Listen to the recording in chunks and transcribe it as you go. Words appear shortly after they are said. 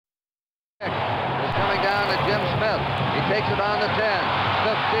down to Jim Smith. He takes it on the 10,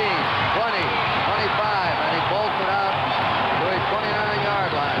 15, 20, 25, and he bolts it out to his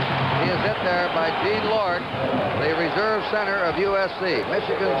 29-yard line. He is hit there by Gene Lord, the reserve center of USC.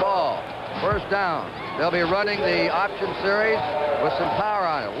 Michigan ball. First down. They'll be running the option series with some power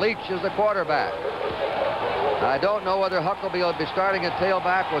on it. Leach is the quarterback. I don't know whether Huckabee will be starting at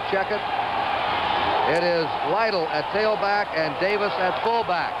tailback. We'll check it. It is Lytle at tailback and Davis at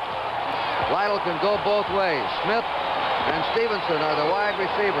fullback. Lytle can go both ways. Smith and Stevenson are the wide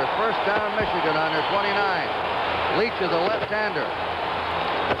receivers. First down, Michigan on their 29. Leach is a left-hander.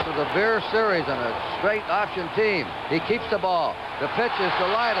 This is a Beer series and a straight option team. He keeps the ball. The pitch is to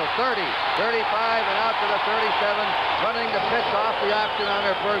Lytle, 30, 35, and out to the 37. Running the pitch off the option on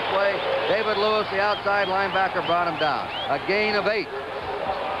their first play. David Lewis, the outside linebacker, brought him down. A gain of 8.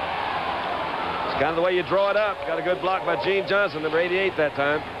 It's kind of the way you draw it up. Got a good block by Gene Johnson, number 88 that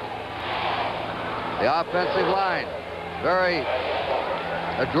time. The offensive line, very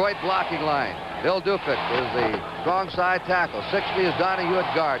adroit blocking line. Bill Dufik is the strong side tackle. 60 is Donahue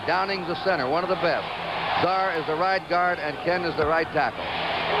at guard. Downing's the center, one of the best. Czar is the right guard, and Ken is the right tackle.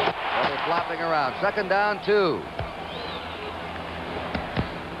 They're flopping around. Second down, 2.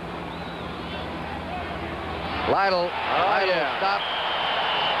 Lytle stopped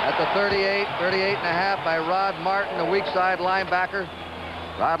at the 38, 38 and a half by Rod Martin, the weak side linebacker.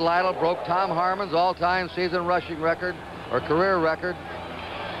 Rod Lytle broke Tom Harmon's all-time season rushing record, or career record,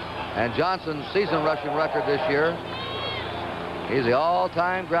 and Johnson's season rushing record this year. He's the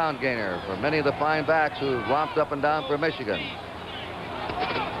all-time ground gainer for many of the fine backs who romped up and down for Michigan.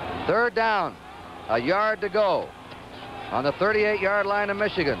 Third down, a yard to go on the 38-yard line of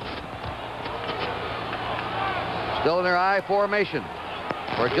Michigan. Still in their I formation.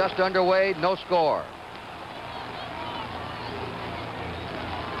 We're just underway, no score.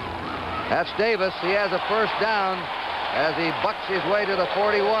 That's Davis. He has a first down as he bucks his way to the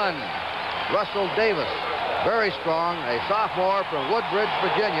 41. Russell Davis, very strong, a sophomore from Woodbridge,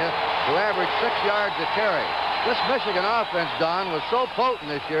 Virginia, who averaged 6 yards a carry. This Michigan offense, Don, was so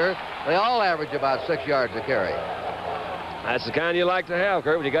potent this year, they all average about 6 yards a carry. That's the kind you like to have,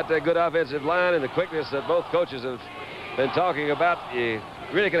 Kurt. When you got that good offensive line and the quickness that both coaches have been talking about, you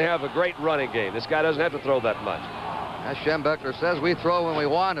really can have a great running game. This guy doesn't have to throw that much. As Schembechler says, we throw when we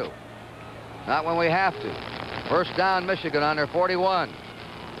want to, not when we have to. First down, Michigan on their 41.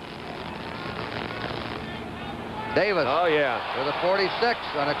 Davis. Oh, yeah. To the 46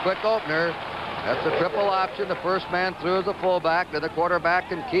 on a quick opener. That's a triple option. The first man through is the fullback. Then the quarterback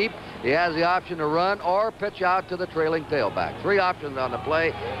can keep. He has the option to run or pitch out to the trailing tailback. 3 options on the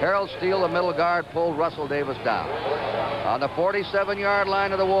play. Harold Steele, the middle guard, pulled Russell Davis down. On the 47-yard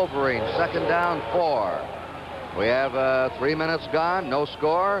line of the Wolverines, second down, 4. We have 3 minutes gone, no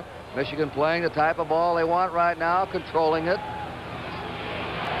score. Michigan playing the type of ball they want right now, controlling it.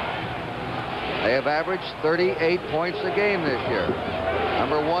 They have averaged 38 points a game this year.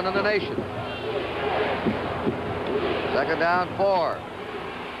 Number 1 in the nation. Second down, 4.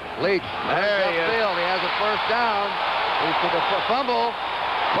 Leach. There he is. Field. He has a first down. He's to the fumble.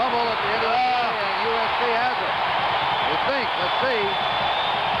 Fumble at the end of the play, and USC has it. We think. Let's see.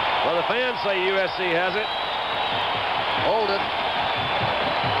 Well, the fans say USC has it. Hold it.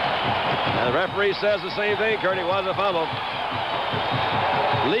 And the referee says the same thing, Kurt. It was a fumble.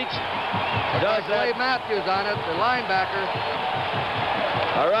 Leach does that. Clay Matthews on it, the linebacker.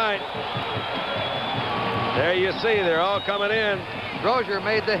 All right. There you see, they're all coming in. Rozier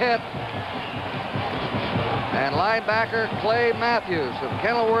made the hit. And linebacker Clay Matthews of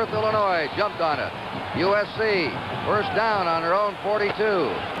Kenilworth, Illinois, jumped on it. USC, first down on their own 42.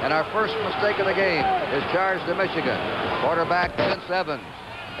 And our first mistake of the game is charged to Michigan. Quarterback Vince Evans.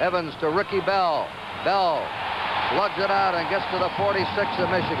 Evans to Ricky Bell. Bell lugs it out and gets to the 46 of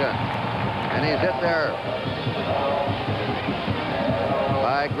Michigan. And he's hit there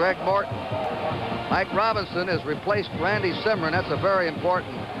by Greg Morton. Mike Robinson has replaced Randy Simron. That's a very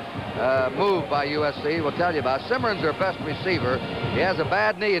important move by USC. We'll tell you about. Simron's their best receiver. He has a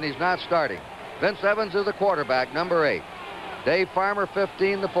bad knee and he's not starting. Vince Evans is the quarterback, number 8. Dave Farmer,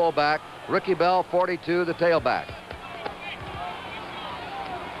 15, the fullback. Ricky Bell, 42, the tailback.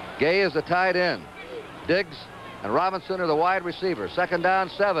 Gay is the tight end. Diggs and Robinson are the wide receivers. Second down,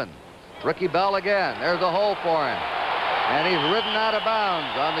 7. Ricky Bell again. There's a hole for him. And he's ridden out of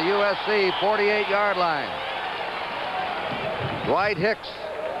bounds on the USC 48-yard line. Dwight Hicks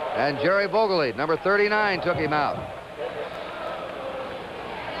and Jerry Vogeley, number 39, took him out.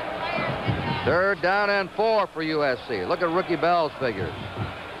 Third down and 4 for USC. Look at Ricky Bell's figures.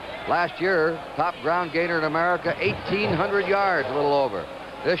 Last year, top ground gainer in America, 1,800 yards, a little over.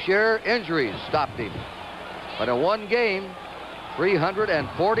 This year, injuries stopped him. But in one game,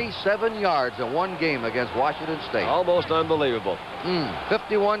 347 yards in one game against Washington State. Almost unbelievable.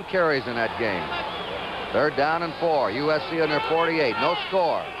 51 carries in that game. 3rd down and 4. USC on their 48. No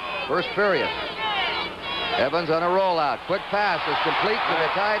score. First period. Evans on a rollout. Quick pass is complete to the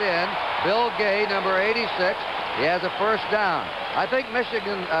tight end. Bill Gay, number 86. He has a first down. I think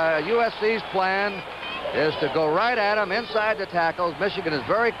USC's plan is to go right at him inside the tackles. Michigan is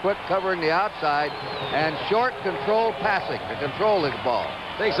very quick covering the outside and short controlled passing to control this ball.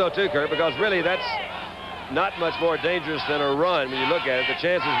 I think so too, Kurt, because really that's not much more dangerous than a run when you look at it. The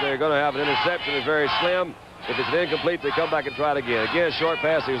chances they're going to have an interception is very slim. If it's an incomplete, they come back and try it again. Again, short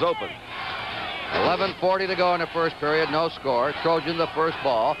pass, he was open. 11:40 to go in the first period. No score. Trojan the first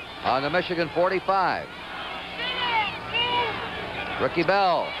ball on the Michigan 45. Ricky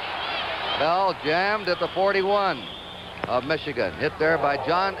Bell. Bell jammed at the 41 of Michigan. Hit there by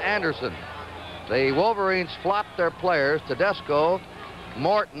John Anderson. The Wolverines flopped their players. Tedesco,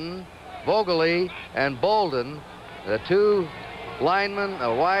 Morton, Vogely, and Bolden. The two linemen,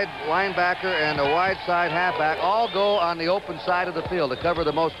 a wide linebacker, and a wide side halfback all go on the open side of the field to cover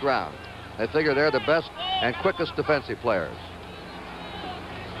the most ground. They figure they're the best and quickest defensive players.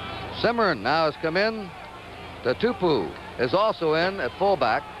 Cimarron now has come in. The Tupu is also in at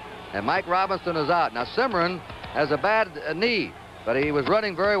fullback, and Mike Robinson is out. Now Cimarron has a bad knee, but he was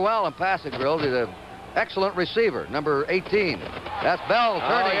running very well in passing drills. He's an excellent receiver, number 18. That's Bell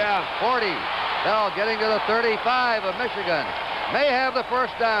turning. 40. Bell getting to the 35 of Michigan. May have the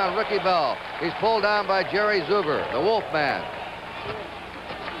first down, Ricky Bell. He's pulled down by Jerry Zuber, the Wolfman.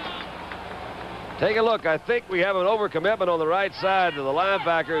 Take a look. I think we have an overcommitment on the right side to the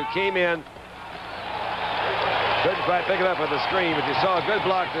linebacker who came in. Couldn't quite pick it up with the screen, but you saw a good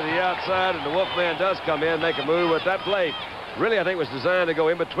block to the outside, and the Wolfman does come in, make a move with that play. Really, I think was designed to go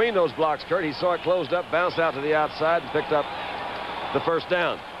in between those blocks, Kurt. He saw it closed up, bounced out to the outside, and picked up the first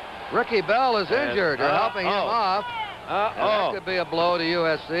down. Ricky Bell is injured. They're helping him off. That could be a blow to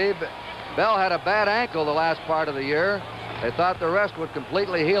USC. Bell had a bad ankle the last part of the year. They thought the rest would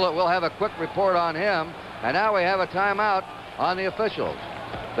completely heal it. We'll have a quick report on him. And now we have a timeout on the officials.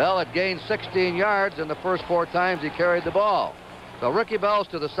 Bell had gained 16 yards in the first 4 times he carried the ball. So Ricky Bell's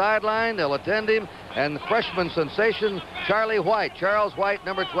to the sideline. They'll attend him. And freshman sensation Charlie White, Charles White,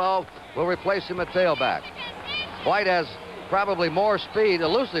 number 12, will replace him at tailback. White has probably more speed,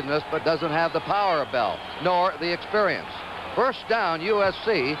 elusiveness, but doesn't have the power of Bell, nor the experience. First down,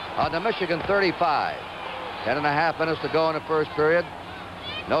 USC on the Michigan 35. 10.5 minutes to go in the first period.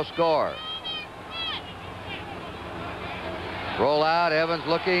 No score. Roll out, Evans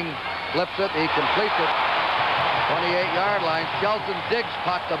looking, flips it, he completes it. 28-yard line. Shelton Diggs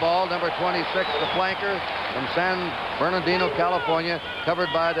caught the ball, number 26, the flanker from San Bernardino, California, covered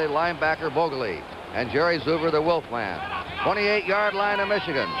by the linebacker Vogely. And Jerry Zuber, the Wolfman. 28-yard line of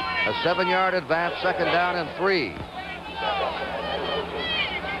Michigan. A 7-yard advance, second down and 3.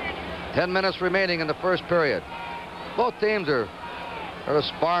 10 minutes remaining in the first period. Both teams are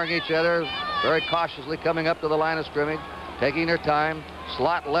sparring each other, very cautiously coming up to the line of scrimmage, taking their time.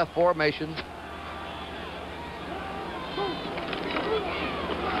 Slot left formation.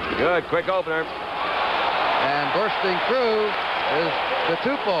 Good, quick opener. And bursting through is the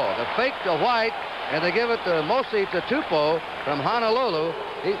Tupo. The fake to White, and they give it to Mosi Tupo from Honolulu.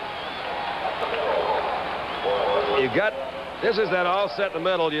 This is that offset in the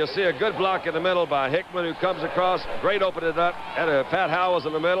middle. You'll see a good block in the middle by Hickman, who comes across. Great opening up. Had a Pat Howells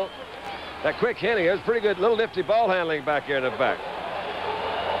in the middle. That quick hitting, it was pretty good. Little nifty ball handling back here in the back.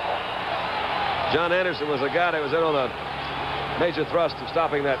 John Anderson was the guy that was in on a major thrust of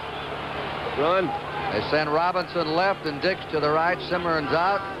stopping that run. They send Robinson left and Diggs to the right. Cimarron's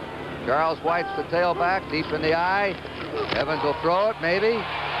out. Charles White's the tailback, deep in the eye. Evans will throw it, maybe.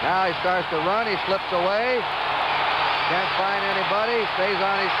 Now he starts to run. He slips away. Can't find anybody. Stays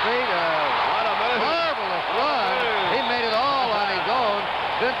on his feet. What a move. Marvelous run. He made it all on his own.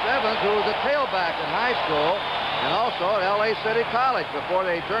 Vince Evans, who was a tailback in high school, and also at LA City College before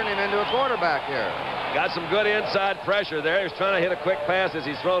they turned him into a quarterback here. Got some good inside pressure there. He was trying to hit a quick pass as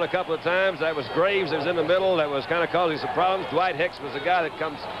he's thrown a couple of times. That was Graves that was in the middle. That was kind of causing some problems. Dwight Hicks was the guy that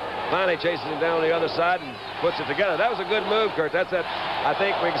finally chases him down on the other side and puts it together. That was a good move, Kurt. I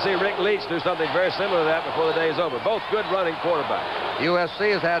think we can see Rick Leach do something very similar to that before the day is over. Both good running quarterbacks.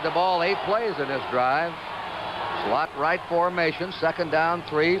 USC has had the ball 8 plays in this drive. Slot right formation, second down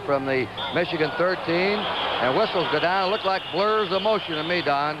 3 from the Michigan 13. And whistles go down. It looked like blurs of motion to me,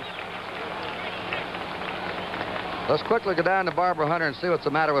 Don. Let's quickly go down to Barbara Hunter and see what's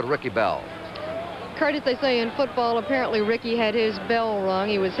the matter with Ricky Bell. Kurt, as they say in football, apparently Ricky had his bell rung.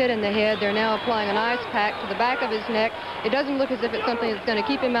 He was hit in the head. They're now applying an ice pack to the back of his neck. It doesn't look as if it's something that's going to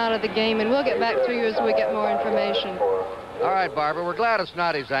keep him out of the game, and we'll get back to you as we get more information. All right, Barbara, we're glad it's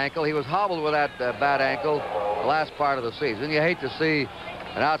not his ankle. He was hobbled with that bad ankle the last part of the season. You hate to see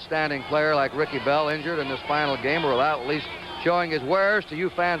an outstanding player like Ricky Bell injured in this final game or without at least showing his wares to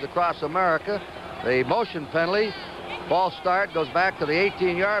you fans across America. The motion penalty, false start, goes back to the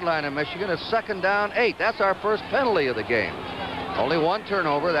 18-yard line in Michigan. It's 2nd down 8. That's our first penalty of the game. Only one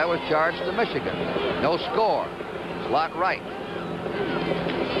turnover. That was charged to Michigan. No score. Slot right.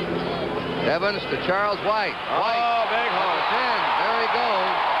 Evans to Charles White. Oh, big hole. 10. There he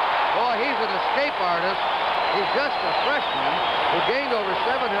goes. Boy, he's an escape artist. He's just a freshman who gained over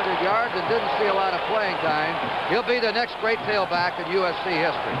 700 yards and didn't see a lot of playing time. He'll be the next great tailback in USC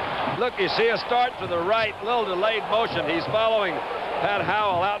history. Look, you see a start to the right, little delayed motion. He's following Pat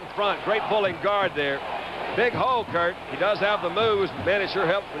Howell out in front. Great pulling guard there. Big hole, Kurt. He does have the moves. Man, it sure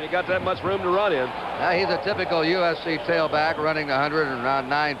helps when you got that much room to run in. Now, he's a typical USC tailback, running the 100 and around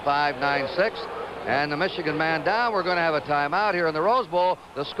 9.5, 9.6. And the Michigan man down. We're going to have a timeout here in the Rose Bowl.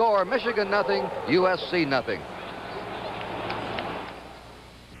 The score, Michigan nothing, USC nothing.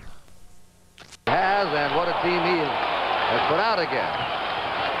 And what a team he has put out again.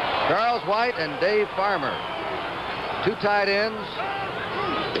 Charles White and Dave Farmer. 2 tight ends.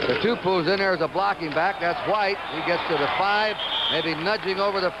 The Tupu's in there as a blocking back. That's White. He gets to the 5, maybe nudging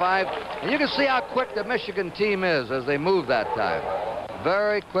over the 5. And you can see how quick the Michigan team is as they move that time.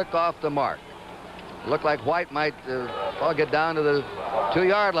 Very quick off the mark. Looked like White might get down to the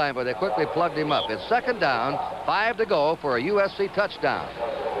 2-yard line, but they quickly plugged him up. It's 2nd down, 5 to go for a USC touchdown.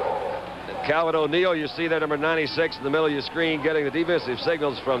 Calvin O'Neill, you see there, number 96 in the middle of your screen, getting the defensive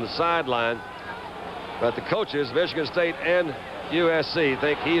signals from the sideline. But the coaches, Michigan State and USC,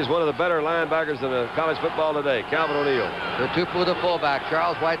 think he is one of the better linebackers in college football today. Calvin O'Neill. The Tupu, the fullback.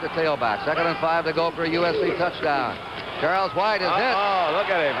 Charles White, the tailback. 2nd and 5 to go for a USC touchdown. Charles White is hit. Oh, look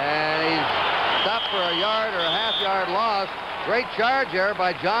at him. And he's stopped for a yard or a half-yard loss. Great charge there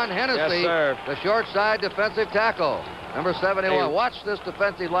by John Hennessy, yes, sir. The short side defensive tackle. Number 71. Watch this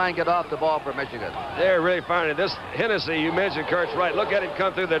defensive line get off the ball for Michigan. They're really firing it. This Hennessy, you mentioned, Kurt's right. Look at him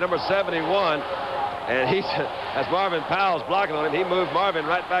come through there, number 71. And he's, as Marvin Powell's blocking on him, he moved Marvin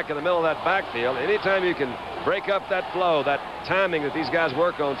right back in the middle of that backfield. Anytime you can break up that flow, that timing that these guys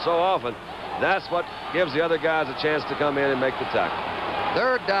work on so often, that's what gives the other guys a chance to come in and make the tackle.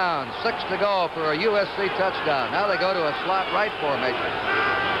 3rd down, 6 to go for a USC touchdown. Now they go to a slot right formation.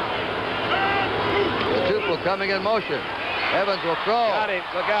 The Tupu coming in motion. Evans will throw. Got him.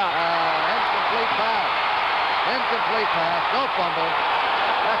 Look out. Incomplete pass. Incomplete pass. No fumble.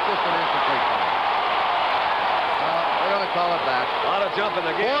 That's just an incomplete pass. They're going to call it back. A lot of jumping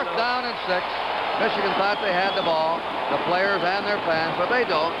again. 4th down and 6. Michigan thought they had the ball, the players and their fans, but they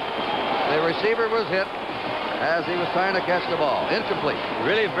don't. The receiver was hit as he was trying to catch the ball. Incomplete.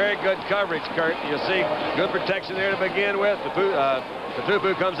 Really very good coverage, Kurt. You see good protection there to begin with. The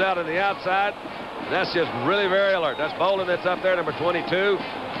Tupu comes out on the outside. That's just really very alert. That's Bolden that's up there, number 22.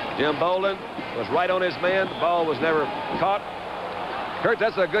 Jim Bolden was right on his man. The ball was never caught. Kurt,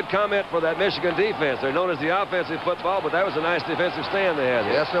 that's a good comment for that Michigan defense. They're known as the offensive football, but that was a nice defensive stand they had.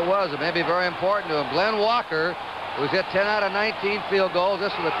 Yes, it was. It may be very important to him. Glenn Walker, who's hit 10 out of 19 field goals.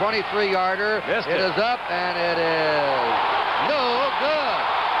 This is a 23-yarder. It is up, and it is no good.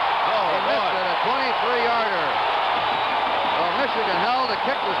 Oh, he missed it, a 23-yarder. Well, Michigan held. The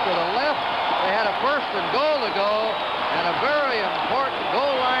kick was to the left. They had a 1st and goal to go, and a very important goal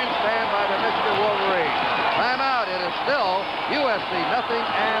line stand by the Michigan Wolverines. Timeout. It is still USC nothing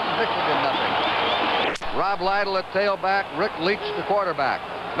and Michigan nothing. Rob Lytle at tailback. Rick Leach the quarterback.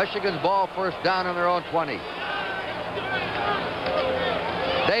 Michigan's ball 1st down on their own 20.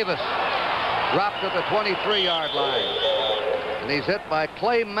 Davis dropped at the 23-yard line. And he's hit by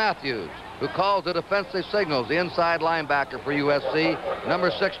Clay Matthews, who calls the defensive signals, the inside linebacker for USC,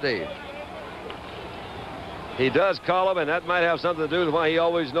 number 60. He does call him, and that might have something to do with why he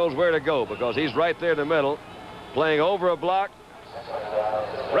always knows where to go, because he's right there in the middle, playing over a block.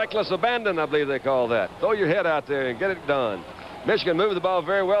 Reckless abandon, I believe they call that. Throw your head out there and get it done. Michigan moved the ball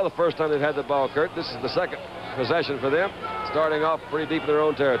very well the first time they've had the ball, Kurt. This is the 2nd possession for them, starting off pretty deep in their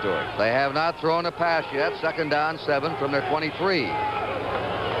own territory. They have not thrown a pass yet. 2nd down, 7 from their 23.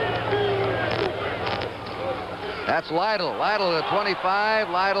 That's Lytle. Lytle to the 25.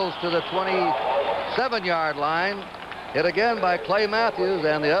 Lytle's to the 27-yard line. Hit again by Clay Matthews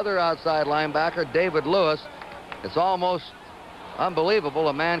and the other outside linebacker, David Lewis. It's almost unbelievable.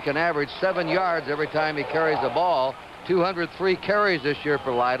 A man can average 7 yards every time he carries the ball. 203 carries this year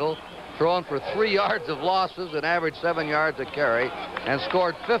for Lytle. thrown for 3 yards of losses and averaged 7 yards a carry, and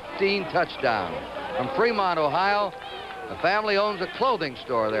scored 15 touchdowns. From Fremont, Ohio, the family owns a clothing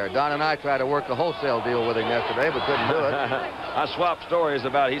store there. Don and I tried to work a wholesale deal with him yesterday, but couldn't do it. I swapped stories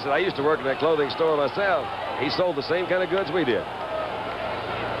about it. He said, I used to work in that clothing store myself. He sold the same kind of goods we did.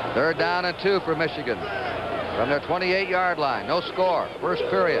 3rd down and 2 for Michigan. From their 28-yard line. No score. First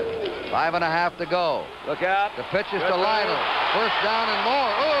period. 5.5 to go. Look out. The pitch is to Lytle. First down and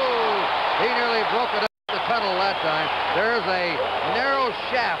more. Oh! He nearly broke it up the tunnel that time. There's a narrow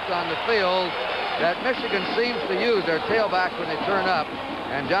shaft on the field that Michigan seems to use, their tailbacks, when they turn up.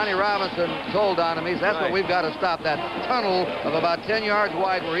 And Johnny Robinson told on him, he said, that's what we've got to stop, that tunnel of about 10 yards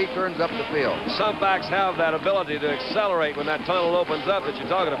wide where he turns up the field. Some backs have that ability to accelerate when that tunnel opens up that you're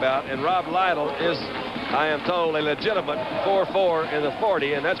talking about. And Rob Lytle is, I am told, a legitimate 4-4 in the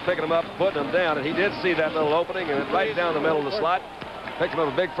 40, and that's picking him up, putting him down. And he did see that little opening, and it right down the middle of the slot. Picked him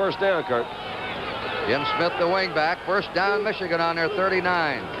up a big first down, Kurt. Jim Smith, the wingback. First down, Michigan on their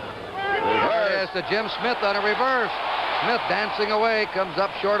 39. There it is to Jim Smith on a reverse. Smith dancing away, comes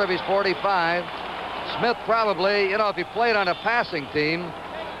up short of his 45. Smith probably, you know, if he played on a passing team,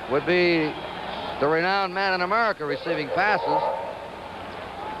 would be the renowned man in America receiving passes.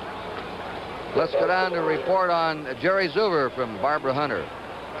 Let's go down to report on Jerry Zuber from Barbara Hunter.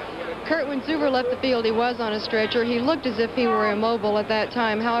 Kurt, when Zuber left the field, he was on a stretcher. He looked as if he were immobile at that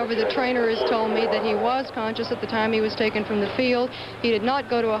time. However, the trainer has told me that he was conscious at the time he was taken from the field. He did not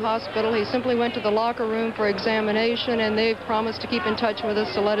go to a hospital. He simply went to the locker room for examination, and they've promised to keep in touch with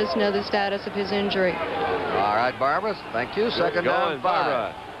us to let us know the status of his injury. All right, Barbara. Thank you. Second down, 5.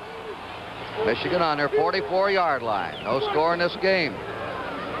 Barbara. Michigan on their 44-yard line. No score in this game.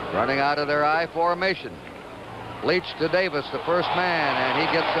 Running out of their I formation. Leach to Davis, the first man, and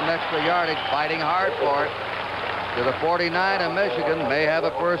he gets some extra yardage, fighting hard for it. To the 49 of Michigan. May have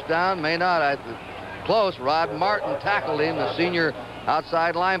a first down, may not. Close. Rod Martin tackled him, the senior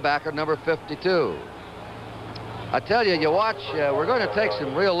outside linebacker, number 52. I tell you, you watch, we're going to take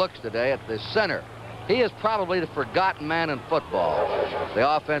some real looks today at the center. He is probably the forgotten man in football, the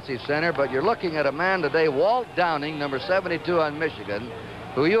offensive center, but you're looking at a man today, Walt Downing, number 72 on Michigan,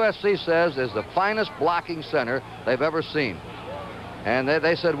 who USC says is the finest blocking center they've ever seen. And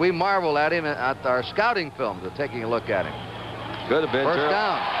they said we marvel at him at our scouting films, taking a look at him. Could have been First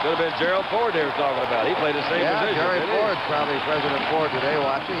down. Could have been Gerald Ford they were talking about. He played the same position. Jerry Ford's probably President Ford today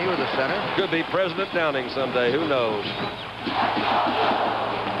watching. He was a center. Could be President Downing someday. Who knows?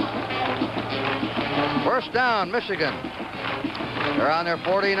 First down, Michigan. They're on their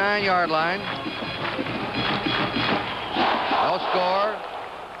 49-yard line. No score.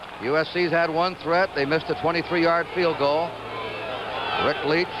 USC's had one threat. They missed a 23-yard field goal. Rick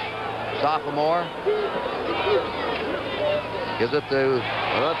Leach, sophomore. Gives it to...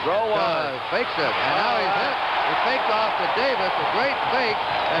 throw one. Fakes it. And now he's hit. He faked off to Davis. A great fake.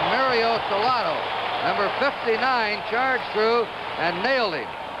 And Mario Salado, number 59, charged through and nailed him.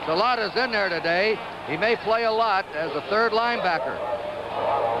 Salado's in there today. He may play a lot as a third linebacker.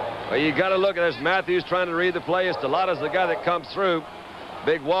 Well, you got to look at this. Matthews trying to read the play. Salada's the guy that comes through.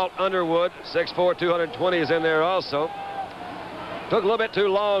 Big Walt Underwood, 6'4", 220, is in there also. Took a little bit too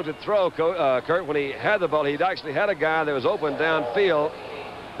long to throw, Kurt. When he had the ball, he'd actually had a guy that was open downfield,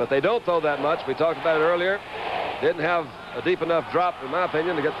 but they don't throw that much. We talked about it earlier. Didn't have a deep enough drop, in my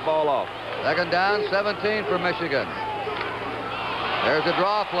opinion, to get the ball off. Second down, 17 for Michigan. There's a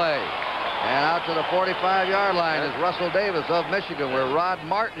draw play. And out to the 45-yard line is Russell Davis of Michigan, where Rod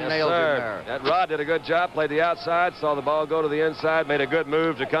Martin nails him there. That Rod did a good job, played the outside, saw the ball go to the inside, made a good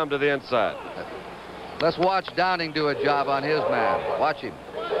move to come to the inside. Let's watch Downing do a job on his man. Watch him.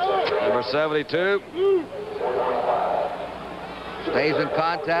 Number 72. Stays in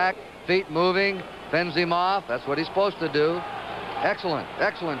contact, feet moving, fends him off. That's what he's supposed to do. Excellent,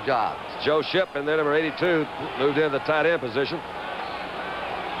 excellent job. Joe Shipp in there, number 82, moved into the tight end position.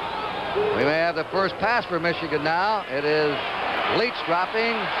 We may have the first pass for Michigan now. It is Leach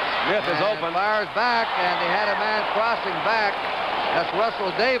dropping. Smith is open. Fires back, and he had a man crossing back. That's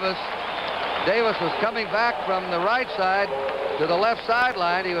Russell Davis. Davis was coming back from the right side to the left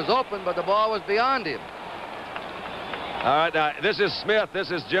sideline. He was open, but the ball was beyond him. All right, now, this is Smith.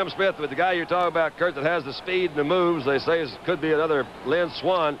 This is Jim Smith, with the guy you're talking about, Kurt, that has the speed and the moves. They say it could be another Lynn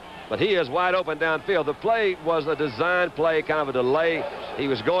Swan, but he is wide open downfield. The play was a design play, kind of a delay. He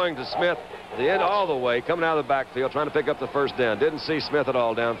was going to Smith, the end all the way, coming out of the backfield, trying to pick up the first down. Didn't see Smith at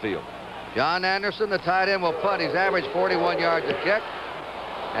all downfield. John Anderson, the tight end, will punt. He's averaged 41 yards a kick.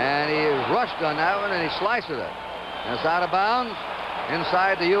 And he rushed on that one, and he slices it. And it's out of bounds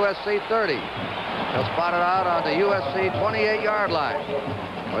inside the USC 30. They'll spot it out on the USC 28-yard line,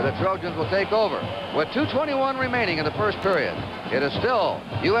 where the Trojans will take over. With 2:21 remaining in the first period, it is still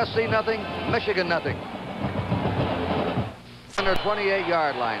USC nothing, Michigan nothing. On their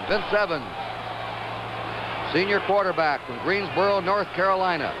 28-yard line, Vince Evans, senior quarterback from Greensboro, North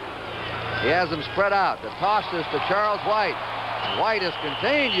Carolina. He has them spread out. The toss is to Charles White. White is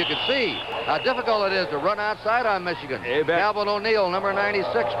contained. You can see how difficult it is to run outside on Michigan. Calvin O'Neill, number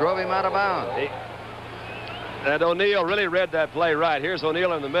 96, drove him out of bounds. And O'Neill really read that play right. Here's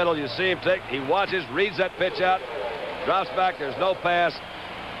O'Neill in the middle. You see him take, he watches, reads that pitch out, drops back, there's no pass,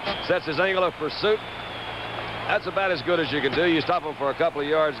 sets his angle of pursuit. That's about as good as you can do. You stop him for a couple of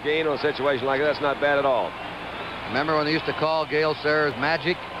yards gain on a situation like that. That's not bad at all. Remember when they used to call Gale Sayers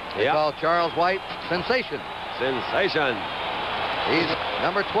Magic? They called Charles White Sensation. Sensation. He's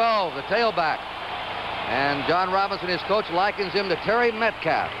number 12, the tailback. And John Robinson, his coach, likens him to Terry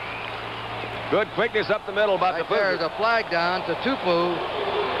Metcalf. Good quickness up the middle by the There's a flag down to Tupu.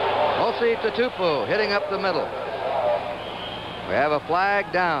 Mosi to Tupu, hitting up the middle. We have a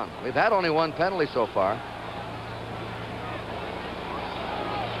flag down. We've had only one penalty so far.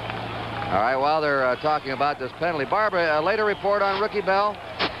 All right, while they're talking about this penalty, Barbara, a later report on Ricky Bell?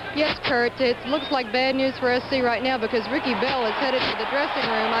 Yes, Kurt, it looks like bad news for SC right now because Ricky Bell is headed to the dressing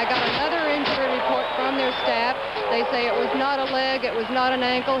room. I got another injury report from their staff. They say it was not a leg, it was not an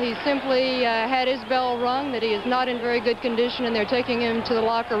ankle. He simply had his bell rung, that he is not in very good condition, and they're taking him to the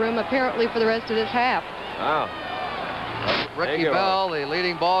locker room apparently for the rest of this half. Wow. Ricky Bell, the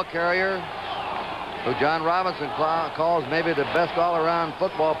leading ball carrier, who John Robinson calls maybe the best all-around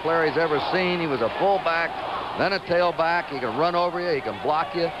football player he's ever seen. He was a fullback, then a tailback. He can run over you, he can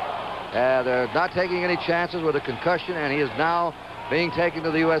block you. They're not taking any chances with a concussion, and he is now being taken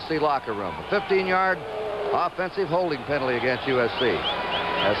to the USC locker room. A 15-yard offensive holding penalty against USC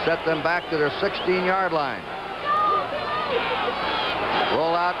has set them back to their 16-yard line.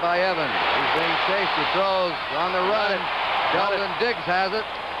 Roll out by Evans. He's being chased. He throws on the run. Sheldon Diggs has it,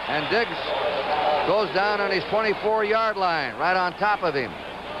 and Diggs goes down on his 24-yard line, right on top of him.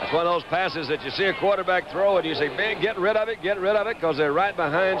 That's one of those passes that you see a quarterback throw, and you say, man, get rid of it, because they're right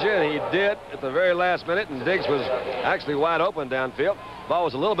behind you, and he did at the very last minute, and Diggs was actually wide open downfield. Ball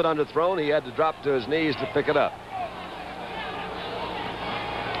was a little bit underthrown. He had to drop to his knees to pick it up.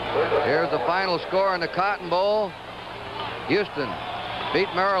 Here's the final score in the Cotton Bowl. Houston beat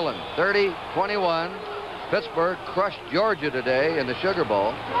Maryland 30-21. Pittsburgh crushed Georgia today in the Sugar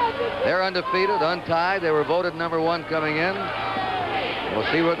Bowl. They're undefeated, untied. They were voted #1 coming in.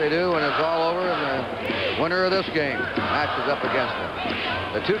 We'll see what they do when it's all over, and the winner of this game matches up against them.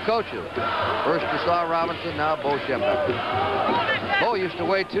 The two coaches. First you saw Robinson, now Bo Schembechler. Bo used to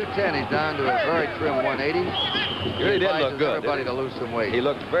weigh 210. He's down to a very trim 180. He really did look good. Everybody to lose some weight. He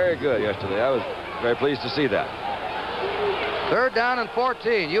looked very good yesterday. I was very pleased to see that. 3rd down and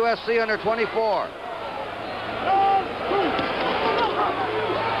 14. USC under 24.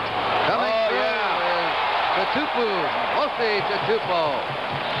 Coming through is Tupu. Mosi to Tupu.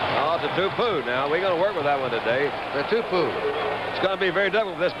 Oh, to Tupu now. We're going to work with that one today. The Tupu. It's going to be very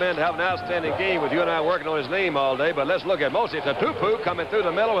difficult for this man to have an outstanding game with you and I working on his name all day. But let's look at Mosi to Tupu coming through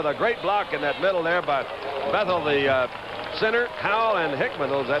the middle with a great block in that middle there by Bethel, the center, Howell, and Hickman.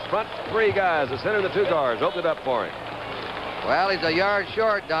 Those that front 3 guys, the center and the 2 guards, opened it up for him. Well, he's a yard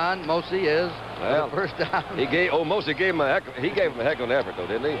short, Don. Mosi is. Well, first down. Mosi gave him a heck of an effort, though,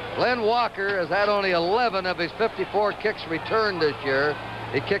 didn't he? Glenn Walker has had only 11 of his 54 kicks returned this year.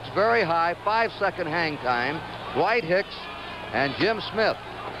 He kicks very high, 5-second hang time. Dwight Hicks and Jim Smith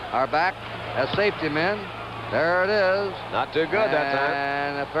are back as safety men. There it is. Not too good that time.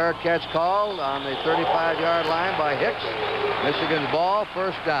 And a fair catch called on the 35-yard line by Hicks. Michigan's ball,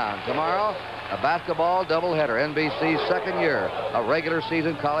 first down. Tomorrow, a basketball doubleheader. NBC's 2nd year of regular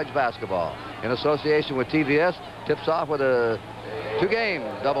season college basketball. In association with TVS, tips off with a 2-game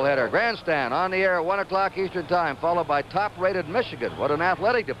doubleheader. Grandstand on the air at 1 o'clock Eastern Time, followed by top-rated Michigan. What an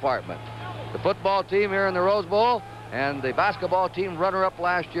athletic department. The football team here in the Rose Bowl, and the basketball team runner-up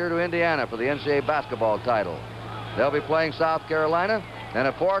last year to Indiana for the NCAA basketball title. They'll be playing South Carolina. Then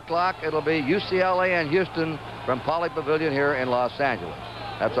at 4 o'clock, it'll be UCLA and Houston from Poly Pavilion here in Los Angeles.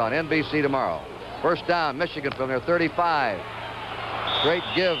 That's on NBC tomorrow. First down, Michigan from their 35. Great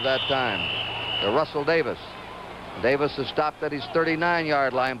give that time to Russell Davis. Davis is stopped at his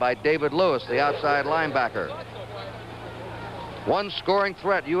 39-yard line by David Lewis, the outside linebacker. One scoring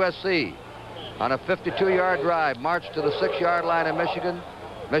threat, USC. On a 52-yard drive, marched to the 6-yard line of Michigan.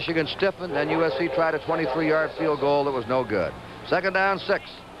 Michigan stiffened, then USC tried a 23-yard field goal that was no good. 2nd down, 6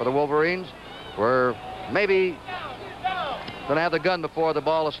 for the Wolverines. We're maybe going to have the gun before the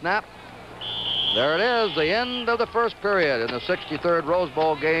ball is snapped. There it is, the end of the first period in the 63rd Rose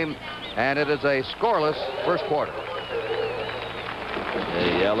Bowl game, and it is a scoreless first quarter.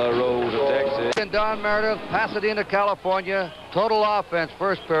 The Yellow Rose of Texas. And Don Meredith, Pasadena, California. Total offense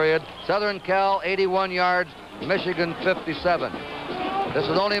first period. Southern Cal 81 yards, Michigan 57. This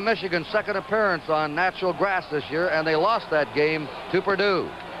is only Michigan's second appearance on natural grass this year, and they lost that game to Purdue.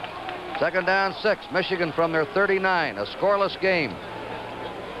 Second down, 6. Michigan from their 39. A scoreless game.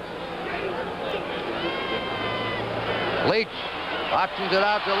 Leach options it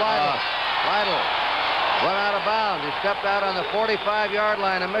out to Lytle. Lytle run out of bounds. He stepped out on the 45-yard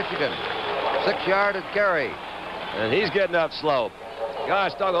line of Michigan. 6-yard carry. And he's getting up slow.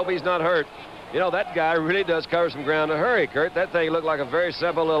 Gosh, dog, hope he's not hurt. You know, that guy really does cover some ground in a hurry, Kurt. That thing looked like a very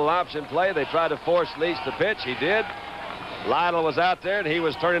simple little option play. They tried to force Leach to pitch. He did. Lytle was out there, and he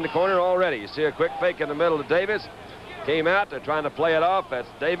was turning the corner already. You see a quick fake in the middle to Davis. Came out. They're trying to play it off. That's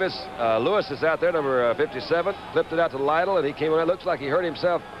Davis. Lewis is out there, number 57. Flipped it out to Lytle, and he came on. It looks like he hurt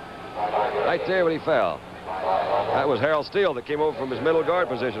himself right there when he fell. That was Harold Steele that came over from his middle guard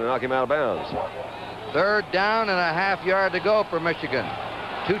position and knocked him out of bounds. Third down and a half yard to go for Michigan.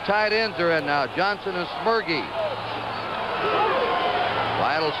 Two tight ends are in now, Johnson and Smirgy.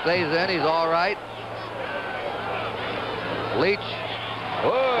 Lytle stays in. He's all right. Leach.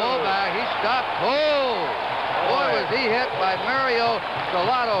 Fullback. He stopped. Oh! Boy, was he hit by Mario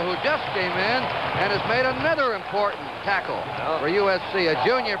Stellato, who just came in and has made another important tackle for USC, a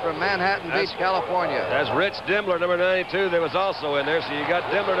junior from Manhattan Beach, California. That's Rich Dimbler, number 92, that was also in there. So you got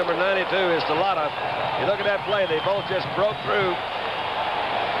Dimbler, number 92, and Stellato. You look at that play, they both just broke through.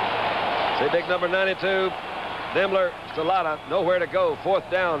 See, big number 92, Dimbler, Stellato, nowhere to go. Fourth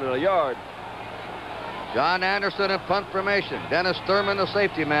down in a yard. John Anderson in punt formation. Dennis Thurman, the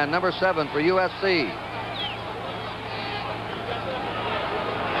safety man, number 7 for USC.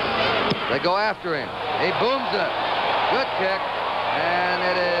 They go after him. He booms it. Good kick. And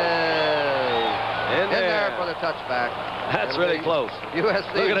it is in there for the touchback. That's really close.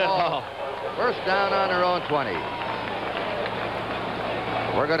 USC Look at ball. First down on their own 20.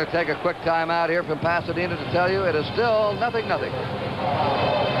 We're going to take a quick timeout here from Pasadena to tell you it is still 0-0.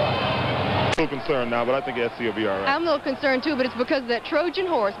 A little concerned now, but I think SC will be all right. I'm a little concerned, too, but it's because of that Trojan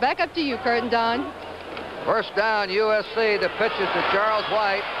horse. Back up to you, Kurt and Don. First down, USC. The pitch is to Charles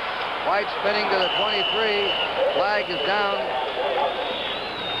White. White spinning to the 23. Flag is down.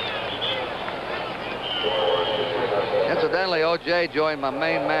 Incidentally, O.J. joined my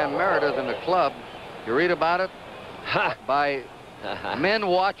main man Meredith in the club. You read about it? By Men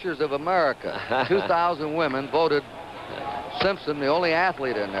Watchers of America. 2,000 women voted Simpson, the only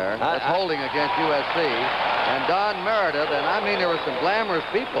athlete in there, that's holding against USC. And Don Meredith, and I mean there were some glamorous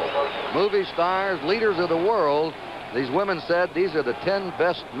people, movie stars, leaders of the world. These women said these are the 10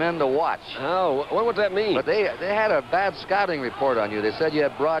 best men to watch. Oh, what would that mean? But they had a bad scouting report on you. They said you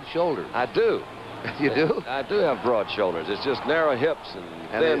had broad shoulders. I do. You do? I do have broad shoulders. It's just narrow hips and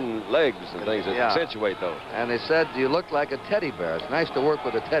thin legs and things that accentuate those. And they said you look like a teddy bear. It's nice to work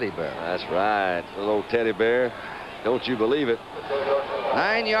with a teddy bear. That's right. Little old teddy bear. Don't you believe it?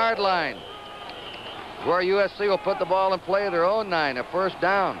 9-yard line. Where USC will put the ball in play at their own 9, a first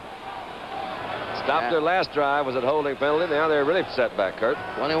down. Stopped their last drive, was a holding penalty. Now they're really set back, Kurt.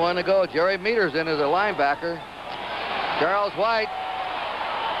 21 to go. Jerry Meters in as a linebacker. Charles White.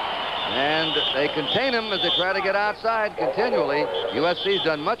 And they contain him as they try to get outside continually. USC's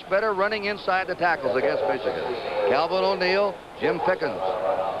done much better running inside the tackles against Michigan. Calvin O'Neill, Jim Pickens.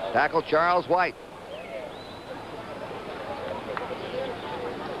 Tackle Charles White.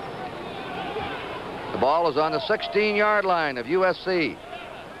 The ball is on the 16-yard line of USC.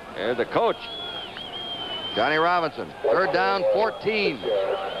 And the coach. Johnny Robinson. Third down, 14.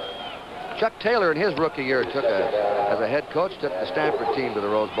 Chuck Taylor in his rookie year as a head coach, took the Stanford team to the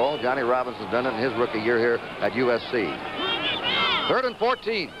Rose Bowl. Johnny Robinson's done it in his rookie year here at USC. Third and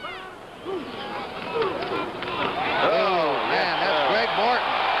 14. Oh, man, that's Greg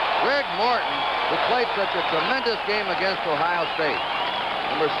Morton. Greg Morton, who played such a tremendous game against Ohio State.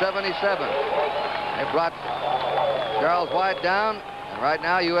 Number 77. They brought Charles White down. And right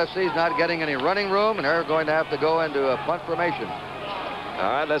now, USC is not getting any running room, and they're going to have to go into a punt formation.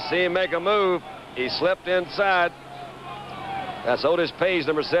 All right, let's see him make a move. He slipped inside. That's Otis Page,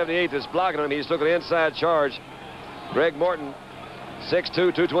 number 78, that's blocking him. He's looking inside charge. Greg Morton, 6'2",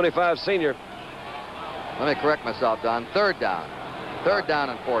 225 senior. Let me correct myself, Don. Third down. Third down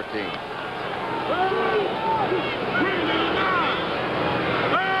and 14.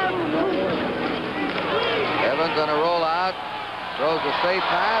 Evans on a rollout. Throws a safe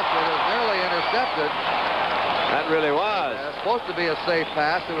pass. It is nearly intercepted. That really was. It's supposed to be a safe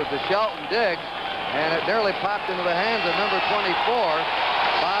pass. It was to Shelton Diggs. and it nearly popped into the hands of number 24,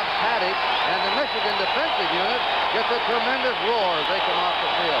 Bob Paddock, and the Michigan defensive unit gets a tremendous roar as they come off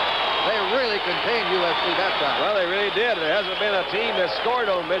the field. They really contained USC that time. Well, they really did. There hasn't been a team that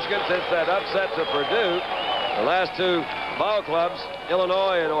scored on Michigan since that upset to Purdue. The last two ball clubs,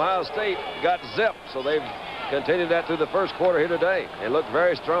 Illinois and Ohio State, got zipped, so they've continued that through the first quarter here today. They look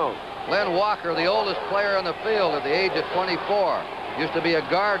very strong. Len Walker, the oldest player on the field at the age of 24, used to be a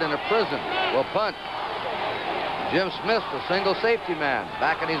guard in a prison, will punt. Jim Smith, the single safety man,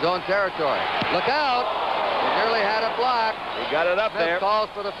 back in his own territory. Look out! He nearly had a block. He got it up Smith there. calls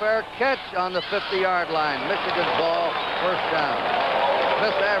for the fair catch on the 50-yard line. Michigan's ball, first down.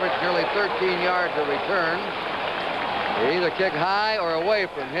 Smith averaged nearly 13 yards a return. They either kick high or away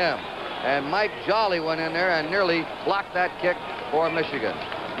from him. And Mike Jolly went in there and nearly blocked that kick for Michigan.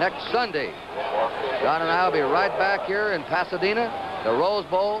 Next Sunday, John and I will be right back here in Pasadena, the Rose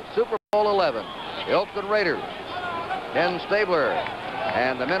Bowl, Super Bowl 11. The Oakland Raiders, Ken Stabler,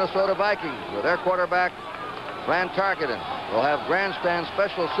 and the Minnesota Vikings with their quarterback, Fran Tarkenton, will have grandstand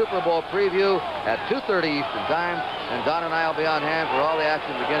special Super Bowl preview at 2:30 Eastern Time, and Don and I will be on hand for all the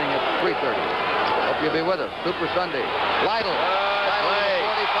action beginning at 3:30. Hope you'll be with us. Super Sunday. Lytle. Lytle to the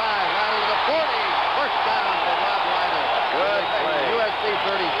 45. Lytle to the 40. First down for Rob Lytle. Good play. USC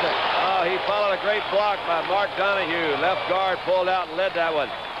 36. Oh, he followed a great block by Mark Donahue. Left guard pulled out and led that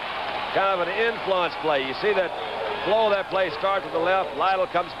one. Kind of an influence play. You see that flow of that play starts with the left. Lytle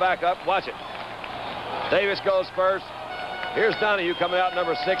comes back up. Watch it. Davis goes first. Here's Donahue coming out,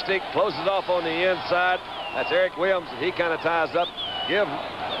 number 60. Closes off on the inside. That's Eric Williams. He kind of ties up. Give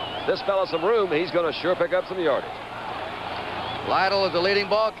this fellow some room. He's going to sure pick up some yardage. Lytle is the leading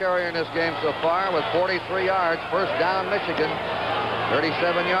ball carrier in this game so far with 43 yards. First down, Michigan.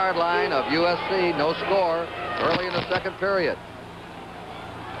 37-yard line of USC. No score early in the second period.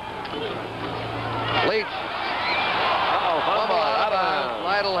 Leach. Fumble out of bounds.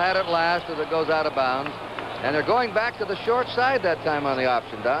 Lytle had it last as it goes out of bounds. And they're going back to the short side that time on the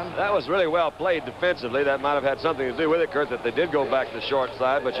option, Don. That was really well played defensively. That might have had something to do with it, Kurt, that they did go back to the short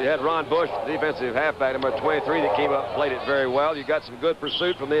side. But you had Ron Bush, the defensive halfback, number 23, that came up and played it very well. You got some good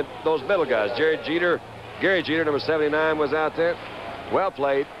pursuit from those middle guys. Gary Jeter, number 79, was out there. Well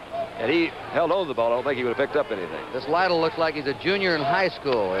played. And he held on to the ball. I don't think he would have picked up anything. This Lytle looks like he's a junior in high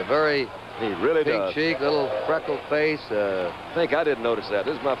school. A very He really pink does. cheek, little freckled face. I think I didn't notice that.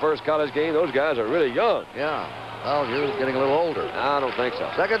 This is my first college game. Those guys are really young. Yeah. Well, he was getting a little older. I don't think so.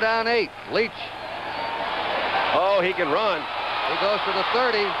 Second down, 8. Leach. Oh, he can run. He goes to the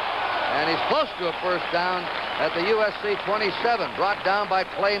 30, and he's close to a first down at the USC 27, brought down by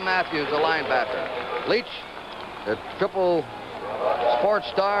Clay Matthews, the linebacker. Leach, the triple sports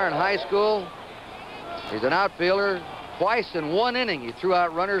star in high school. He's an outfielder. Twice in one inning, he threw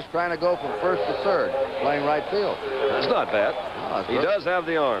out runners trying to go from first to third, playing right field. That's not bad. Oh, He does have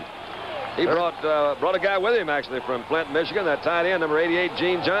the arm. He brought a guy with him, actually, from Flint, Michigan, that tight end, number 88,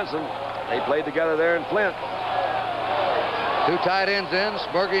 Gene Johnson. They played together there in Flint. Two tight ends in,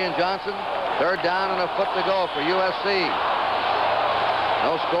 Smurgy and Johnson. Third down and a foot to go for USC.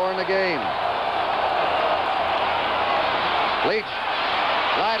 No score in the game. Leach.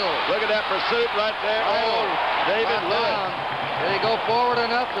 Lytle. Look at that pursuit right there. Oh, David Lewis. Did he go forward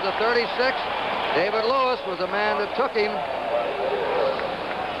enough to the 36? David Lewis was the man that took him.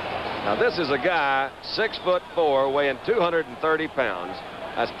 Now, this is a guy, 6'4", weighing 230 pounds.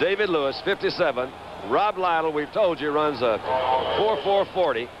 That's David Lewis, 57. Rob Lytle, we've told you, runs a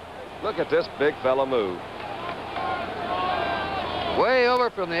 4.440. Look at this big fella move. Way over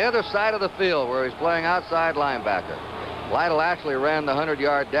from the other side of the field where he's playing outside linebacker. Lytle actually ran the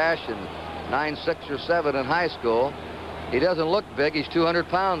 100-yard dash in 9.6 or 7 in high school. He doesn't look big. He's 200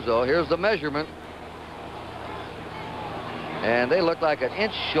 pounds, though. Here's the measurement. And they look like an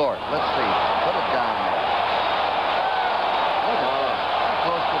inch short. Let's see. Put it down there. How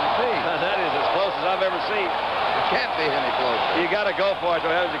close can it be? That is as close as I've ever seen. It can't be any closer. You got to go for it,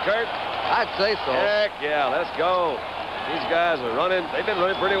 though, haven't you, Kurt? I'd say so. Heck yeah, let's go. These guys are running. They've been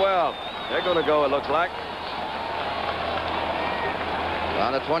running pretty well. They're going to go, it looks like.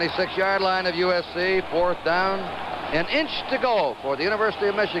 On the 26-yard line of USC, fourth down. An inch to go for the University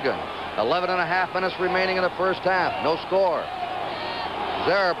of Michigan. 11 and a half minutes remaining in the first half. No score.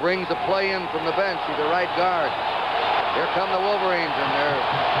 Zara brings the play in from the bench. He's the right guard. Here come the Wolverines, and their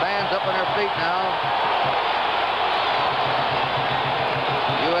fans up on their feet now.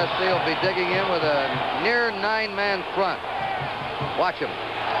 USC will be digging in with a near 9-man front. Watch him.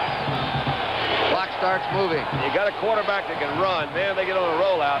 Clock starts moving. You got a quarterback that can run. Man, they get on a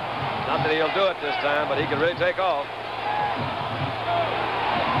rollout. Not that he'll do it this time, but he can really take off.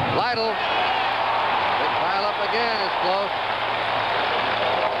 Lytle again is close.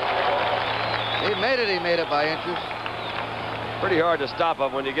 He made it by inches. Pretty hard to stop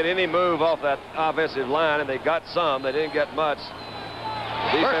them when you get any move off that offensive line, and they got some. They didn't get much.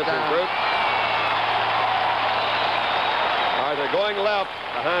 Defensive group. All right, they're going left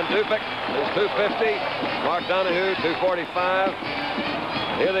behind Dupik. There's 250. Mark Donahue, 245.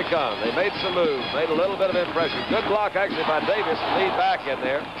 Here they come. They made some moves, made a little bit of impression. Good block, actually, by Davis. Lead back in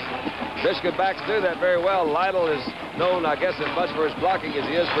there. Michigan backs do that very well. Lytle is known, I guess, as much for his blocking as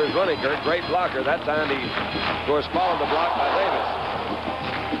he is for his running. Great blocker. That time he, of course, followed the block by Davis.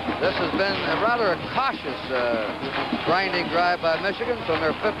 This has been rather a cautious grinding drive by Michigan from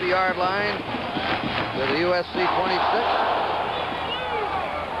their 50-yard line to the USC 26.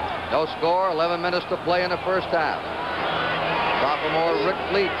 No score, 11 minutes to play in the first half. Sophomore Rick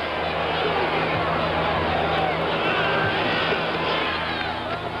Leach.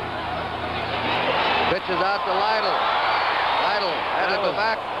 Pitches out to Lytle. Lytle had to go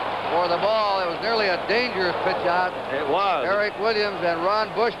back for the ball. It was nearly a dangerous pitch out. It was. Eric Williams and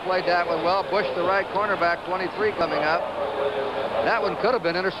Ron Bush played that one well. Bush, the right cornerback, 23 coming up. That one could have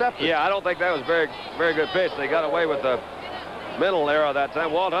been intercepted. Yeah, I don't think that was very good pitch. They got away with the mental error that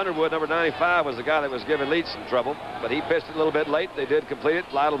time. Walt Underwood, number 95, was the guy that was giving Leach some trouble, but he pitched it a little bit late. They did complete it.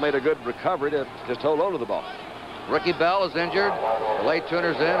 Lytle made a good recovery to just hold on to the ball. Ricky Bell is injured. The late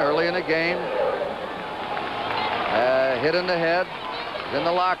tuner's in early in the game. Hit in the head. In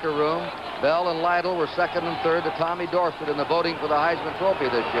the locker room. Bell and Lytle were second and third to Tommy Dorsett in the voting for the Heisman Trophy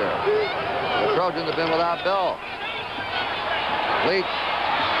this year. The Trojans have been without Bell. Leach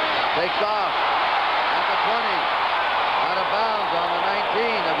takes off at the 20. Out of bounds on the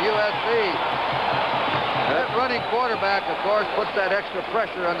 19 of USC. That running quarterback, of course, puts that extra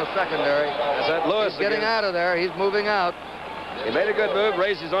pressure on the secondary. Is that Lewis He's getting again? out of there. He's moving out. He made a good move,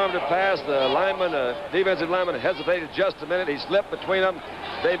 raised his arm to pass. The lineman, defensive lineman, hesitated just a minute. He slipped between them.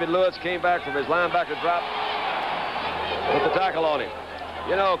 David Lewis came back from his linebacker drop. Put the tackle on him.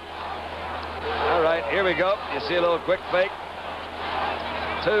 You know, all right, here we go. You see a little quick fake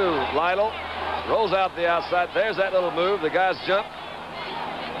to Lytle. Rolls out the outside. There's that little move. The guys jump.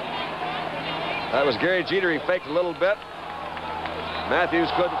 That was Gary Jeter. He faked a little bit.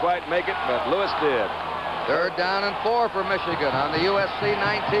 Matthews couldn't quite make it, but Lewis did. Third down and 4 for Michigan on the USC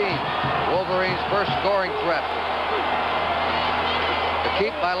 19. Wolverines' first scoring threat. The keep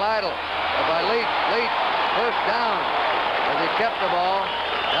by Lytle, by Leach. Leach, first down as he kept the ball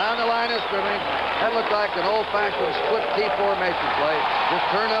down the line of scrimmage. That looked like an old-fashioned split T formation play. Just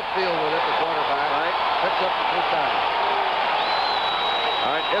turn upfield with it, the quarterback. Right. Picks up the first down.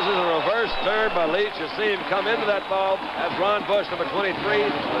 All right, this is a reverse turn by Leach. You see him come into that ball. That's Ron Bush, number 23.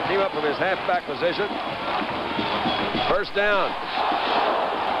 He came up from his halfback position. First down.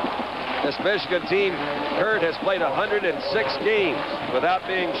 This Michigan team, Kurt, has played 106 games without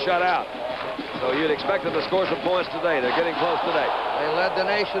being shut out. So you'd expect them to score some points today. They're getting close today. They led the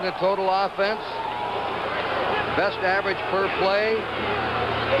nation in total offense. Best average per play.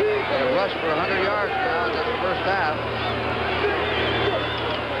 They rushed for 100 yards now in this first half.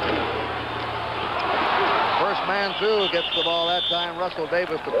 First man through gets the ball that time. Russell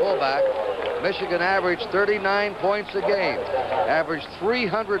Davis, the fullback. Michigan averaged 39 points a game. Averaged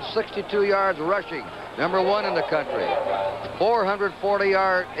 362 yards rushing. Number 1 in the country.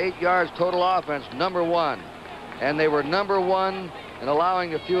 448 yards total offense. Number 1. And they were number 1 in allowing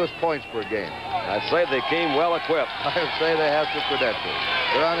the fewest points per game. I'd say they came well equipped. I would say they have some credentials.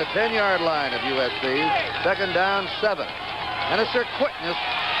 They're on the 10-yard line of USC. Second down, 7. And it's their quickness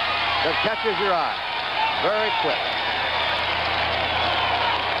that catches your eye. Very quick.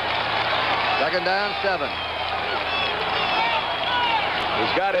 Second down, 7.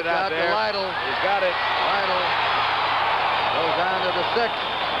 He's got it out there. Lytle. He's got it. Lytle goes down to the 6.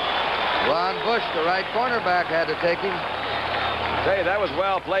 Ron Bush, the right cornerback, had to take him. Hey, that was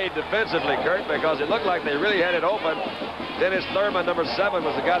well played defensively, Kurt, because it looked like they really had it open. Dennis Thurman, number 7,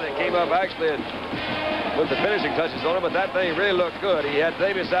 was the guy that came up actually and with the finishing touches on him, but that thing really looked good. He had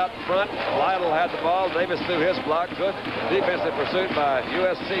Davis out in front. Lytle had the ball. Davis threw his block. Good defensive pursuit by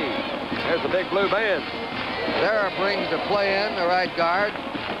USC. There's the big blue band. There brings the play in, the right guard.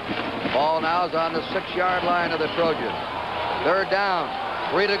 Ball now is on the 6-yard line of the Trojans. Third down.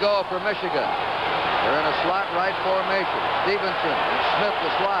 3 to go for Michigan. They're in a slot right formation. Stevenson and Smith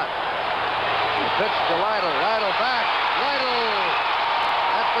the slot. The pitch to Lytle. Lytle back. Lytle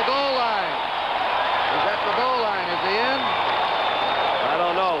at the goal line. He's at the goal line. Is he in? I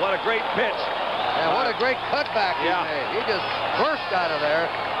don't know. What a great pitch. And what a great cutback he made. He just burst out of there.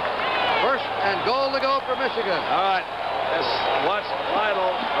 First and goal to go for Michigan. All right. Watch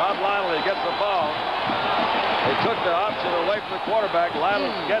Rob Lytle, he gets the ball. They took the option away from the quarterback.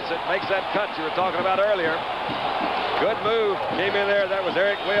 Lytle gets it, makes that cut you were talking about earlier. Good move. Came in there. That was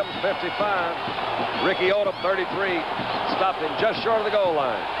Eric Williams, 55. Ricky Odom, 33. Stopped him just short of the goal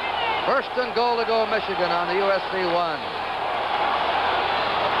line. First and goal to go Michigan on the USC 1.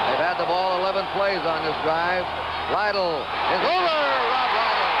 They've had the ball 11 plays on this drive. Lytle is over. Rob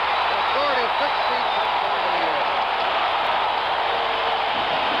Lytle, the 46th touchdown of the year.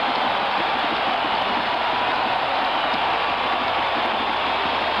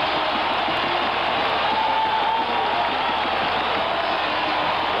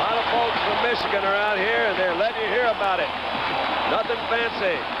 A lot of folks from Michigan are out here, and they're letting you hear about it. Nothing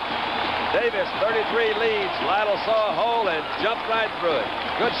fancy. Davis, 33 leads. Lytle saw a hole and jumped right through it.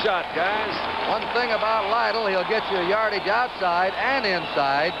 Good shot, guys. One thing about Lytle, he'll get you a yardage outside and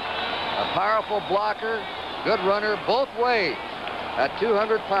inside. A powerful blocker, good runner both ways at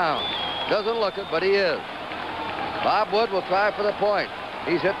 200 pounds. Doesn't look it, but he is. Bob Wood will try for the point.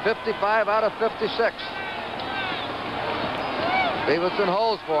 He's hit 55 out of 56. Stevenson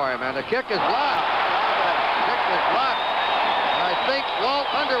holds for him, and the kick is blocked. The kick is blocked. I think Walt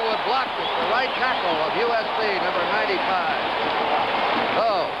Underwood blocked it, the right tackle of USC, number 95. So,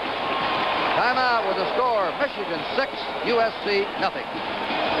 timeout with the score, Michigan 6, USC nothing.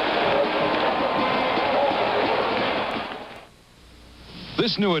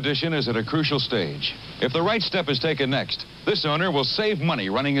 This new addition is at a crucial stage. If the right step is taken next, this owner will save money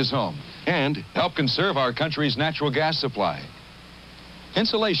running his home and help conserve our country's natural gas supply.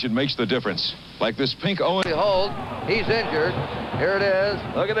 Insulation makes the difference. Like this pink Owen. Hold. He's injured. Here it is.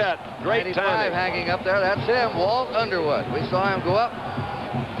 Look at that. Great 95 timing. hanging up there. That's him, Walt Underwood. We saw him go up,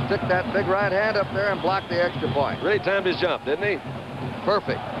 stick that big right hand up there, and block the extra point. Really timed his jump, didn't he?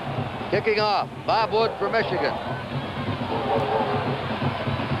 Perfect. Kicking off. Bob Wood for Michigan.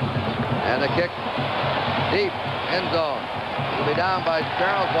 And the kick deep. End zone. It'll be down by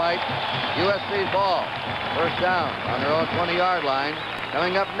Charles White. USC's ball. First down on their own 20-yard line.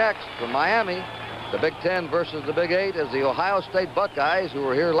 Coming up next from Miami, the Big Ten versus the Big 8 is the Ohio State Buckeyes, who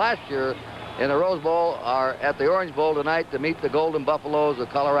were here last year in the Rose Bowl, are at the Orange Bowl tonight to meet the Golden Buffaloes of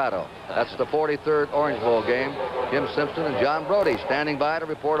Colorado. That's the 43rd Orange Bowl game. Jim Simpson and John Brody standing by to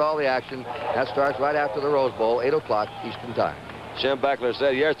report all the action. That starts right after the Rose Bowl, 8 o'clock Eastern Time. Shem Backler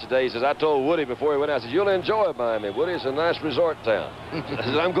said yesterday, he says, I told Woody before he went out, I said, you'll enjoy Miami. Woody, it's a nice resort town. I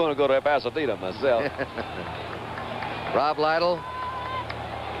said, I'm going to go to Pasadena myself. Rob Lytle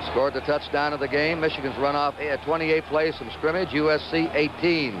scored the touchdown of the game. Michigan's run off 28 plays from scrimmage. USC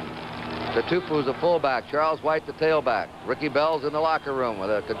 18. Tatupu's the fullback. Charles White the tailback. Ricky Bell's in the locker room with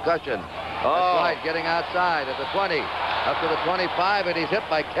a concussion. That's right, getting outside at the 20. Up to the 25, and he's hit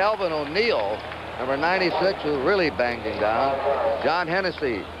by Calvin O'Neill, number 96, who really banged him down. John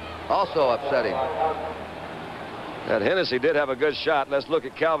Hennessy also upset him. And Hennessy did have a good shot. Let's look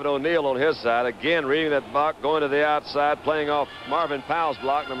at Calvin O'Neill on his side. Again, reading that block, going to the outside, playing off Marvin Powell's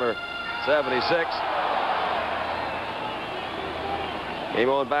block, number 76. Came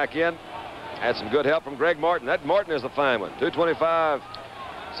on back in. Had some good help from Greg Martin. That Martin is the fine one. 225,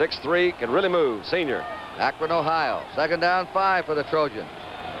 6'3", can really move, senior. Akron, Ohio. Second down, 5 for the Trojans.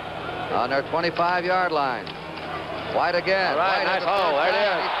 On their 25-yard line. White again. All right, White nice hole. There it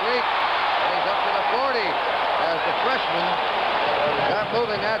is. He streaks. And he's up to the 40 as the freshman got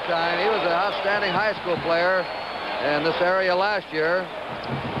moving that time. He was an outstanding high school player in this area last year.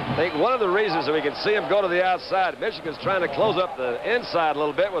 I think one of the reasons that we can see him go to the outside, Michigan's trying to close up the inside a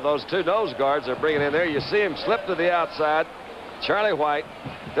little bit with those two nose guards they're bringing in there. You see him slip to the outside. Charlie White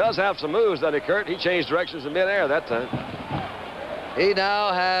does have some moves, doesn't he, Kurt? He changed directions in midair that time. He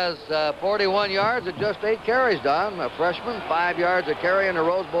now has 41 yards at just 8 carries, Don. A freshman, 5 yards a carry in the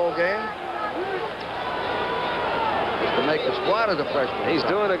Rose Bowl game. Just to make the squad as a freshman. He's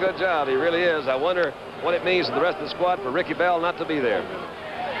doing a good job. He really is. I wonder what it means to the rest of the squad for Ricky Bell not to be there.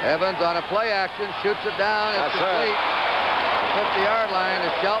 Evans on a play action, shoots it down. It's complete. 50-yard line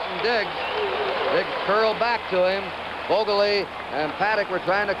is Shelton Diggs. Diggs curled back to him. Fogeley and Paddock were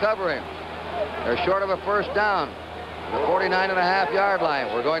trying to cover him. They're short of a first down. The 49.5-yard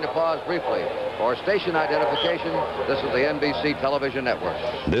line. We're going to pause briefly for station identification. This is the NBC Television Network.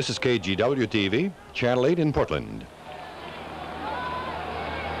 This is KGW-TV, Channel 8 in Portland.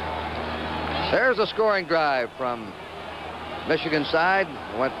 There's a scoring drive from Michigan side.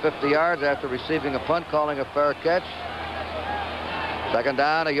 Went 50 yards after receiving a punt, calling a fair catch. Second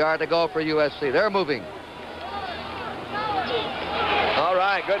down, a yard to go for USC. They're moving. All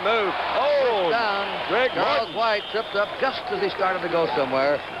right. White, good move. Oh, down. Greg Charles Morton. White tripped up just as he started to go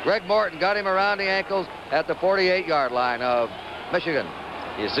somewhere. Greg Morton got him around the ankles at the 48-yard line of Michigan.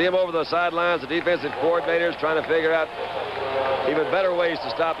 You see him over the sidelines, the defensive coordinators trying to figure out even better ways to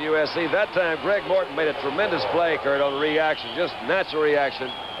stop USC. That time, Greg Morton made a tremendous play, Kurt, on reaction, just natural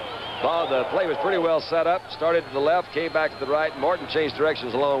reaction. The play was pretty well set up. Started to the left, came back to the right. Morton changed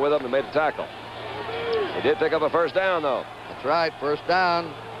directions along with him and made a tackle. He did pick up a first down, though. That's right, first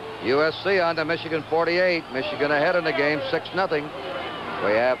down. USC on to Michigan 48. Michigan ahead in the game, 6-0.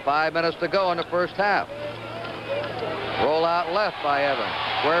 We have 5 minutes to go in the first half. Roll out left by Evans.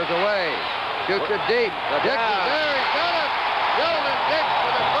 Squares away. Shoots it deep. Dix is there. He's got it. Sheldon Dix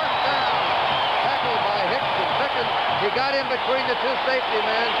for the first down. Tackled by Hicks and Pickens. He got in between the two safety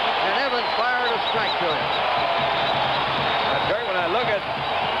men, and Evans fired a strike to him. Kurt, when I look at,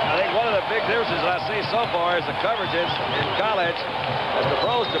 I think one of the big differences that I see so far is the coverages in college as the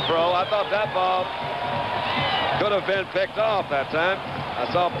pros to pro. I thought that ball could have been picked off that time. I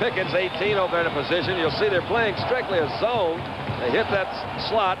saw Pickens 18 over there in a position. You'll see they're playing strictly a zone. They hit that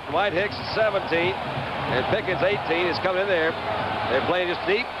slot. White Hicks 17 and Pickens 18 is coming in there. They're playing just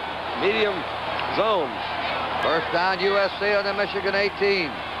deep, medium zones. First down USC on the Michigan 18.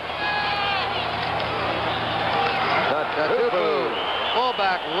 Tupu.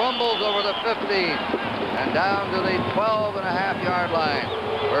 Fullback rumbles over the 15 and down to the 12.5-yard line,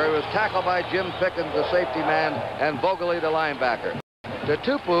 where he was tackled by Jim Pickens, the safety man, and Vogeley, the linebacker.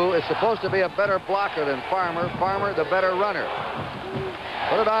 Tupu is supposed to be a better blocker than Farmer. Farmer, the better runner.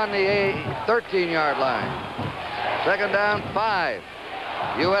 Put it on the 13-yard line. Second down, 5.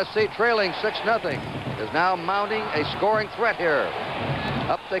 USC trailing 6-0 is now mounting a scoring threat here.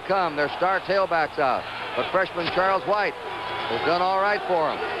 Up they come. Their star tailbacks out. But freshman Charles White has done all right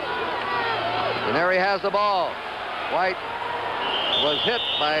for him. And there he has the ball. White was hit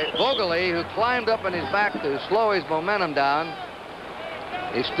by Vogeley, who climbed up on his back to slow his momentum down.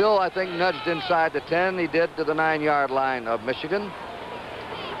 He still, I think, nudged inside the 10. He did to the 9-yard line of Michigan.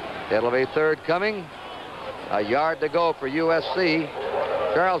 It'll be third coming. A yard to go for USC.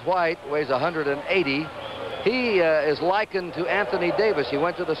 Charles White weighs 180. He is likened to Anthony Davis. He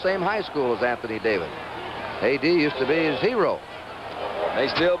went to the same high school as Anthony Davis. AD used to be his hero. They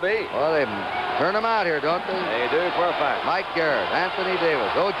still be. Well, they turn him out here, don't they? They do for a fact. Mike Garrett, Anthony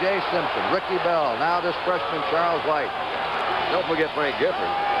Davis, O.J. Simpson, Ricky Bell, now this freshman Charles White. Don't forget Frank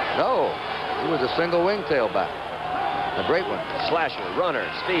Gifford. No, he was a single wing tailback. A great one. Slasher, runner,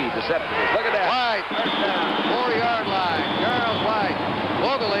 speed, deceptive. Look at that. White, first down, 4-yard line. Charles White.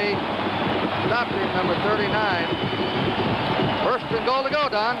 Vogeley stopped him, number 39. First and goal to go,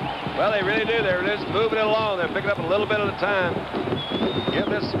 Don. Well, they really do. They're just moving it along. They're picking up a little bit at a time. Give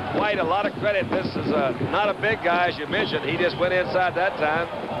this White a lot of credit. This is not a big guy, as you mentioned. He just went inside that time,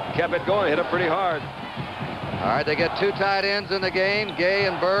 kept it going, hit it pretty hard. All right, they get 2 tight ends in the game, Gay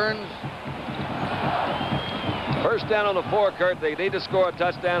and Burns. First down on the 4, Kurt. They need to score a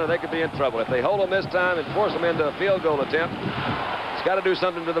touchdown or they could be in trouble. If they hold them this time and force them into a field goal attempt, it's got to do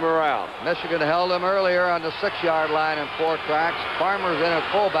something to the morale. Michigan held them earlier on the 6-yard line in 4 tracks. Farmer's in at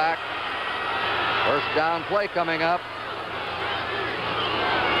fullback. First down play coming up.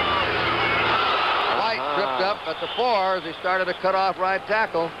 White tripped up at the 4 as he started to cut off right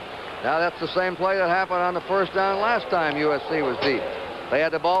tackle. Now that's the same play that happened on the first down last time USC was deep. They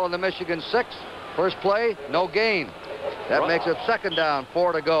had the ball in the Michigan 6. First play, no gain. That makes it second down,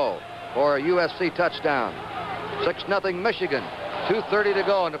 4 to go for a USC touchdown. 6-0 Michigan. 2:30 to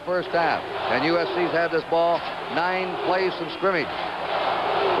go in the first half. And USC's had this ball 9 plays from scrimmage.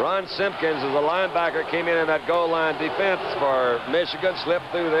 Ron Simpkins, as a linebacker, came in that goal line defense for Michigan, slipped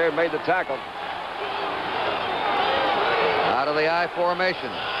through there and made the tackle. Out of the I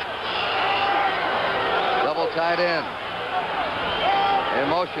formation. Double tight end. In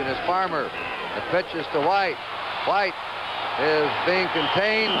motion is Farmer. The pitch is to White. White is being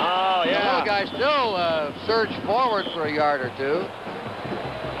contained. Oh, yeah. The little guy still surged forward for a yard or 2.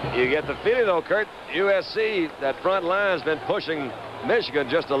 You get the feeling, though, Kurt, USC, that front line has been pushing Michigan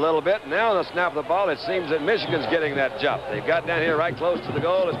just a little bit. Now, the snap of the ball, it seems that Michigan's getting that jump. They've got down here right close to the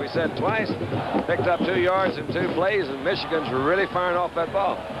goal, as we said twice. Picked up 2 yards in 2 plays, and Michigan's really firing off that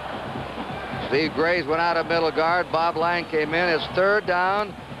ball. Steve Graves went out of middle guard. Bob Lang came in. It's third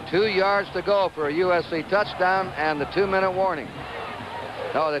down. 2 yards to go for a USC touchdown and the 2-minute warning.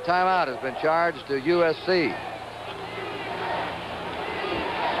 No, the timeout has been charged to USC.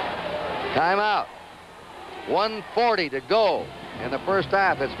 Timeout. 1:40 to go in the first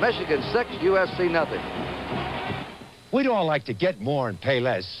half. It's Michigan 6, USC nothing. We'd all like to get more and pay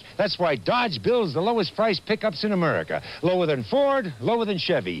less. That's why Dodge builds the lowest price pickups in America. Lower than Ford, lower than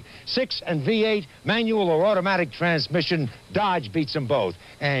Chevy. 6 and V8, manual or automatic transmission, Dodge beats them both.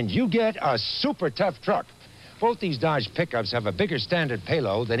 And you get a super tough truck. Both these Dodge pickups have a bigger standard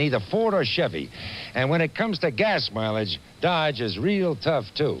payload than either Ford or Chevy. And when it comes to gas mileage, Dodge is real tough,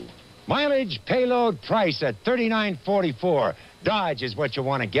 too. Mileage, payload, price at $39.44. Dodge is what you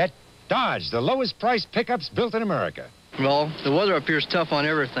want to get. Dodge, the lowest price pickups built in America. Well, the weather up here is tough on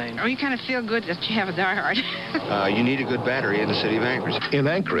everything. Oh, you kind of feel good that you have a diehard. You need a good battery in the city of Anchorage. In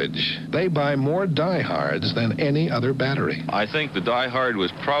Anchorage, they buy more diehards than any other battery. I think the diehard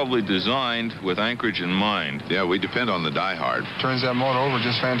was probably designed with Anchorage in mind. Yeah, we depend on the diehard. Turns that motor over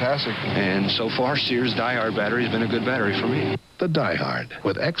just fantastic. And so far, Sears diehard battery has been a good battery for me. The diehard,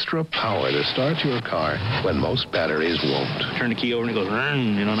 with extra power to start your car when most batteries won't. Turn the key over and it goes,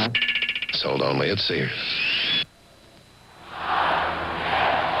 you know that? Sold only at Sears.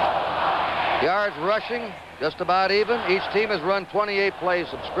 Yards rushing, just about even. Each team has run 28 plays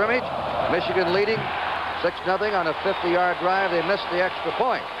of scrimmage. Michigan leading 6-0 on a 50-yard drive. They missed the extra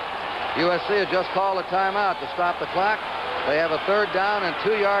point. USC had just called a timeout to stop the clock. They have a 3rd down and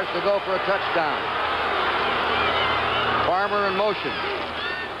 2 yards to go for a touchdown. Farmer in motion.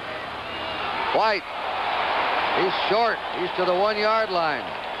 White. He's short. He's to the 1-yard line.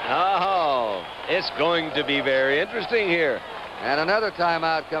 Oh, it's going to be very interesting here. And another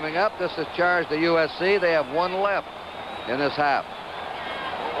timeout coming up. This is charged to USC. They have 1 left in this half.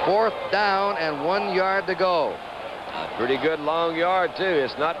 4th down and 1 yard to go. A pretty good long yard, too.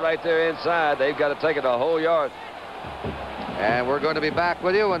 It's not right there inside. They've got to take it a whole yard. And we're going to be back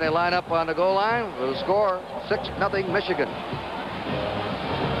with you when they line up on the goal line with a score 6-0 Michigan.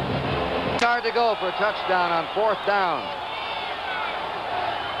 Yard to go for a touchdown on 4th down.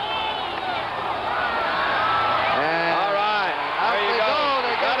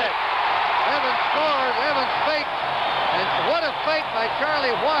 Fake by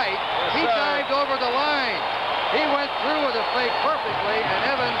Charlie White. He dived over the line. He went through with a fake perfectly, and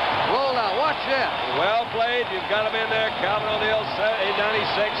Evans rolled out. Watch this. Well played. You've got him in there. Calvin O'Neill, 96,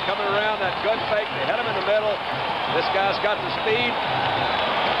 coming around. That good fake. They had him in the middle. This guy's got the speed.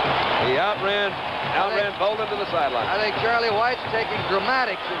 He outran Bolden to the sideline. I think Charlie White's taking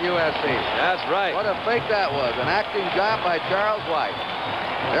dramatics at USC. That's right. What a fake that was. An acting job by Charles White.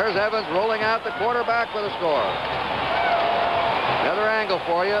 There's Evans rolling out the quarterback with a score. Another angle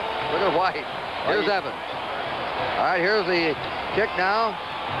for you. Look at White. Here's Evans. All right, here's the kick now.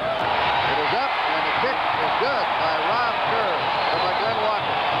 It is up, and the kick is good by Rob Kerr. By Glenn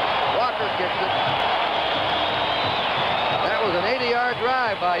Walker. Walker kicks it. That was an 80-yard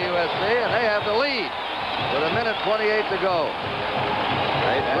drive by USC, and they have the lead with 1:28 to go.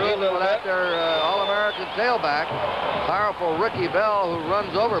 And even without their All-American tailback, powerful Ricky Bell, who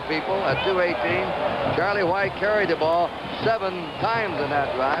runs over people at 218. Charlie White carried the ball 7 times in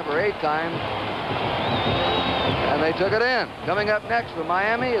that drive, or 8 times. And they took it in. Coming up next from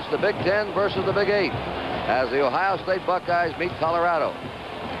Miami, it's the Big Ten versus the Big 8 as the Ohio State Buckeyes meet Colorado.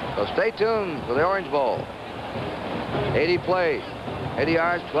 So stay tuned for the Orange Bowl. 80 plays, 80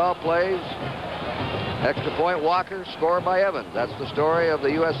 yards, 12 plays. Extra point, Walker, scored by Evans. That's the story of the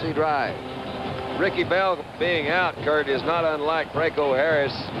USC drive. Ricky Bell being out, Kurt, is not unlike Franco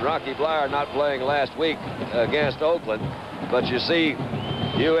Harris and Rocky Bleier not playing last week against Oakland. But you see,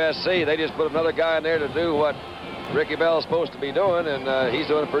 USC, they just put another guy in there to do what Ricky Bell's supposed to be doing, and he's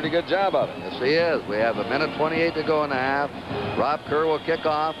doing a pretty good job of it. Yes, he is. We have 1:28 to go in the half. Rob Kerr will kick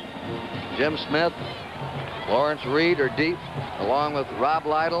off. Jim Smith, Lawrence Reed are deep, along with Rob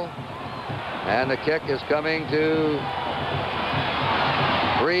Lytle. And the kick is coming to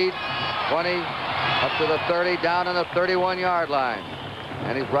Reed, 20, up to the 30, down on the 31-yard line.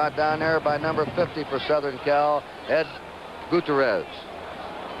 And he's brought down there by number 50 for Southern Cal, Ed Gutierrez.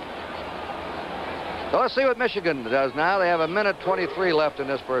 So let's see what Michigan does now. They have 1:23 left in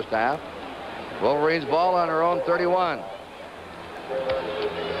this first half. Wolverines ball on their own 31.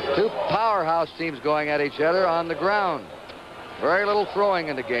 2 powerhouse teams going at each other on the ground. Very little throwing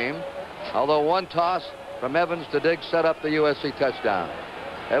in the game, although 1 toss from Evans to Diggs set up the USC touchdown.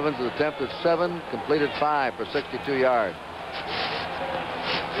 Evans has attempted 7, completed 5 for 62 yards.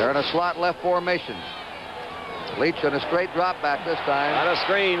 They're in a slot left formation. Leach on a straight drop back this time. On a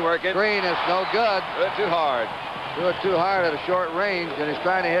screen working. Screen is no good. Do it too hard. Do it too hard at a short range, and he's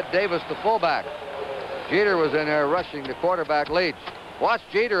trying to hit Davis, the fullback. Jeter was in there rushing the quarterback, Leach. Watch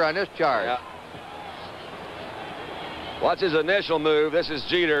Jeter on this charge. Yeah. Watch his initial move. This is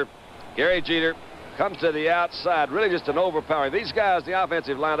Jeter. Gary Jeter comes to the outside. Really just an overpowering. These guys, the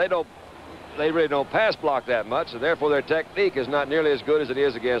offensive line, they don't they really don't pass block that much, and therefore their technique is not nearly as good as it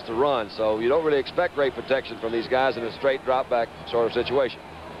is against the run. So you don't really expect great protection from these guys in a straight drop back sort of situation.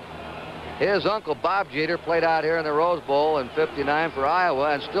 His uncle Bob Jeter played out here in the Rose Bowl in '59 for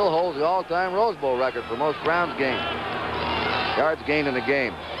Iowa and still holds the all-time Rose Bowl record for most grounds gained. Yards gained in the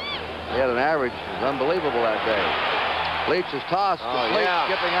game. He had an average that was unbelievable that day. Leach is tossed.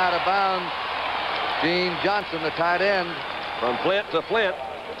 Skipping out of bounds. Gene Johnson, the tight end. From Flint to Flint.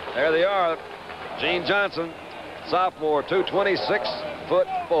 There they are. Gene Johnson, sophomore,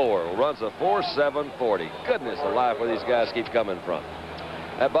 226'4", runs a 4.740. Goodness alive, where these guys keep coming from.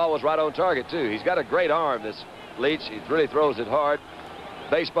 That ball was right on target, too. He's got a great arm, this Leach. He really throws it hard.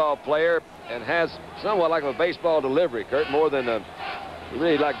 Baseball player, and has somewhat like a baseball delivery, Kurt, more than a... He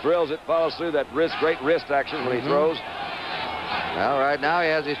really like drills it, follows through that great wrist action when he throws. Well, right now he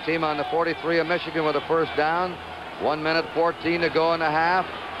has his team on the 43 of Michigan with a first down. 1 minute 14 to go in the half.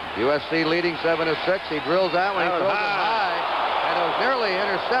 USC leading 7-6. He drills that one. He throws it high, and it was nearly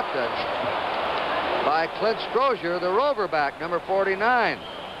intercepted by Clint Strozier, the rover back, number 49.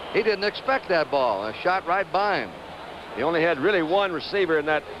 He didn't expect that ball, and shot right by him. He only had really one receiver in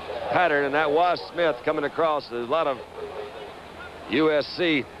that pattern, and that was Smith coming across. There's a lot of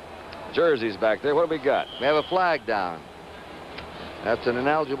USC jerseys back there. What do we got? We have a flag down. That's an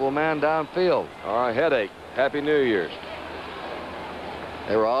ineligible man downfield. All right, headache. Happy New Year's.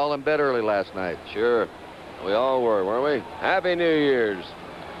 They were all in bed early last night. Sure. We all were, weren't we? Happy New Year's.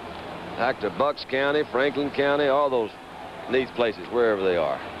 Back to Bucks County, Franklin County, all those neat places, wherever they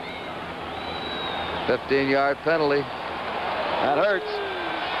are. 15-yard penalty. That hurts.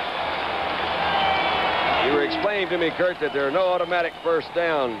 You were explaining to me, Kurt, that there are no automatic first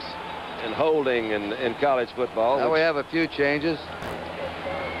downs in holding in college football. Now we have a few changes.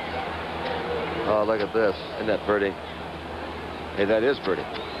 Oh, look at this. Isn't that pretty? Hey, that is pretty.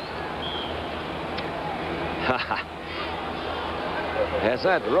 That's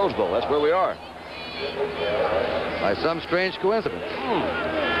that, the Rose Bowl. That's where we are. By some strange coincidence.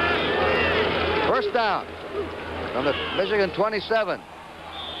 First down from the Michigan 27.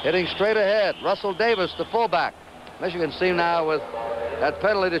 Hitting straight ahead. Russell Davis, the fullback. Michigan seem now with that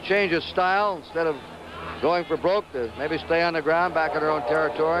penalty to change its style. Instead of going for broke, to maybe stay on the ground back in their own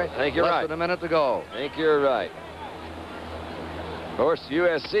territory. I think you're right. Less than a minute to go. I think you're right. Of course,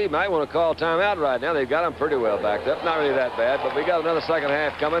 USC might want to call timeout right now. They've got them pretty well backed up. Not really that bad, but we got another second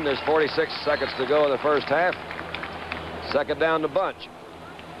half coming. There's 46 seconds to go in the first half. Second down the bunch.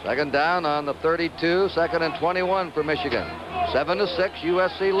 Second down on the 32. Second and 21 for Michigan. 7-6,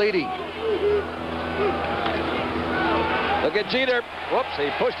 USC leading. Look at Jeter. Whoops, he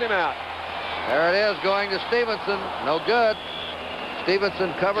pushed him out. There it is, going to Stevenson. No good.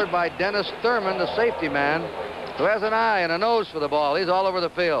 Stevenson covered by Dennis Thurman, the safety man, who has an eye and a nose for the ball. He's all over the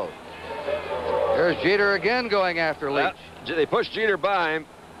field. Here's Jeter again going after Leach. They pushed Jeter by him.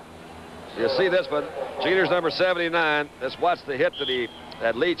 You'll see this, but Jeter's number 79. Let's watch the hit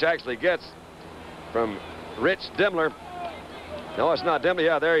that Leach actually gets from Rich Dimler. No, it's not Dimler.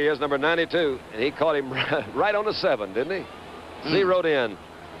 Yeah, there he is, number 92. And he caught him right on the 7, didn't he? Zeroed in.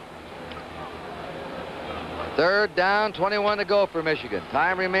 Third down, 21 to go for Michigan.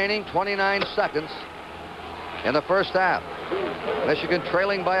 Time remaining, 29 seconds in the first half. Michigan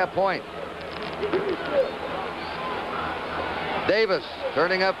trailing by a point. Davis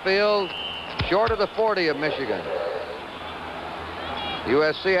turning upfield, short of the 40 of Michigan.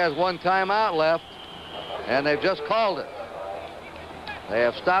 USC has one timeout left, and they've just called it. They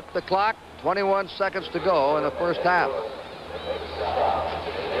have stopped the clock. 21 seconds to go in the first half.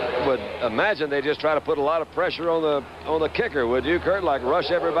 I would imagine they just try to put a lot of pressure on the kicker, would you, Kurt? Like rush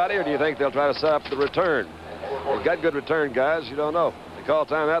everybody, or do you think they'll try to set up the return? They've got good return guys. You don't know. They call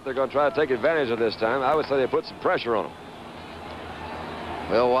timeout. They're going to try to take advantage of this time. I would say they put some pressure on them.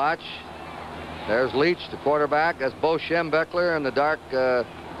 We'll watch. There's Leach, the quarterback. That's Bo Schembechler in the dark, or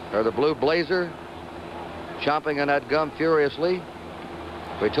the blue blazer, chomping on that gum furiously.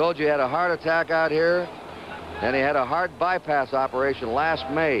 We told you he had a heart attack out here, and he had a heart bypass operation last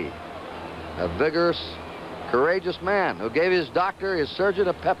May. A vigorous, courageous man who gave his doctor, his surgeon,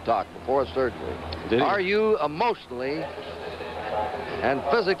 a pep talk before surgery. Are you emotionally and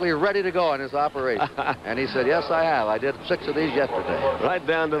physically ready to go in this operation? And he said, yes, I have. I did 6 of these yesterday. Right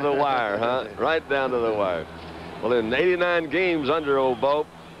down to the wire, huh? Right down to the wire. Well, in 89 games under old Bo,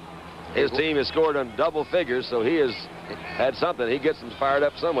 his team has scored on double figures, so he has had something. He gets them fired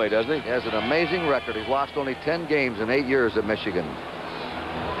up some way, doesn't he? He has an amazing record. He's lost only 10 games in 8 years at Michigan.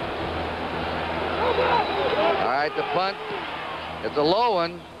 All right, the punt. It's a low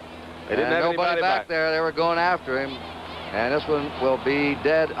one. They didn't have nobody anybody back there. They were going after him. And this one will be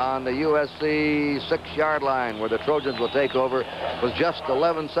dead on the USC 6-yard line where the Trojans will take over with just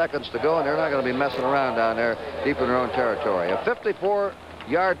 11 seconds to go, and they're not going to be messing around down there deep in their own territory. A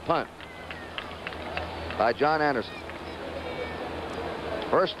 54-yard punt by John Anderson.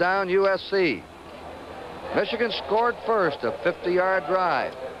 First down, USC. Michigan scored first, a 50-yard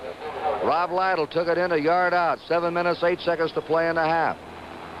drive. Rob Lytle took it in a yard out. 7 minutes, 8 seconds to play in the half.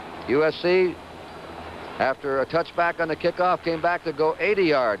 USC, after a touchback on the kickoff, came back to go 80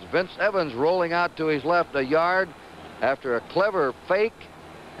 yards. Vince Evans rolling out to his left a yard after a clever fake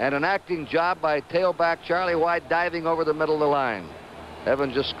and an acting job by tailback Charlie White diving over the middle of the line.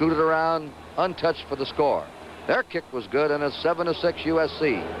 Evans just scooted around, untouched for the score. Their kick was good, and it's 7-6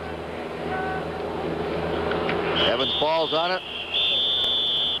 USC. Evans falls on it.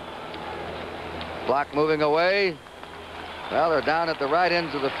 Clock moving away. Well, they're down at the right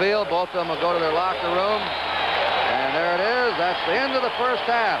ends of the field. Both of them will go to their locker room. And there it is. That's the end of the first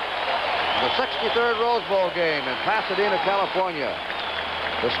half. The 63rd Rose Bowl game in Pasadena, California.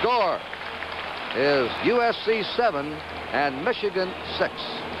 The score is USC 7 and Michigan 6.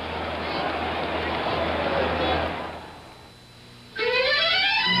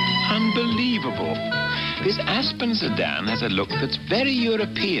 Unbelievable. This Aspen sedan has a look that's very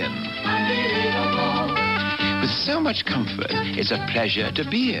European. Unbelievable. With so much comfort, it's a pleasure to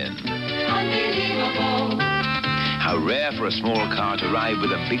be in. Unbelievable. How rare for a small car to ride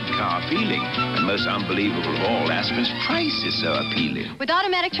with a big car feeling. And most unbelievable of all, Aspen's price is so appealing. With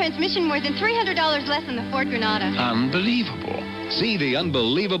automatic transmission, more than $300 less than the Ford Granada. Unbelievable. See the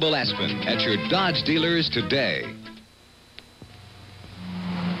unbelievable Aspen at your Dodge dealers today.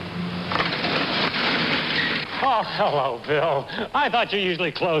 Oh, hello, Bill. I thought you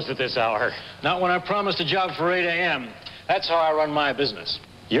usually closed at this hour. Not when I promised a job for 8 a.m. That's how I run my business.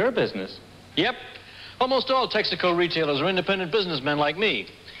 Your business? Yep. Almost all Texaco retailers are independent businessmen like me.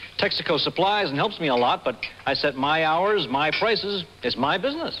 Texaco supplies and helps me a lot, but I set my hours, my prices. It's my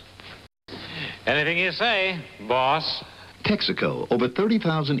business. Anything you say, boss. Texaco, over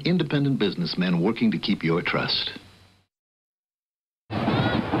 30,000 independent businessmen working to keep your trust.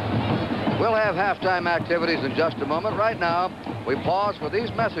 We'll have halftime activities in just a moment. Right now, we pause for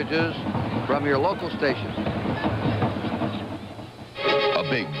these messages from your local station. A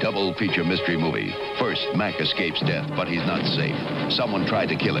big double feature mystery movie. First, Mac escapes death, but he's not safe. Someone tried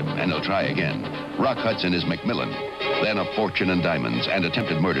to kill him, and he'll try again. Rock Hudson is McMillan. Then A Fortune in Diamonds and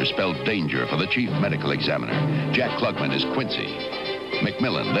attempted murder spelled danger for the chief medical examiner. Jack Klugman is Quincy.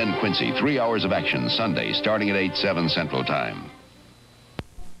 McMillan, then Quincy. 3 hours of action, Sunday, starting at 8/7 Central Time.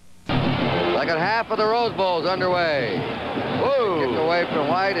 Second half of the Rose Bowl is underway. Whoa. Kick away from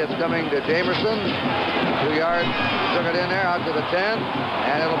White. It's coming to Jamerson. 2 yards. Took it in there out to the 10.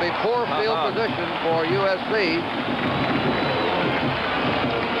 And it'll be poor field position for USC.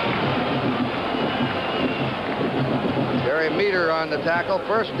 Jerry Meter on the tackle.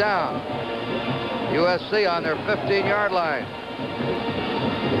 First down. USC on their 15-yard line.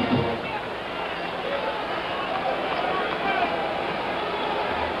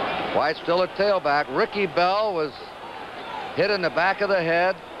 White still at tailback. Ricky Bell was hit in the back of the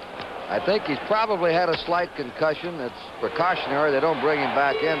head. I think he's probably had a slight concussion. It's precautionary. They don't bring him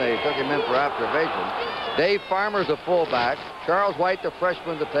back in. They took him in for observation. Dave Farmer's a fullback. Charles White, the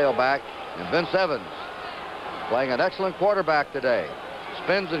freshman, the tailback. And Vince Evans playing an excellent quarterback today.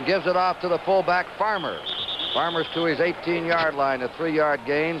 Spins and gives it off to the fullback, Farmer. Farmer's to his 18-yard line, a 3-yard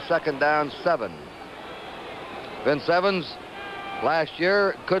gain. Second down, 7. Vince Evans last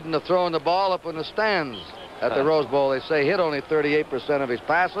year couldn't have thrown the ball up in the stands at the Rose Bowl. They say hit only 38% of his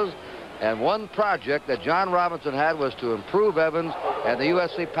passes. And one project that John Robinson had was to improve Evans and the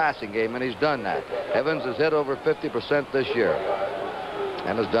USC passing game, and he's done that. Evans has hit over 50% this year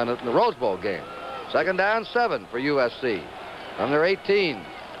and has done it in the Rose Bowl game. Second down, 7 for USC from their 18.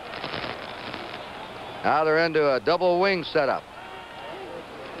 Now they're into a double wing setup.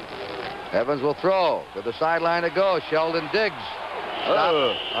 Evans will throw to the sideline to go. Sheldon Diggs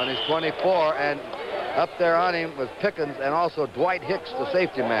on his 24, and up there on him was Pickens and also Dwight Hicks, the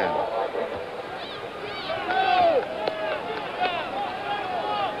safety man.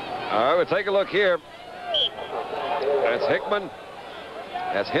 All right, we'll take a look here. That's Hickman.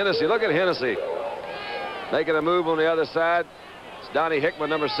 That's Hennessy. Look at Hennessy making a move on the other side. It's Donnie Hickman,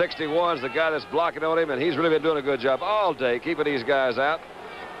 number 61, is the guy that's blocking on him, and he's really been doing a good job all day keeping these guys out.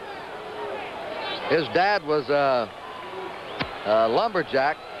 His dad was a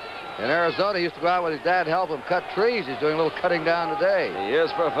lumberjack in Arizona. He used to go out with his dad, help him cut trees. He's doing a little cutting down today. He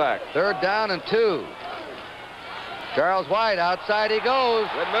is for a fact. Third down and 2. Charles White, outside he goes.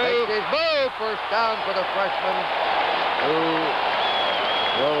 Good move. Makes his move. First down for the freshman. who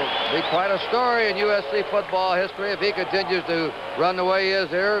will be quite a story in USC football history if he continues to run the way he is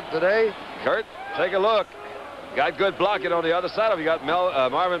here today. Kurt, take a look. Got good blocking on the other side of him. You got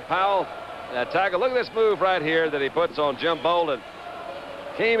Marvin Powell, that tackle. Look at this move right here that he puts on Jim Bolden.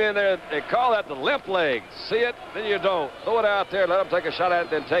 Came in there, they call that the limp leg. See it, then you don't. Throw it out there, let him take a shot at it,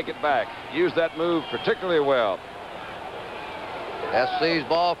 then take it back. Use that move particularly well. SC's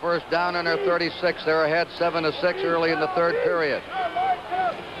ball, first down on their 36. They're ahead 7-6 early in the third period.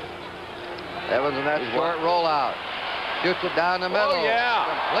 Evans in that short rollout. Shoots it down the middle. Oh, yeah.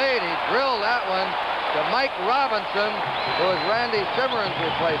 Complete. He drilled that one to Mike Robinson, who is Randy Simmeren's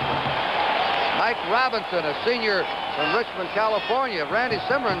replacement. Mike Robinson, a senior from Richmond, California. If Randy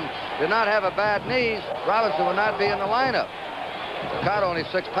Simmeren did not have a bad knee, Robinson would not be in the lineup. Caught only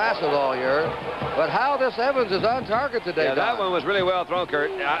 6 passes all year. But how this Evans is on target today, Yeah, that one was really well thrown,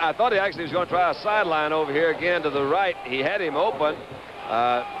 Kurt. I thought he actually was going to try a sideline over here again to the right. He had him open,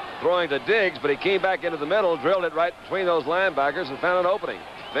 throwing to Diggs, but he came back into the middle, drilled it right between those linebackers, and found an opening.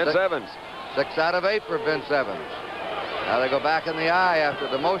 Vince Evans. 6 out of 8 for Vince Evans. Now they go back in the eye after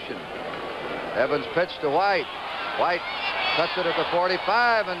the motion. Evans pitched to White. White cuts it at the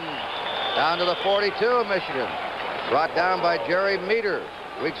 45 and down to the 42 of Michigan. Brought down by Jerry Meter,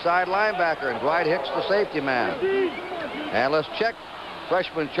 weak side linebacker, and Dwight Hicks, the safety man. And let's check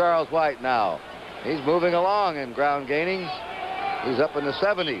freshman Charles White now. He's moving along in ground gaining. He's up in the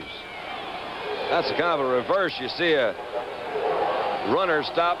 70s. That's kind of a reverse. You see a runner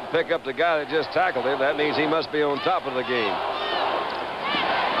stop and pick up the guy that just tackled him. That means he must be on top of the game.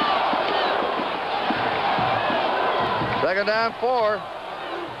 Second down 4.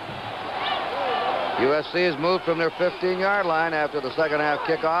 USC has moved from their 15-yard line after the second half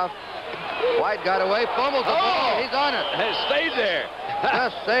kickoff. White got away, fumbles the ball. He's on it. It stayed there.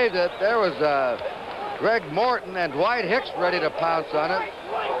 Just saved it. There was Greg Morton and Dwight Hicks ready to pounce on it.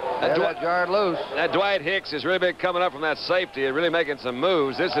 That jarred loose. That Dwight Hicks has really been coming up from that safety and really making some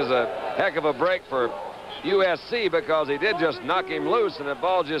moves. This is a heck of a break for USC because he did just knock him loose and the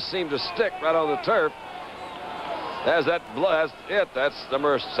ball just seemed to stick right on the turf. That's it. That's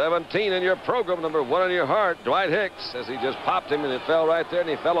number 17 in your program, number 1 in your heart, Dwight Hicks, as he just popped him and it fell right there and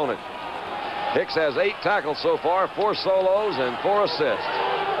he fell on it. Hicks has 8 tackles so far, 4 solos and 4 assists.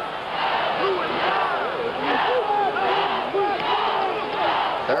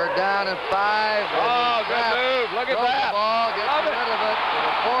 Third down and 5. Oh, good move. Look at that. The ball, gets rid of it to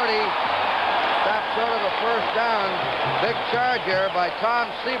the 40. Stopped short of a first down. Big charge here by Tom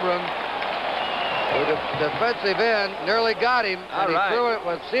Sebrum. The defensive end nearly got him, and he threw it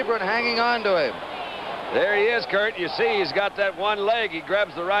with Sebrum hanging on to him. There he is, Kurt. You see he's got that one leg. He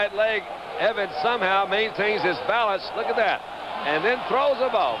grabs the right leg. Evans somehow maintains his balance. Look at that. And then throws the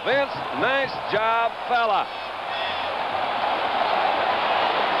ball. Vince, nice job, fella.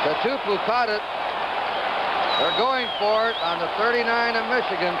 Tatupu caught it. They're going for it on the 39 of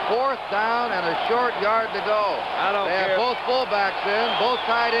Michigan. 4th down and a short yard to go. They have both fullbacks in, both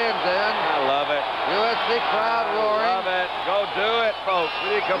tight ends in. I love it. USC crowd roaring. Love it. Go do it, folks.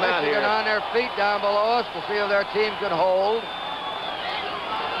 We need to come out here. Michigan on their feet down below us to see if their team can hold.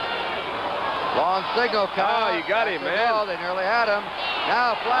 Long signal count. Oh, you got him, man. They nearly had him.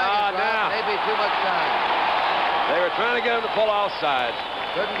 Now a flag is dropped. Maybe too much time. They were trying to get him to pull offside.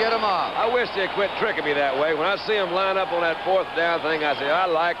 Couldn't get him off. I wish they'd quit tricking me that way. When I see them line up on that 4th down thing, I say, I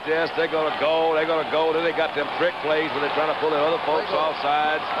like this. They're going to go. They're going to go. Then they got them trick plays where they're trying to pull the other folks off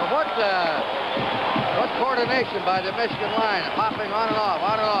sides. Well, what coordination by the Michigan line? Hopping on and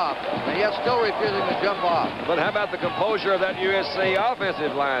off, and yet still refusing to jump off. But how about the composure of that USC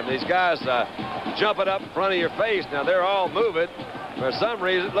offensive line? These guys jumping up in front of your face. Now, they're all moving. For some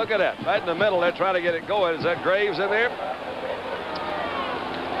reason, look at that. Right in the middle, they're trying to get it going. Is that Graves in there?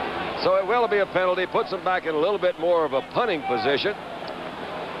 So it will be a penalty. Puts them back in a little bit more of a punting position.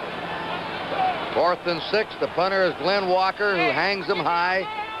 4th and 6. The punter is Glenn Walker, who hangs them high.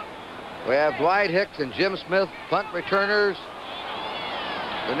 We have Dwight Hicks and Jim Smith, punt returners.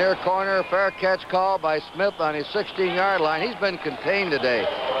 The near corner, fair catch call by Smith on his 16-yard line. He's been contained today.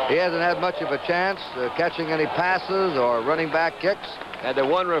 He hasn't had much of a chance catching any passes or running back kicks. And the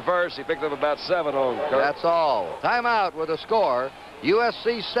one reverse, he picked up about 7 on Kurt. That's all. Timeout with a score.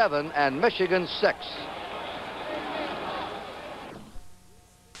 USC 7 and Michigan 6.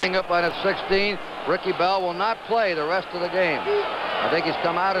 Up on at 16. Ricky Bell will not play the rest of the game. I think he's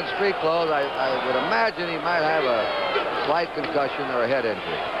come out in street clothes. I would imagine he might have a slight concussion or a head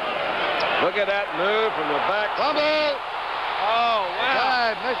injury. Look at that move from the back. Fumble! Oh,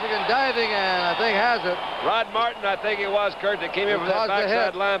 wow. Dive, Michigan diving, and I think has it. Rod Martin, I think it was, Kurt, that came in from that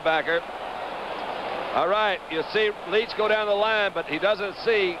backside linebacker. All right, you see Leach go down the line, but he doesn't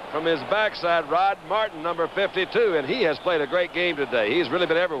see from his backside Rod Martin, number 52, and he has played a great game today. He's really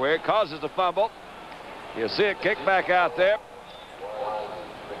been everywhere. It causes the fumble. You see it kick back out there.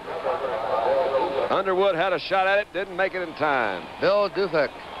 Underwood had a shot at it, didn't make it in time. Bill Dufek,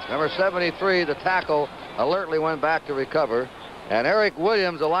 number 73, the tackle, alertly went back to recover. And Eric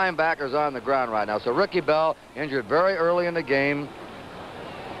Williams, the linebacker, is on the ground right now. So Ricky Bell injured very early in the game.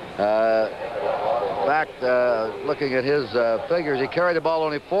 In fact, looking at his figures, he carried the ball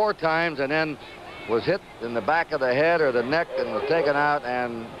only 4 times and then was hit in the back of the head or the neck and was taken out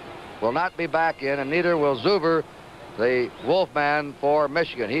and will not be back in, and neither will Zuber, the Wolfman for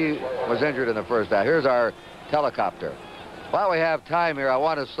Michigan. He was injured in the first half. Here's our helicopter. While we have time here, I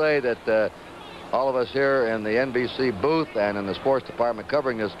want to say that all of us here in the NBC booth and in the sports department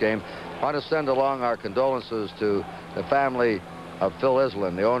covering this game want to send along our condolences to the family of Phil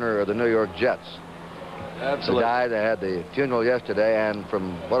Island, the owner of the New York Jets. Absolutely. He died. They had the funeral yesterday, and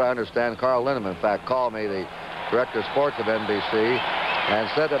from what I understand, Carl Linneman, in fact, called me, the director of sports of NBC, and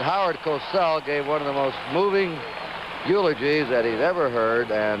said that Howard Cosell gave one of the most moving eulogies that he's ever heard,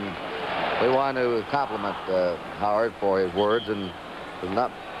 and we want to compliment Howard for his words, and there's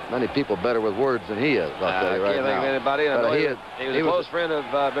not many people better with words than he is. I'll tell you right now. I can't think of anybody. I know he was a close friend of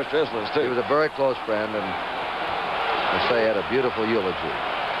Mr. Island's, too. He was a very close friend, and I say he had a beautiful eulogy.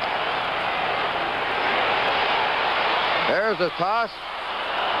 There's a toss.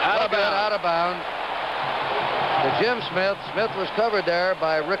 Out of bounds. To Jim Smith. Smith was covered there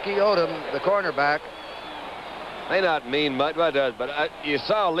by Ricky Odom, the cornerback. May not mean much, but it does. But you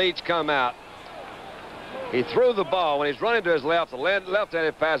saw Leach come out. He threw the ball. When he's running to his left, the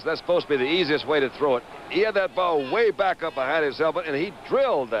left-handed pass, that's supposed to be the easiest way to throw it. He had that ball way back up behind his helmet, and he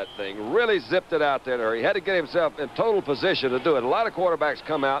drilled that thing, really zipped it out there. He had to get himself in total position to do it. A lot of quarterbacks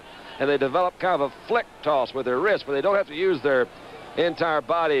come out, and they develop kind of a flick toss with their wrist, where they don't have to use their entire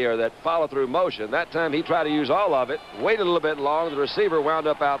body or that follow-through motion. That time he tried to use all of it, waited a little bit long, the receiver wound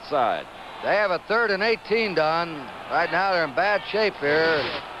up outside. They have a 3rd and 18 done. Right now they're in bad shape here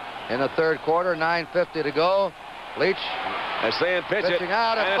in the third quarter, 9:50 to go. Leach. They're saying pitch it. Pitching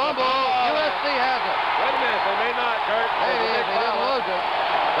out, a fumble. USC has it. Wait a minute, they may not, Kurt. Maybe if they didn't lose it.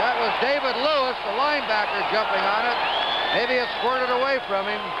 That was David Lewis, the linebacker, jumping on it. Maybe it squirted away from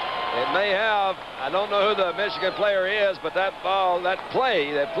him. It may have. I don't know who the Michigan player is, but that ball, that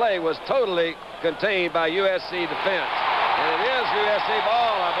play was totally contained by USC defense. And it is USC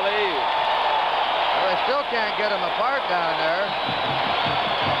ball, I believe. Well, they still can't get them apart down there.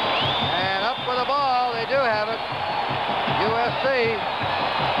 And up with the ball, they do have it. USC.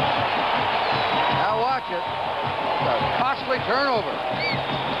 Now watch it. It's a costly turnover.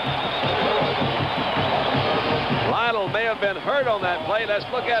 Lytle may have been hurt on that play. Let's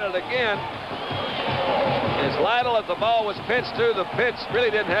look at it again. It's Lytle as the ball was pitched to. The pitch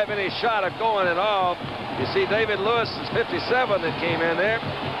really didn't have any shot of going at all. You see David Lewis is 57 that came in there.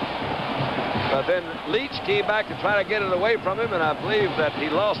 But then Leach came back to try to get it away from him, and I believe that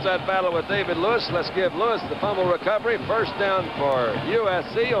he lost that battle with David Lewis. Let's give Lewis the fumble recovery. First down for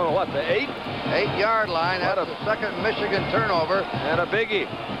USC on what, the 8-yard line. That's the second Michigan turnover. And a biggie.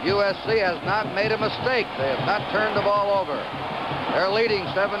 USC has not made a mistake. They have not turned the ball over. They're leading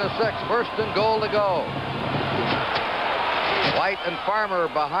 7-6. First and goal to go. White and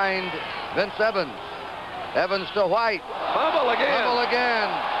Farmer behind Vince Evans. Evans to White. Fumble again. Fumble again.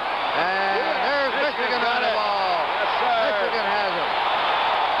 And there's Michigan on the ball. Yes, sir. Michigan has it.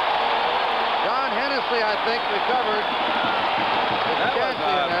 John Hennessy, I think, recovered. That was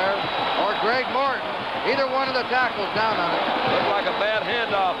in there. Or Greg Morton. Either one of the tackles down on it. Looked like a bad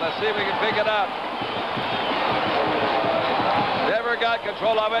handoff. Let's see if we can pick it up. Never got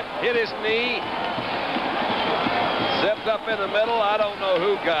control of it. Hit his knee. Zipped up in the middle. I don't know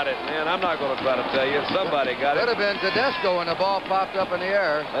who got it, man. I'm not going to try to tell you. Somebody got it. Could have been Tedesco when the ball popped up in the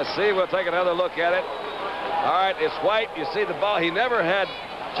air. Let's see. We'll take another look at it. All right, it's White. You see the ball.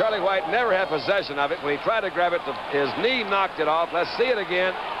 Charlie White never had possession of it. When he tried to grab it, his knee knocked it off. Let's see it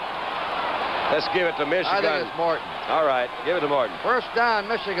again. Let's give it to Michigan. I think it's Morton. All right, give it to Morton. First down,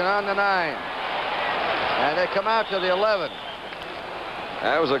 Michigan on the 9. And they come out to the 11.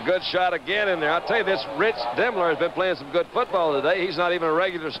 That was a good shot again in there. I'll tell you, this Rich Demler has been playing some good football today. He's not even a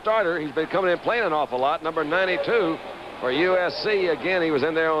regular starter. He's been coming in playing an awful lot. Number 92 for USC. Again, he was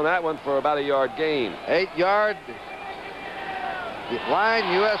in there on that one for about a yard gain. 8-yard line.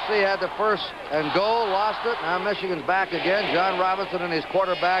 USC had the first and goal, lost it. Now Michigan's back again. John Robinson and his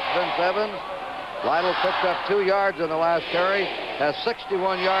quarterback, Vince Evans. Lytle picked up 2 yards in the last carry. Has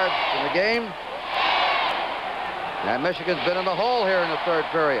 61 yards in the game. And Michigan's been in the hole here in the third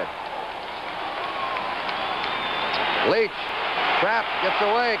period. Leach, trapped, gets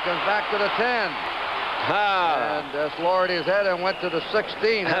away, comes back to the 10. And just lowered his head and went to the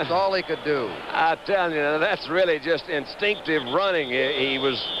 16. That's all he could do. I tell you, that's really just instinctive running. He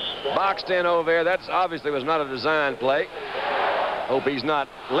was boxed in over there. That's obviously was not a design play. Hope he's not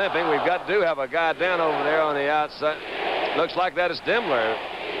limping. We've do have a guy down over there on the outside. Looks like that is Dimmler.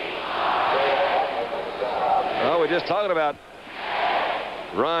 Well, we're just talking about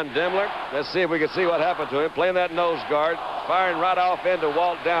Ron Dimmler. Let's see if we can see what happened to him. Playing that nose guard, firing right off into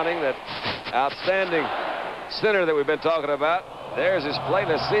Walt Downing, that outstanding center that we've been talking about. There's his play.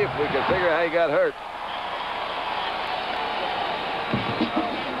 Let's see if we can figure out how he got hurt.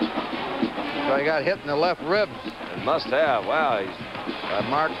 So he got hit in the left ribs. It must have. Wow. He's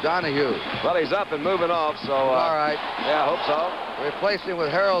Mark Donahue. Well, he's up and moving off, so... all right. Yeah, I hope so. Replacing with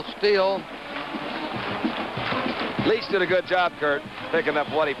Harold Steele. Leach did a good job, Kurt, picking up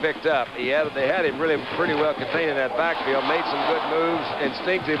what he picked up. They had him really pretty well contained in that backfield, made some good moves,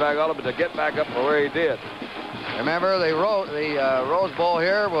 instinctive, I got him to get back up from where he did. Remember, the Rose Bowl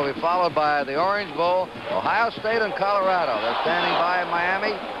here will be followed by the Orange Bowl, Ohio State and Colorado. They're standing by in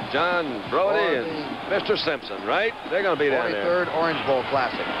Miami. John Brody and Mr. Simpson, right? They're going to be down there. 43rd Orange Bowl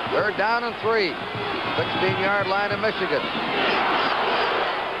Classic. 3rd down and 3. 16-yard line of Michigan.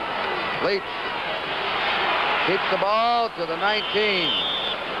 Leach keeps the ball to the 19.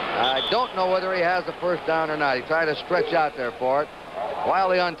 I don't know whether he has the first down or not. He tried to stretch out there for it. While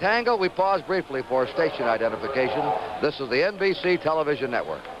they untangle, we pause briefly for station identification. This is the NBC Television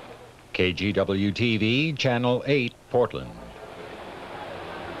Network. KGW-TV, Channel 8, Portland.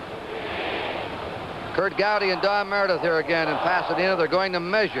 Kurt Gowdy and Don Meredith here again in Pasadena. They're going to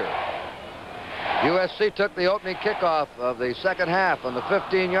measure. USC took the opening kickoff of the second half on the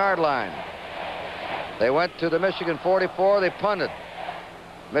 15-yard line. They went to the Michigan 44. They punted.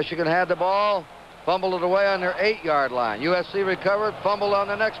 Michigan had the ball, fumbled it away on their 8-yard line. USC recovered, fumbled on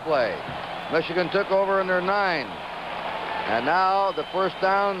the next play. Michigan took over in their 9. And now the first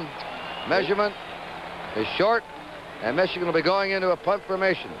down measurement is short, and Michigan will be going into a punt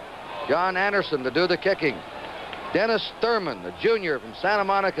formation. John Anderson to do the kicking. Dennis Thurman, the junior from Santa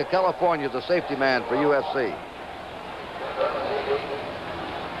Monica, California, the safety man for USC.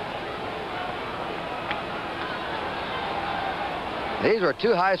 These are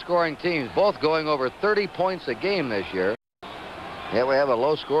two high-scoring teams, both going over 30 points a game this year. Yet we have a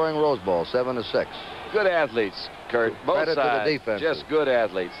low-scoring Rose Bowl, 7-6. Good athletes, Kurt. Both Credit sides. to the defense. Just good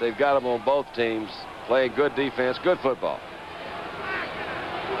athletes. They've got them on both teams. Playing good defense, good football.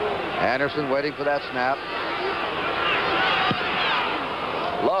 Anderson waiting for that snap.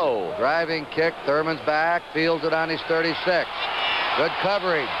 Low. Driving kick. Thurman's back. Fields it on his 36. Good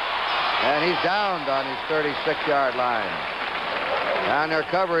coverage. And he's downed on his 36-yard line. Down there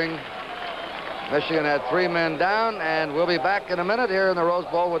covering. Michigan had 3 men down, and we'll be back in a minute here in the Rose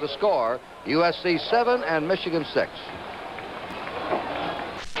Bowl with a score. USC 7 and Michigan 6.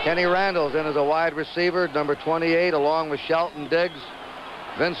 Kenny Randall's in as a wide receiver, number 28, along with Shelton Diggs.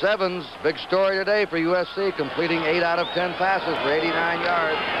 Vince Evans, big story today for USC, completing 8 out of 10 passes for 89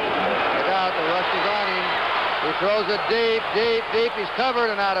 yards. Look out, the rush is on him. He throws it deep, deep, deep. He's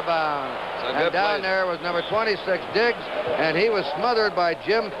covered and out of bounds. And down there was number 26, Diggs, and he was smothered by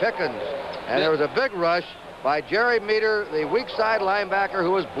Jim Pickens. And there was a big rush by Jerry Meter, the weak side linebacker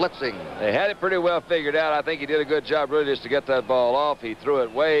who was blitzing. They had it pretty well figured out. I think he did a good job really just to get that ball off. He threw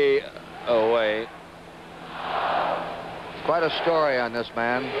it way away. Quite a story on this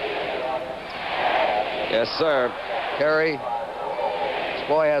man. Yes, sir. Carey, this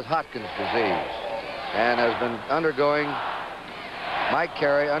boy has Hodgkin's disease and has been undergoing, Mike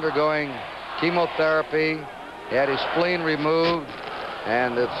Carey, undergoing chemotherapy. He had his spleen removed,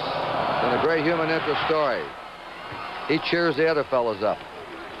 and it's been a great human interest story. He cheers the other fellows up.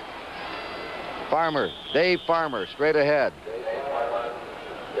 Farmer, Dave Farmer, straight ahead.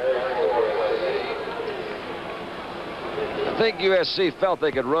 I think USC felt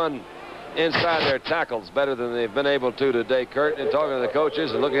they could run inside their tackles better than they've been able to today, Kurt. And talking to the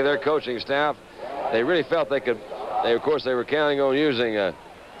coaches and looking at their coaching staff, they really felt they could. Of course, they were counting on using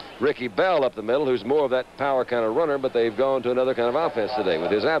Ricky Bell up the middle, who's more of that power kind of runner, but they've gone to another kind of offense today with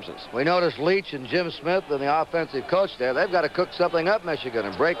his absence. We noticed Leach and Jim Smith and the offensive coach there. They've got to cook something up, Michigan,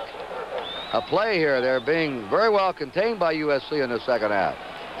 and break a play here. They're being very well contained by USC in the second half.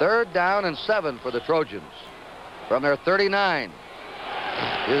 3rd down and 7 for the Trojans from their 39.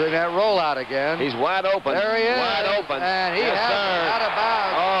 Using that rollout again. He's wide open. There he is. Wide open. And he has it out of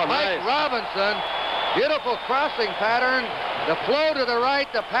bounds. Oh, Mike nice. Robinson, beautiful crossing pattern. The flow to the right,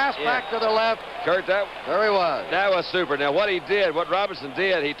 the pass back to the left. Kurt, There he was. That was super. Now, what he did, what Robertson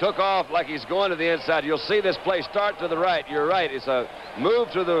did, he took off like he's going to the inside. You'll see this play start to the right. You're right. It's a move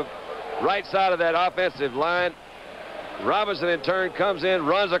to the right side of that offensive line. Robinson, in turn, comes in,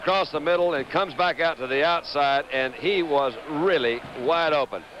 runs across the middle, and comes back out to the outside, and he was really wide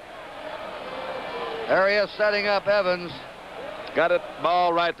open. There he is setting up Evans. Got a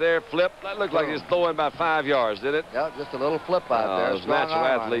ball right there, flip. That looked like he was throwing about 5 yards, did it? Yeah, just a little flip out there. Those macho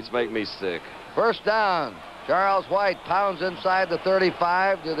athletes make me sick. First down. Charles White pounds inside the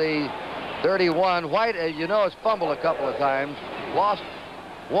 35 to the 31. White, as you know, has fumbled a couple of times. Lost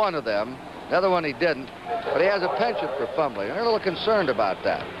one of them. The other one he didn't. But he has a penchant for fumbling. They're a little concerned about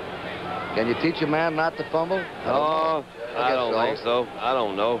that. Can you teach a man not to fumble? I don't think so. I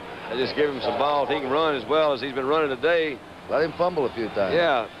don't know. I just give him some balls. He can run as well as he's been running today. Let him fumble a few times.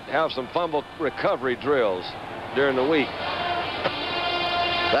 Yeah, have some fumble recovery drills during the week.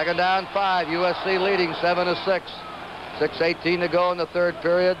 Second down, 5. USC leading 7-6. 6:18 to go in the third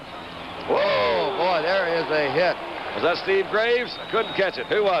period. Whoa, boy, there is a hit. Was that Steve Graves? I couldn't catch it.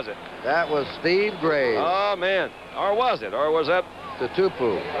 Who was it? That was Steve Graves. Oh, man. Or was it? Or was that?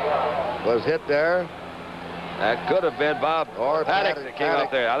 Tutupu was hit there. That could have been Bob Paddock that came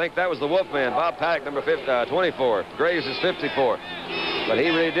out there. I think that was the Wolfman. Bob Paddock, number 24. Graves is 54. But he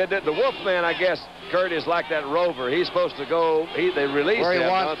really did it. The Wolfman, I guess, Kurt, is like that rover. He's supposed to go. They release where him. He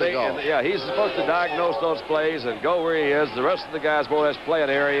wants to go. And, yeah, he's supposed to diagnose those plays and go where he is. The rest of the guys more or less play an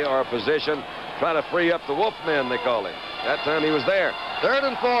area or a position, try to free up the Wolfman, they call him. That time he was there. 3rd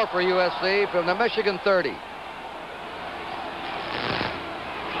and 4 for USC from the Michigan 30.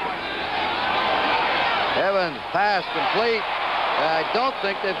 Evans, pass complete. I don't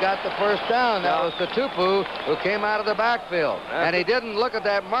think they've got the first down. That was Tutupu who came out of the backfield. And he didn't look at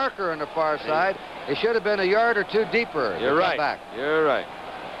that marker on the far side. He should have been a yard or two deeper. You're right. You're right.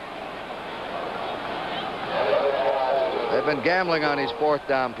 They've been gambling on these 4th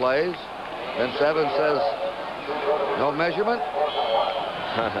down plays. Vince Evans says no measurement.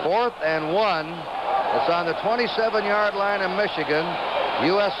 4th and 1. It's on the 27-yard line of Michigan.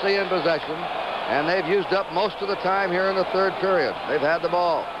 USC in possession. And they've used up most of the time here in the third period. They've had the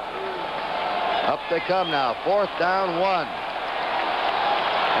ball. Up they come now. 4th down 1.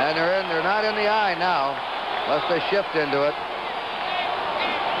 And they're not in the eye now, unless they shift into it.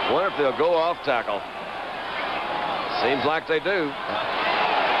 Wonder if they'll go off tackle. Seems like they do.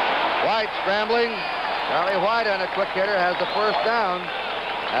 White scrambling. Charlie White on a quick hitter has the first down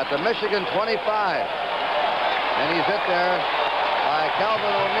at the Michigan 25. And he's hit there by Calvin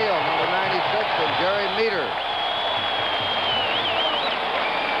O'Neill, number 96, and Jerry Meter.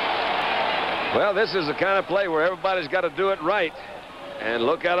 Well, this is the kind of play where everybody's got to do it right. And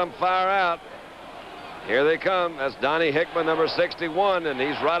look at them fire out. Here they come. That's Donnie Hickman, number 61, and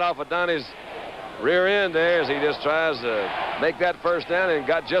he's right off of Donnie's rear end there as he just tries to make that first down and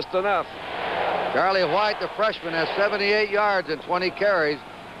got just enough. Charlie White, the freshman, has 78 yards and 20 carries,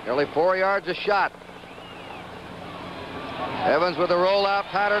 nearly 4 yards a shot. Evans with a rollout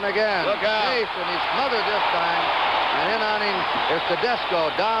pattern again. Look out. Chase, and he's smothered this time. And in on him is Tedesco,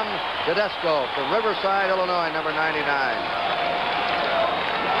 Dom Tedesco from Riverside, Illinois, number 99.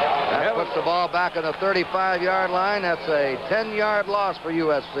 That puts the ball back on the 35-yard line. That's a 10-yard loss for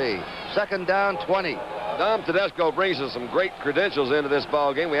USC. 2nd down, 20. Dom Tedesco brings us some great credentials into this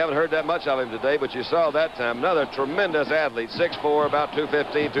ball game. We haven't heard that much of him today, but you saw that time. Another tremendous athlete, 6'4", about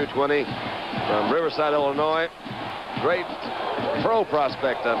 215, 220, from Riverside, Illinois. Great pro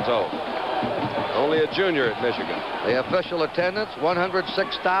prospect, I'm told. Only a junior at Michigan. The official attendance,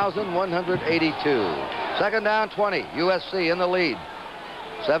 106,182. 2nd down, 20. USC in the lead.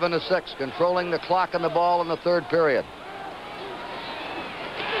 7-6, controlling the clock and the ball in the third period.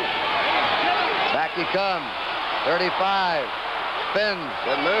 Back he comes. 35. Spins.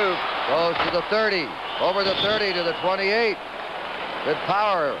 Good move. Goes to the 30. Over the 30 to the 28. Good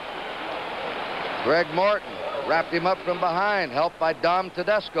power. Greg Morton wrapped him up from behind, helped by Dom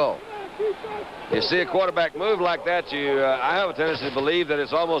Tedesco. You see a quarterback move like that, I have a tendency to believe that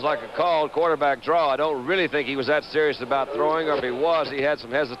it's almost like a called quarterback draw. I don't really think he was that serious about throwing, or if he was, he had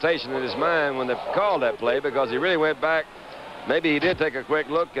some hesitation in his mind when they called that play, because he really went back. Maybe he did take a quick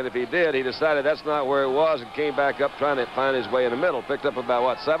look, and if he did, he decided that's not where it was and came back up trying to find his way in the middle. Picked up about,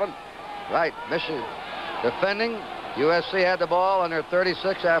 what, 7? Right. Michigan defending. USC had the ball on their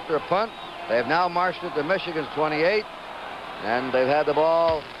 36 after a punt. They've now marched it to Michigan's 28, and they've had the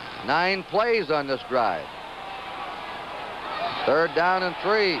ball 9 plays on this drive. 3rd down and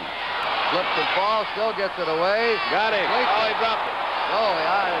 3. Slips and falls, still gets it away. Got him. Oh, he dropped it. Oh,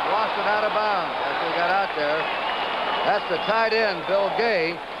 yeah, he lost it out of bounds after he got out there. That's the tight end, Bill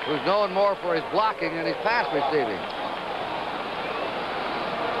Gay, who's known more for his blocking than his pass receiving.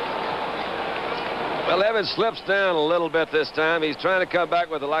 Well, Evans slips down a little bit this time. He's trying to come back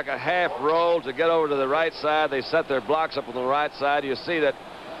with like a half roll to get over to the right side. They set their blocks up on the right side. You see that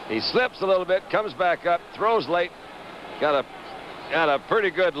he slips a little bit, comes back up, throws late. Got a pretty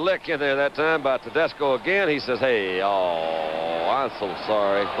good lick in there that time by Tedesco again. He says, hey, I'm so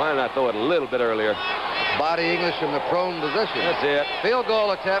sorry. Why didn't I throw it a little bit earlier? Body English in the prone position. That's it. Field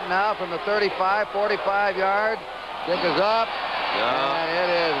goal attempt now from the 35, 45 yard. Kick is up. And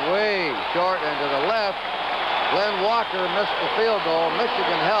it is way short and to the left. Glenn Walker missed the field goal.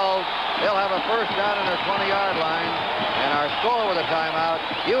 Michigan held. They'll have a first down on their 20-yard line. And our score with a timeout,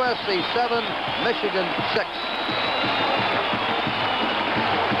 USC 7, Michigan 6.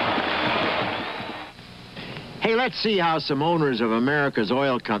 Hey, let's see how some owners of America's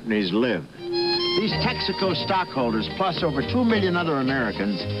oil companies live. These Texaco stockholders, plus over 2 million other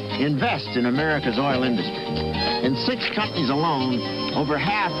Americans, invest in America's oil industry. In 6 companies alone, over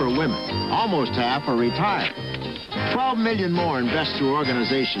half are women. Almost half are retired. 12 million more invest through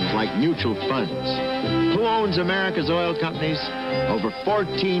organizations like mutual funds. Who owns America's oil companies? Over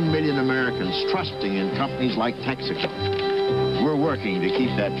 14 million Americans trusting in companies like Texaco. We're working to keep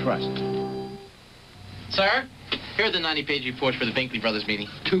that trust. Sir, here are the 90-page reports for the Binkley Brothers meeting.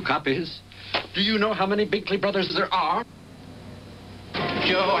 2 copies? Do you know how many Binkley Brothers there are?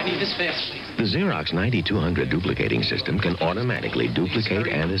 Joe, I need this fast, please. The Xerox 9200 duplicating system can automatically duplicate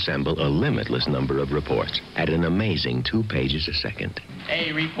and assemble a limitless number of reports at an amazing 2 pages a second.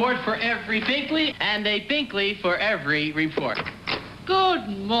 A report for every Binkley and a Binkley for every report. Good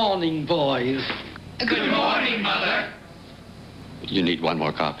morning, boys. Good morning, Mother. You need 1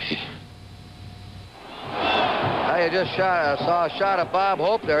 more copy. I just saw a shot of Bob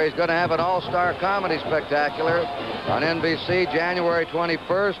Hope there. He's going to have an all-star comedy spectacular on NBC January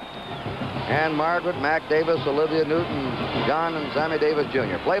 21st. Ann Margaret, Mac Davis, Olivia Newton, John and Sammy Davis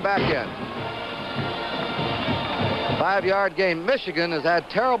Jr. Play back in. 5-yard gain. Michigan has had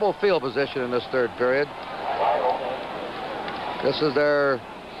terrible field position in this third period. This is their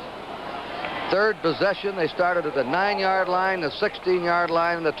 3rd possession. They started at the 9-yard line, the 16-yard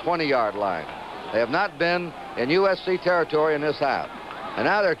line, and the 20-yard line. They have not been in USC territory in this half. And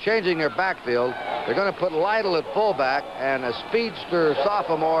now they're changing their backfield. They're going to put Lytle at fullback and a speedster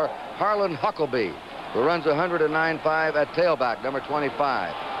sophomore, Harlan Huckleby, who runs 109.5 at tailback, number 25.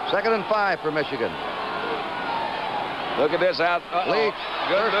 2nd and 5 for Michigan. Look at this out. Leach,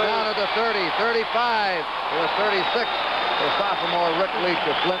 first down at the 30, 35. It was 36. The sophomore Rick Leach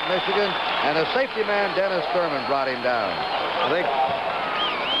of Flint, Michigan. And a safety man, Dennis Thurman, brought him down. I think.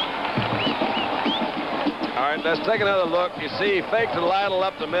 All right, let's take another look. You see, he faked to Lytle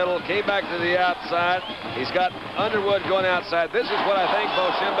up the middle, came back to the outside. He's got Underwood going outside. This is what I think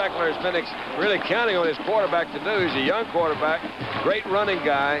Bo Schembechler has been really counting on his quarterback to do. He's a young quarterback, great running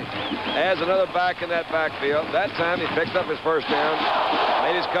guy, adds another back in that backfield. That time he picked up his first down,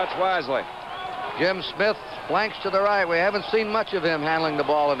 made his cuts wisely. Jim Smith flanks to the right. We haven't seen much of him handling the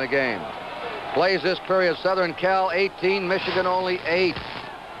ball in the game. Plays this period, Southern Cal 18, Michigan only 8.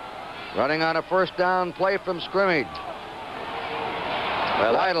 Running on a first down play from scrimmage.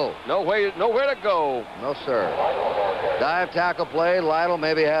 Well, Lytle. Nowhere to go. No, sir. Dive tackle play. Lytle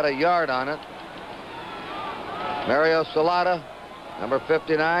maybe had a yard on it. Mario Salata, number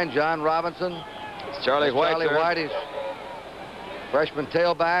 59. John Robinson. It's Charlie White. Charlie White, he's freshman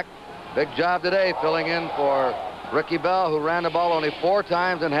tailback. Big job today filling in for Ricky Bell, who ran the ball only 4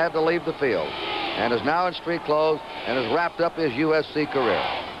 times and had to leave the field. And is now in street clothes and has wrapped up his USC career.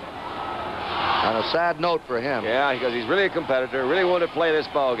 On a sad note for him. Yeah, because he's really a competitor, really wanted to play this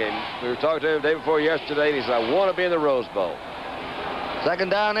ball game. We were talking to him the day before yesterday, and he said, I want to be in the Rose Bowl. 2nd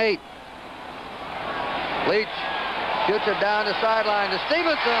down 8. Leach shoots it down the sideline to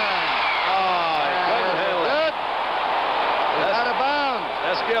Stevenson. Oh, he couldn't handle it. Good. He's out of bounds.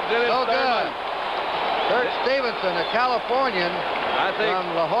 That skip did it. So good. Kurt Stevenson, a Californian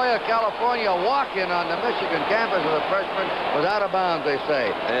from La Jolla, California, walk-in on the Michigan campus as a freshman, was out of bounds, they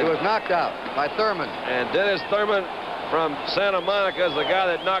say. He was knocked out by Thurman. And Dennis Thurman from Santa Monica is the guy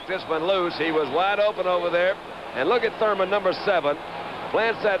that knocked this one loose. He was wide open over there. And look at Thurman, number 7,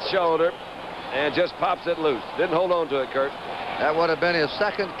 plants that shoulder and just pops it loose. Didn't hold on to it, Kurt. That would have been his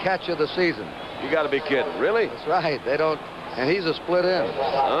 2nd catch of the season. You got to be kidding. Really? That's right. They don't. And he's a split end.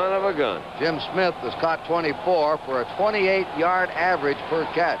 Son of a gun. Jim Smith was caught 24 for a 28-yard average per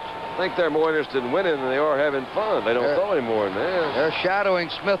catch. I think they're more interested in winning than they are having fun. They don't throw any more than that. They're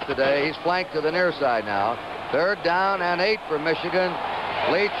shadowing Smith today. He's flanked to the near side now. 3rd down and 8 for Michigan.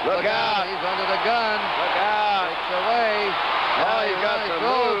 Leach, look out. He's under the gun. Look out. They away. Oh, he got some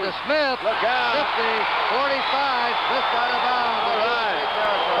throws to Smith. Look out. 50, 45. Smith out of bounds. All right.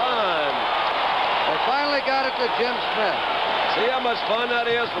 Fun. They finally got it to Jim Smith. See how much fun that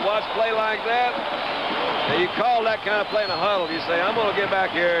is to watch play like that? Now, you call that kind of play in a huddle. You say, I'm going to get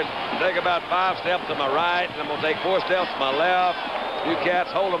back here and take about 5 steps to my right, and I'm going to take 4 steps to my left. You cats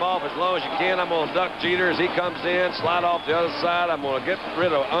hold him off as long as you can. I'm going to duck Jeter as he comes in, slide off the other side. I'm going to get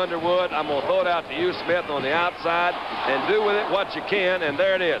rid of Underwood. I'm going to throw it out to you, Smith, on the outside, and do with it what you can, and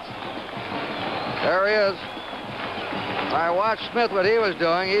there it is. There he is. I watched Smith, what he was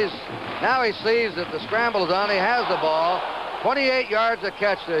doing. Now he sees that the scramble is on. He has the ball. 28 yards a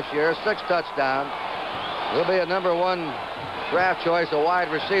catch this year, 6 touchdowns. He'll be a #1 draft choice, a wide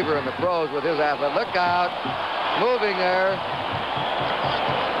receiver in the pros with his athlete. Look out. Moving there.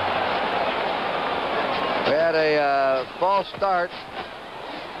 We had a false start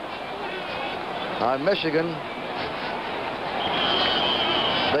on Michigan.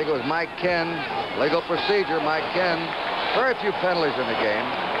 I think it was Mike Ken. Legal procedure, Mike Ken. Very few penalties in the game.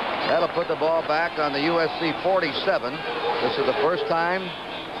 That'll put the ball back on the USC 47. This is the first time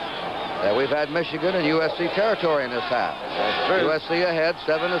that we've had Michigan and USC territory in this half. USC ahead,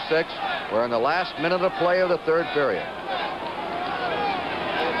 7-6. We're in the last minute of play of the third period.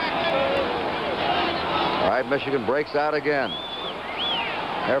 All right, Michigan breaks out again.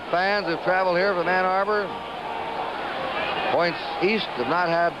 Their fans have traveled here from Ann Arbor. Points east have not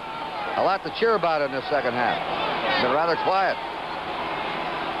had a lot to cheer about in the second half. It's been rather quiet.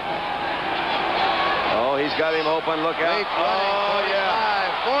 Oh, he's got him open. Look out. 8, 20, oh, 25,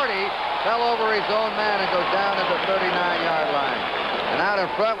 yeah. 40. Fell over his own man and goes down at the 39-yard line. And out in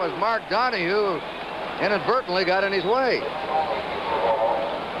front was Mark Donahue, who inadvertently got in his way.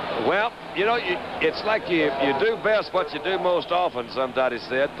 Well, you know, it's like you do best what you do most often, somebody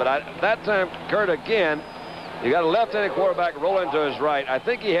said. But that time, Kurt, again, you got a left-handed quarterback rolling to his right. I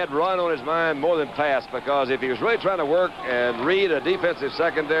think he had run on his mind more than pass, because if he was really trying to work and read a defensive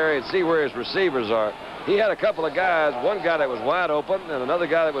secondary and see where his receivers are, he had a couple of guys, one guy that was wide open and another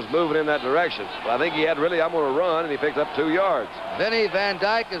guy that was moving in that direction. But I think he had really, I'm going to run, and he picked up 2 yards. Vinny Van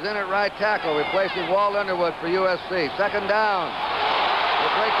Dyke is in at right tackle, replacing Walt Underwood for USC. Second down.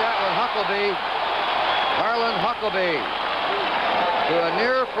 We'll break that with Huckleby. Harlan Huckleby to a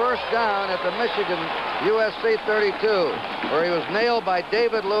near first down at the Michigan USC 32, where he was nailed by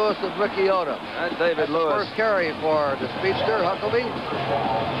David Lewis of Ricciota. That's David Lewis. First carry for the speedster, Huckleby.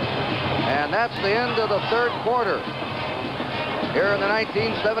 And that's the end of the third quarter here in the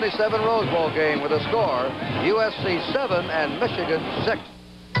 1977 Rose Bowl game with a score, USC 7 and Michigan 6.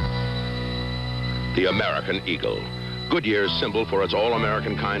 The American Eagle. Goodyear's symbol for its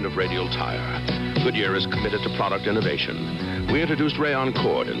all-American kind of radial tire. Goodyear is committed to product innovation. We introduced rayon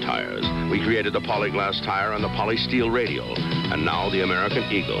cord in tires. We created the polyglass tire and the polysteel radial. And now the American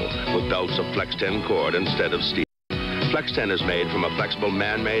Eagle with belts of Flex 10 cord instead of steel. Flex 10 is made from a flexible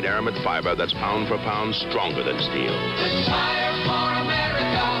man-made aramid fiber that's pound for pound stronger than steel. The tire for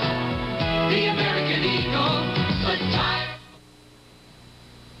America, the American Eagle, the tire.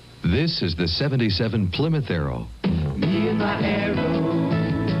 This is the '77 Plymouth Arrow. Me and my Arrow,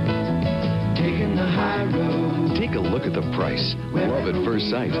 taking the high road. Take a look at the price. Love at first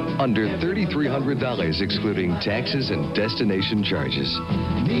sight. Under $3,300 excluding taxes and destination charges.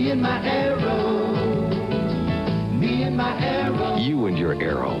 Me and my Arrow. Me and my Arrow. You and your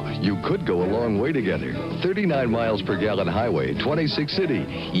Arrow. You could go a long way together. 39 miles per gallon highway, 26 city.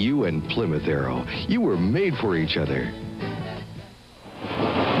 You and Plymouth Arrow. You were made for each other.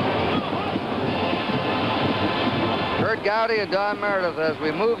 Kurt Gowdy and Don Meredith as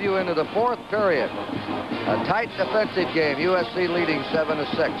we move you into the fourth period. A tight defensive game, USC leading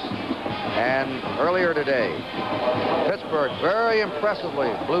 7-6. And earlier today, Pittsburgh very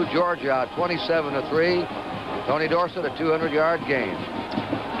impressively blew Georgia out 27-3. Tony Dorsett, a 200-yard game.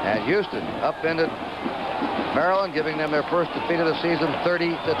 And Houston upended Maryland, giving them their first defeat of the season,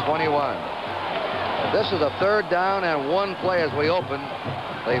 30-21. This is a third down and 1 play as we open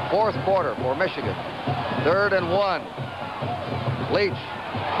the fourth quarter for Michigan. 3rd and 1. Leach.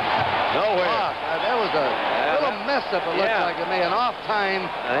 Nowhere. That was a little mess up, it looked like to me. An off time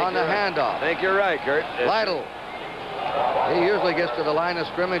on the handoff. I think you're right, Kurt. Lytle. He usually gets to the line of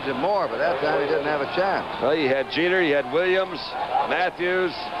scrimmage and more, but that time he didn't have a chance. Well, you had Jeter, you had Williams,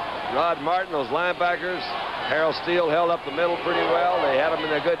 Matthews, Rod Martin, those linebackers. Harold Steele held up the middle pretty well. They had him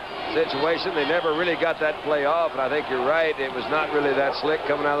in a good situation. They never really got that play off, and I think you're right. It was not really that slick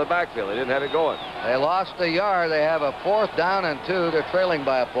coming out of the backfield. They didn't have it going. They lost a yard. They have a 4th down and 2. They're trailing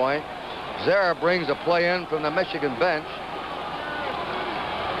by a point. Zara brings a play in from the Michigan bench.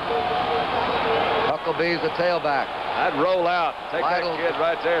 Mickleby's the tailback. I'd roll out. Take Lytle, that kid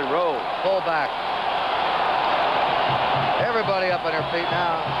right there and roll. Fullback. Everybody up on their feet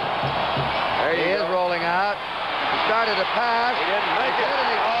now. There he is rolling out. He started to pass. He didn't make it.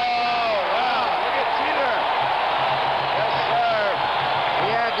 Oh, wow. Look at Jeter. Yes, sir.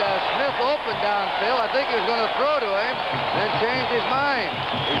 He had Smith open downfield. I think he was going to throw to him, then changed his mind.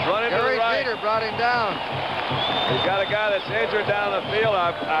 He's running to the right. Jeter brought him down. He's got a guy that's injured down the field.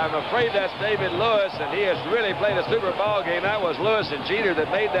 I'm afraid that's David Lewis, and he has really played a super ball game. That was Lewis and Jeter that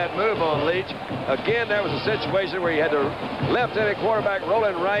made that move on Leach. Again, that was a situation where you had the left-handed quarterback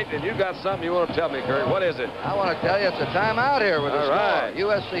rolling right, and you got something you want to tell me, Kurt. What is it? I want to tell you it's a timeout here with the score. Right.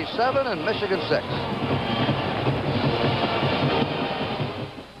 USC 7 and Michigan 6.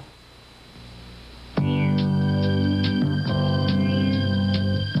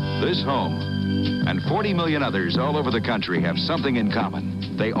 This home and 40 million others all over the country have something in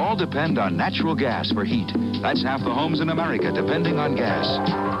common. They all depend on natural gas for heat. That's half the homes in America depending on gas.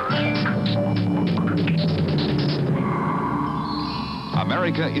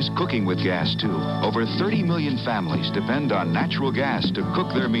 America is cooking with gas, too. Over 30 million families depend on natural gas to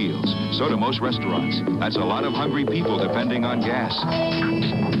cook their meals. So do most restaurants. That's a lot of hungry people depending on gas.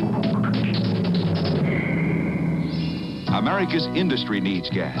 America's industry needs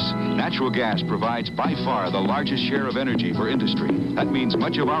gas. Natural gas provides by far the largest share of energy for industry. That means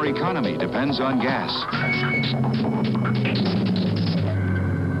much of our economy depends on gas.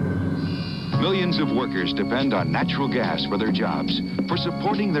 Millions of workers depend on natural gas for their jobs, for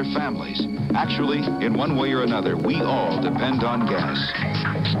supporting their families. Actually, in one way or another, we all depend on gas.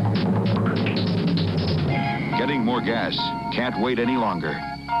 Getting more gas can't wait any longer.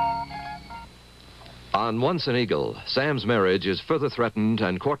 On Once an Eagle, Sam's marriage is further threatened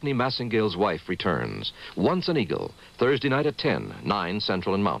and Courtney Massingale's wife returns. Once an Eagle, Thursday night at 10, 9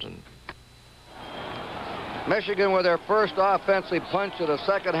 Central and Mountain. Michigan with their first offensive punch of the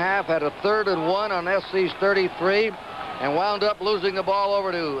second half had a 3rd and 1 on SC's 33 and wound up losing the ball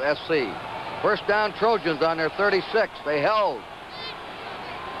over to SC. First down Trojans on their 36. They held.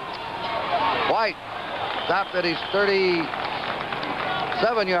 White stopped at his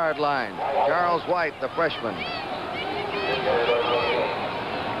 37-yard line. Charles White, the freshman.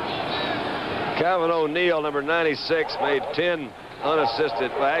 Calvin O'Neill, number 96, made 10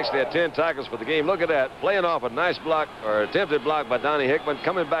 unassisted. Well, actually had 10 tackles for the game. Look at that. Playing off a nice block, or attempted block by Donnie Hickman.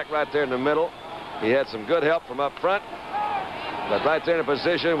 Coming back right there in the middle. He had some good help from up front. But right there in the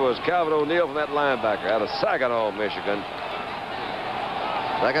position was Calvin O'Neill from that linebacker out of Saginaw, Michigan.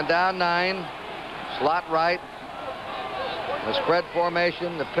 Second down 9. Slot right. The spread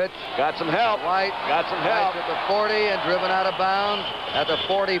formation, the pitch. Got some help. White. Got some help. At the 40 and driven out of bounds at the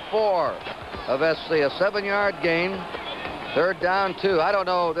 44 of SC. A 7-yard gain. 3rd down 2. I don't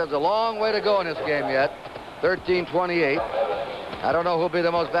know. There's a long way to go in this game yet. 13-28. I don't know who'll be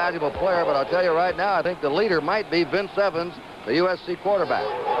the most valuable player, but I'll tell you right now, I think the leader might be Vince Evans, the USC quarterback.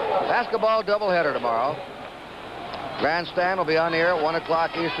 Basketball doubleheader tomorrow. Grandstand will be on the air at 1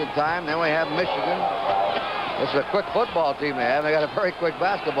 o'clock Eastern time. Then we have Michigan. This is a quick football team they have. They got a very quick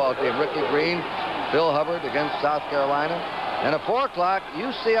basketball team. Ricky Green, Bill Hubbard against South Carolina. And at 4 o'clock,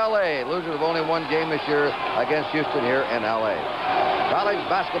 UCLA, losers of only 1 game this year against Houston here in L.A. College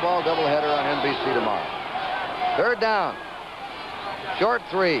basketball doubleheader on NBC tomorrow. 3rd down. Short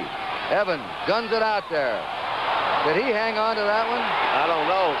 3. Evans guns it out there. Did he hang on to that one? I don't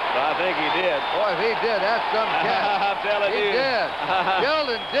know, but I think he did. Boy, if he did, that's some catch. I'm telling you. He did.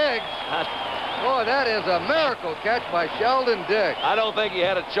 Sheldon Diggs. Boy, that is a miracle catch by Sheldon Diggs. I don't think he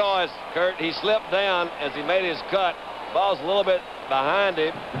had a choice, Kurt. He slipped down as he made his cut. Ball's a little bit behind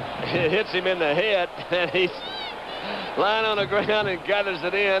him. It hits him in the head, and he's lying on the ground and gathers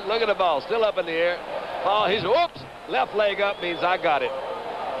it in. Look at the ball, still up in the air. Ball, he's, whoops, left leg up means I got it.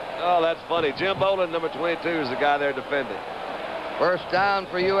 Oh, that's funny. Jim Bolin, number 22, is the guy there defending. First down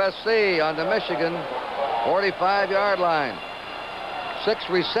for USC on the Michigan 45-yard line. 6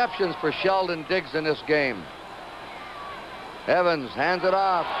 receptions for Sheldon Diggs in this game. Evans hands it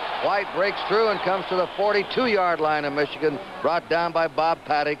off. White breaks through and comes to the 42-yard line of Michigan, brought down by Bob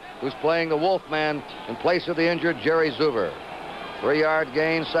Paddock, who's playing the Wolfman in place of the injured Jerry Zuber. 3-yard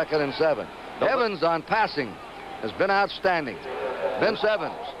gain, 2nd and 7. Evans on passing has been outstanding. Vince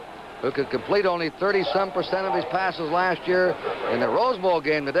Evans, who could complete only 30-some% of his passes last year, in the Rose Bowl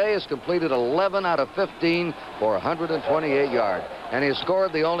game today has completed 11 out of 15 for 128 yards. And he has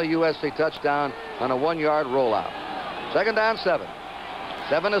scored the only USC touchdown on a 1-yard rollout. 2nd down 7.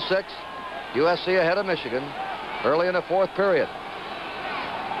 7-6. USC ahead of Michigan early in the 4th period.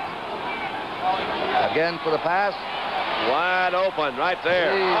 Again for the pass. Wide open right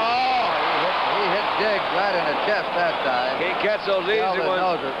there. He hit Diggs right in the chest that time. Can't catch those easy ones.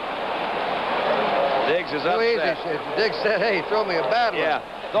 Knows it. Diggs is Too upset. easy. Diggs said, hey, throw me a bad one. Yeah,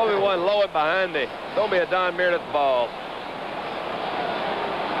 throw me one low and behind me. Throw me a Don Meredith ball.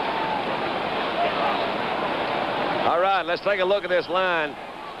 All right, let's take a look at this line.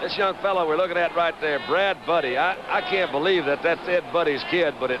 This young fellow we're looking at right there, Brad Buddy. I can't believe that that's Ed Buddy's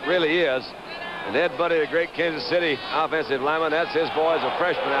kid, but it really is. And Ed Buddy, the great Kansas City offensive lineman, that's his boy as a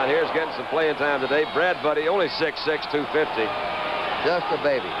freshman out here. He's getting some playing time today. Brad Buddy, only 6'6", 250. Just a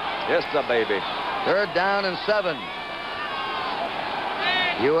baby. Just a baby. 3rd down and 7.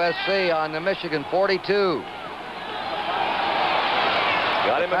 USC on the Michigan 42.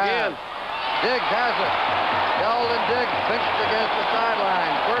 Got him again. Diggs has it. Sheldon Diggs pinched against the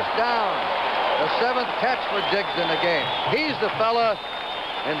sideline. 1st down. The 7th catch for Diggs in the game. He's the fella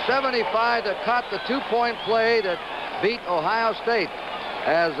in 75 that caught the 2-point play that beat Ohio State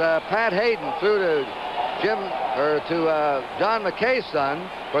as Pat Hayden threw to John McKay's son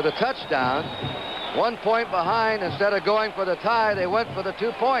for the touchdown. 1 point behind. Instead of going for the tie, they went for the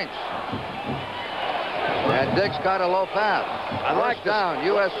 2 points. And Diggs got a low pass. First down,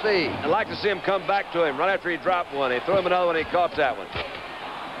 USC. I'd like to see him come back to him right after he dropped one. He threw him another one. He caught that one.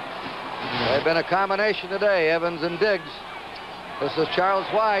 They've been a combination today, Evans and Diggs. This is Charles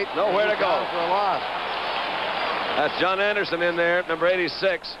White. Nowhere to go. For a loss. That's John Anderson in there, number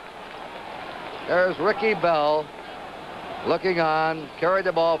 86. There's Ricky Bell looking on. Carried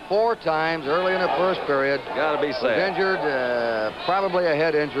the ball 4 times early in the 1st period. Got to be safe. Was injured, probably a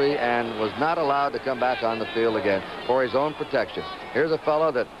head injury, and was not allowed to come back on the field again for his own protection. Here's a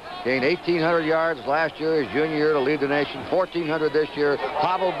fellow that gained 1,800 yards last year, his junior year, to lead the nation. 1,400 this year,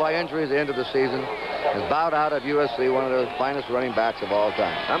 hobbled by injuries at the end of the season. Has bowed out of USC, one of the finest running backs of all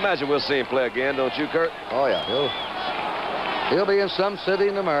time. I imagine we'll see him play again, don't you, Kurt? Oh, yeah. He'll be in some city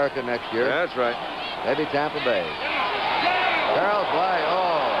in America next year. Yeah, that's right. Maybe Tampa Bay. Charles White,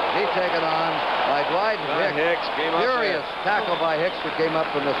 he's taken on by Dwight Hicks. Came up Furious tackle by Hicks, who came up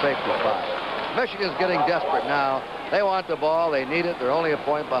from the safety spot. Michigan's getting desperate now. They want the ball. They need it. They're only a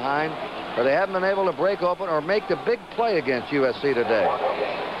point behind. But they haven't been able to break open or make the big play against USC today.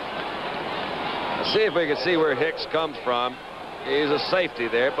 Let's see if we can see where Hicks comes from. He's a safety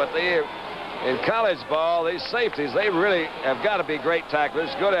there, but in college ball, these safeties, they really have got to be great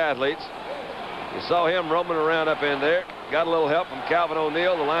tacklers, good athletes. You saw him roaming around up in there. Got a little help from Calvin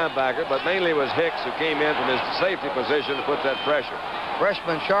O'Neill, the linebacker, but mainly it was Hicks who came in from his safety position to put that pressure.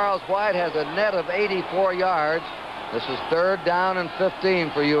 Freshman Charles White has a net of 84 yards. This is 3rd down and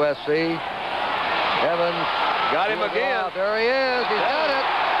 15 for USC. Evans got him again. There he is. He's got it.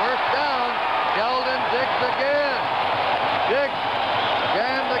 1st down. Sheldon Diggs again. Diggs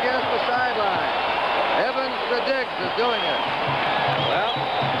jammed against the sideline. Evans to Diggs is doing it. Well,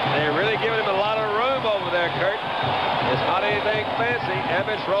 they're really giving him a lot of room over there, Kurt. It's not anything fancy.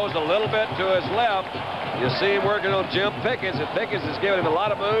 Evans throws a little bit to his left. You see him working on Jim Pickens, and Pickens is giving him a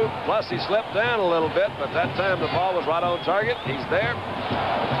lot of move. Plus, he slipped down a little bit, but that time the ball was right on target. He's there.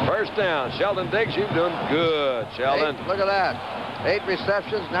 1st down. Sheldon Diggs, you've done good, Sheldon. Look at that. 8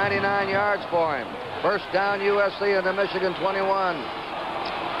 receptions, 99 yards for him. 1st down, USC in the Michigan 21.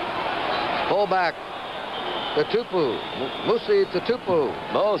 Fullback, Tatupu. Mosi Tatupu.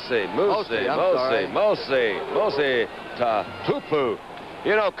 Mosi Tatupu.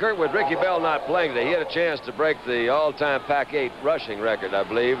 You know, Kurt, with Ricky Bell not playing today, he had a chance to break the all-time Pac-8 rushing record, I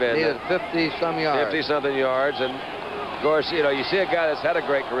believe. And needed 50-some yards. 50-something yards. And, of course, you know, you see a guy that's had a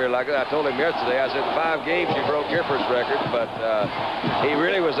great career like that. I told him yesterday, I said, 5 games you broke Giffords' record, but he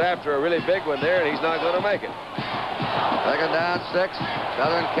really was after a really big one there, and he's not going to make it. 2nd down, 6.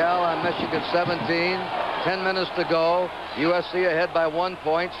 Southern Cal on Michigan 17. 10 minutes to go. USC ahead by 1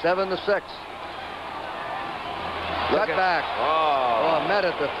 point, 7-6. Cut back. Met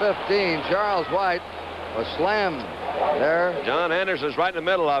at the 15. Charles White was slammed there. John Anderson's right in the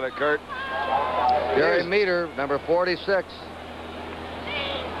middle of it, Kurt. Jerry Meter, number 46.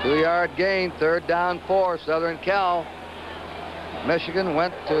 2-yard gain, 3rd down 4, Southern Cal. Michigan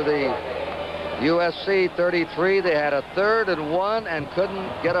went to the USC 33. They had a 3rd and 1 and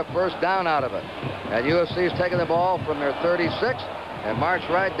couldn't get a 1st down out of it. And USC's taking the ball from their 36 and marched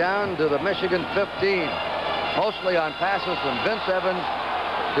right down to the Michigan 15. Mostly on passes from Vince Evans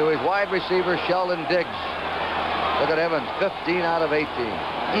to his wide receiver, Sheldon Diggs. Look at Evans, 15 out of 18.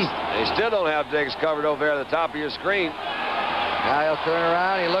 They still don't have Diggs covered over there at the top of your screen. Now he'll turn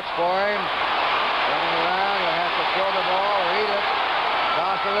around. He looks for him. Turning around. He'll have to throw the ball or eat it.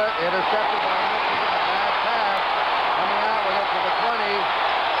 Toss of it. Intercepted by Michigan. A bad pass. Coming out with it to the 20.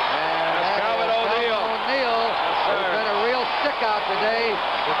 And that's Calvin O'Neill. O'Neill. There's been a breakout today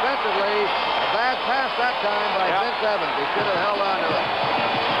defensively. A bad pass that time by Vince Evans. He should have held on to it.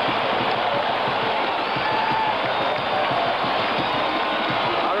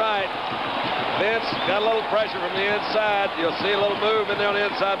 All right. Vince got a little pressure from the inside. You'll see a little move in there on the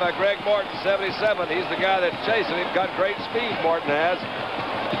inside by Greg Morton, 77. He's the guy that's chasing him. Got great speed, Morton has.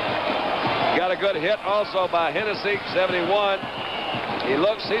 Got a good hit also by Hennessy, 71. He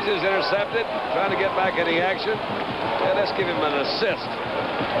looks, sees he's intercepted, trying to get back in the action. Yeah, let's give him an assist.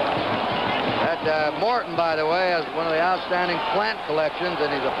 That Morton, by the way, has one of the outstanding plant collections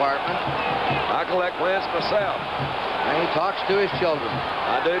in his apartment. I collect plants myself. And he talks to his children.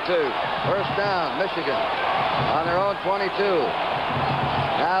 I do, too. First down, Michigan on their own 22.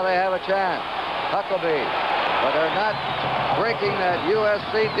 Now they have a chance. Huckabee. But they're not breaking that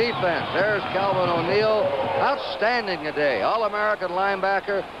USC defense. There's Calvin O'Neill. Outstanding today. All-American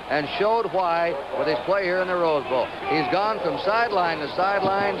linebacker, and showed why with his play here in the Rose Bowl. He's gone from sideline to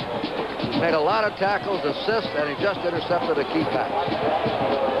sideline. He's made a lot of tackles, assists, and he just intercepted a key pass.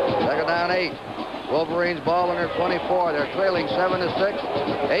 Second down, 8. Wolverines ball on their 24. They're trailing 7-6.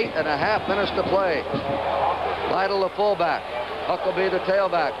 8.5 minutes to play. Lytle the fullback. Huckabee the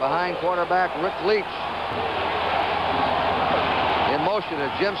tailback. Behind quarterback Rick Leach. In motion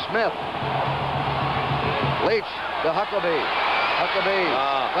is Jim Smith. Leach to Huckabee. Huckabee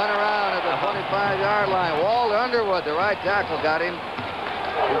spun around at the 25-yard line. Walt Underwood, the right tackle, got him.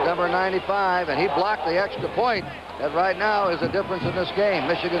 He's number 95, and he blocked the extra point. That right now is the difference in this game.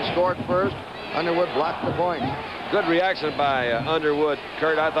 Michigan scored first. Underwood blocked the point. Good reaction by Underwood,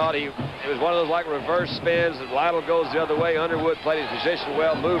 Kurt. I thought it was one of those like reverse spins. Lytle goes the other way. Underwood played his position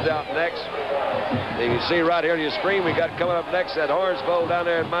well, moved out next. You can see right here on your screen, we got coming up next that Orange Bowl down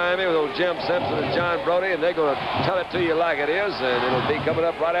there in Miami with old Jim Simpson and John Brody, and they're going to tell it to you like it is, and it'll be coming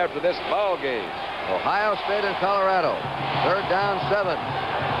up right after this ball game. Ohio State and Colorado. Third down, 7.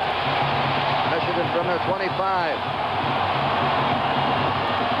 Michigan from their 25.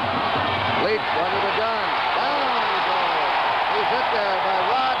 Leach under the gun. Down he goes. He's hit there by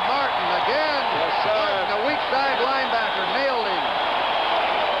Rod Martin again. Yes, sir. Martin, a weak side linebacker, nailed him.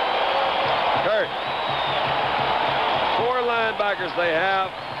 Kurt. 4 linebackers they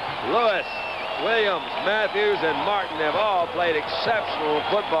have. Lewis, Williams, Matthews, and Martin have all played exceptional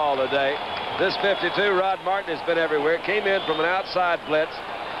football today. This 52, Rod Martin has been everywhere. Came in from an outside blitz.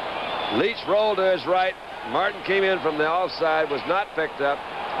 Leach rolled to his right. Martin came in from the offside, was not picked up.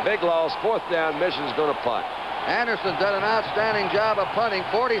 Big loss, 4th down. Michigan's going to punt. Anderson's done an outstanding job of punting,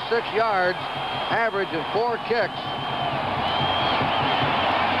 46 yards, average of 4 kicks.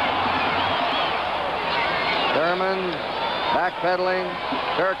 Thurman backpedaling.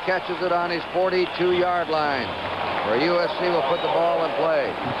 Kirk catches it on his 42-yard line, where USC will put the ball in play.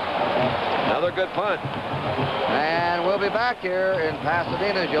 Another good punt. And we'll be back here in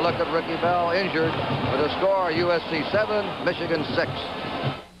Pasadena as you look at Ricky Bell injured with a score USC 7, Michigan 6.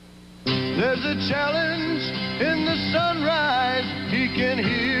 There's a challenge in the sunrise. He can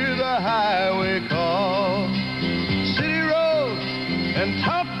hear the highway call. City roads and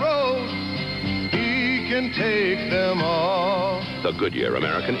top roads, he can take them all. The Goodyear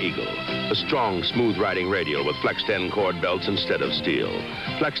American Eagle. A strong, smooth-riding radial with Flex 10 cord belts instead of steel.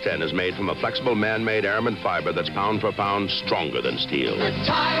 Flex 10 is made from a flexible man-made aramid fiber that's pound for pound stronger than steel. The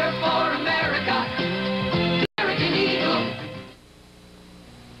tire for America. American Eagle.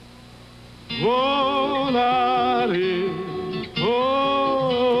 Volare,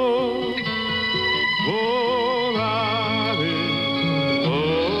 oh, volare,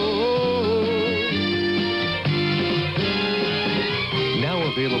 oh. Now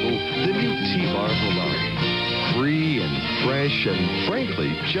available, the new T-Bar Volare. Free and fresh and, frankly,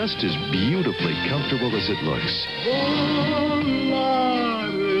 just as beautifully comfortable as it looks. Volare.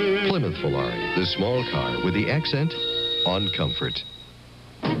 Plymouth Volare, the small car with the accent on comfort.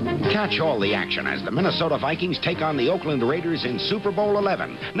 Catch all the action as the Minnesota Vikings take on the Oakland Raiders in Super Bowl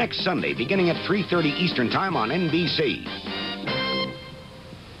 11 next Sunday, beginning at 3:30 Eastern Time on NBC.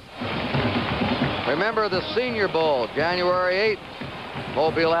 Remember the Senior Bowl, January 8th,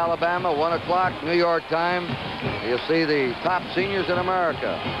 Mobile, Alabama, 1 o'clock, New York time. You'll see the top seniors in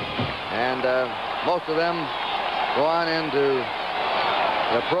America. And most of them go on into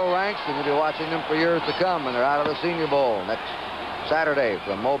the pro ranks, and you'll be watching them for years to come, and they're out of the Senior Bowl next Saturday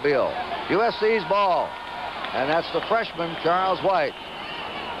from Mobile. USC's ball, and that's the freshman, Charles White.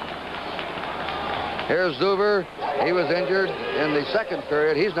 Here's Zuber. He was injured in the second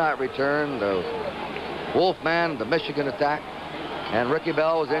period. He's not returned. The Wolfman, the Michigan attack. And Ricky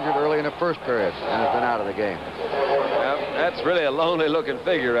Bell was injured early in the first period and has been out of the game. Yep, that's really a lonely-looking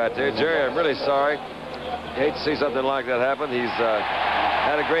figure right there, Jerry. I'm really sorry. hate to see something like that happen. He's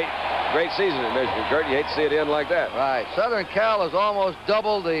had a great season at Michigan, Kurt. You hate to see it end like that. Right. Southern Cal has almost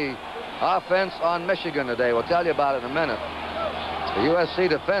doubled the offense on Michigan today. We'll tell you about it in a minute. The USC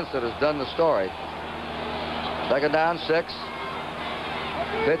defense that has done the story. Second down, 6.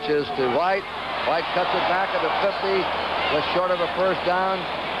 Pitches to White. White cuts it back at the 50. Just short of a first down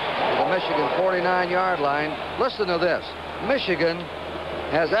to the Michigan 49-yard line. Listen to this. Michigan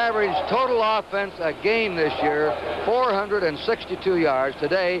has averaged total offense a game this year 462 yards.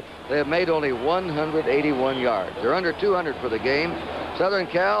 Today, they have made only 181 yards. They're under 200 for the game. Southern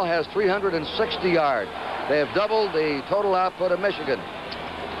Cal has 360 yards. They have doubled the total output of Michigan.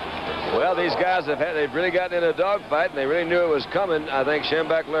 Well, these guys they've really gotten in a dogfight, and they really knew it was coming. I think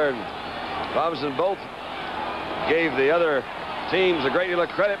Schembechler and Robinson both gave the other teams a great deal of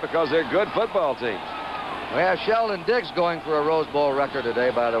credit because they're good football teams. We have Sheldon Diggs going for a Rose Bowl record today,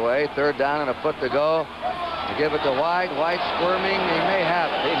 by the way. Third down and a foot to go. To give it to White. White squirming. He may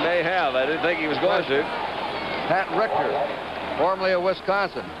have it. He may have. I didn't think he was going to. Pat Richter, formerly of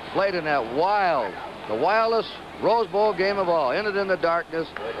Wisconsin, played in that the wildest Rose Bowl game of all. Ended in the darkness.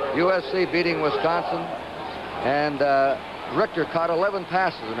 USC beating Wisconsin. And Richter caught 11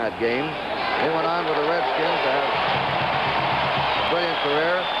 passes in that game. He went on with the Redskins to have a brilliant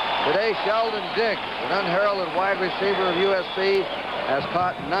career. Today, Sheldon Diggs, an unheralded wide receiver of USC, has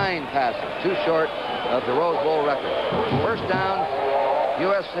caught 9 passes, 2 short of the Rose Bowl record. First down,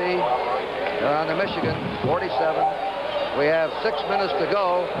 USC on the Michigan 47. We have 6 minutes to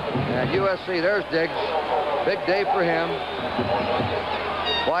go, and USC, there's Diggs. Big day for him.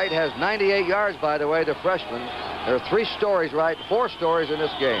 White has 98 yards, by the way, the freshman. There are 4 stories in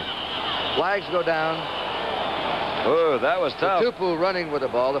this game. Flags go down. Oh, that was tough. Tupu running with the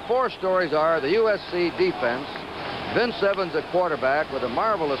ball. The 4 stories are the USC defense, Vince Evans at quarterback with a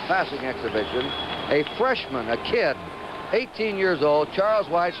marvelous passing exhibition, a freshman, a kid, 18 years old, Charles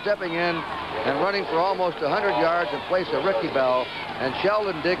White stepping in and running for almost 100 yards in place of Ricky Bell, and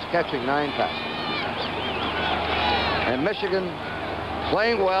Sheldon Diggs catching 9 passes. And Michigan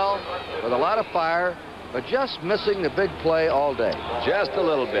playing well with a lot of fire, but just missing the big play all day. Just a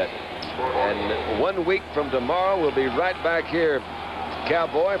little bit. And 1 week from tomorrow, we'll be right back here,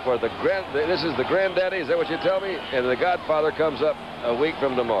 Cowboy, for this is the granddaddy, is that what you tell me? And the Godfather comes up a week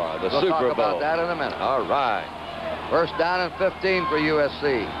from tomorrow, the We'll Super talk Bowl. about that in a minute. All right. First down and 15 for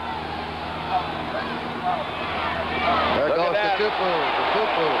USC. There Look goes at the Tupu.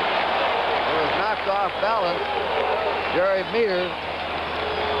 It was knocked off balance. Jerry Meter.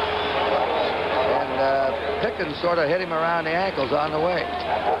 And Pickens sort of hit him around the ankles on the way.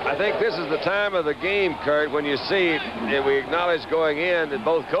 I think this is the time of the game, Kurt, when you see, and we acknowledge going in, and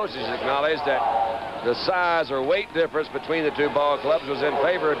both coaches acknowledge that the size or weight difference between the 2 ball clubs was in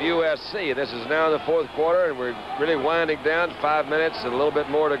favor of USC. This is now the 4th quarter, and we're really winding down. 5 minutes and a little bit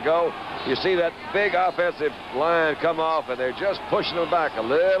more to go. You see that big offensive line come off, and they're just pushing them back a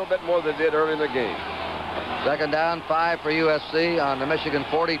little bit more than they did early in the game. Second down, 5 for USC on the Michigan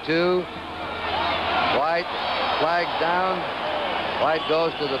 42. White flags down. White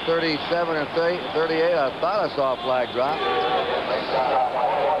goes to the 37 and 38. I thought I saw a flag drop.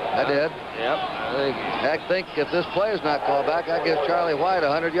 I did. Yep. I think if this play is not called back, I give Charlie White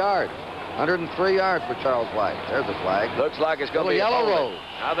 100 yards. 103 yards for Charles White. There's the flag. Looks like it's going to be yellow holding.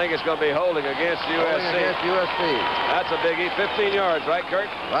 roll. I think it's going to be holding against USC. Holding against USC. That's a biggie. 15 yards, right, Kurt?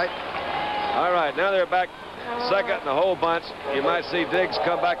 Right. All right, now they're back second and a whole bunch. You might see Diggs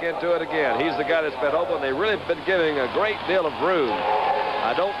come back into it again. He's the guy that's been open. They've really been giving a great deal of room.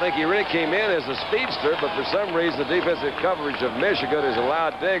 I don't think he really came in as a speedster, but for some reason the defensive coverage of Michigan has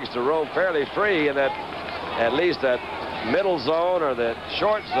allowed Diggs to roam fairly free in that, at least that middle zone or the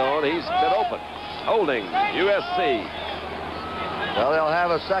short zone. He's been open. Holding USC. Well, they'll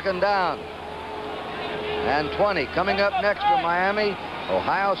have a second down. And 20. Coming up next from Miami,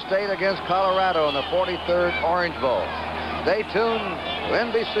 Ohio State against Colorado in the 43rd Orange Bowl. Stay tuned to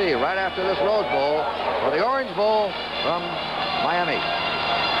NBC right after this Rose Bowl for the Orange Bowl from Miami.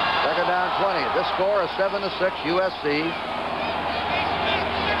 Second down, 20. This score is 7-6 USC.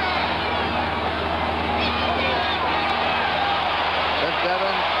 Vince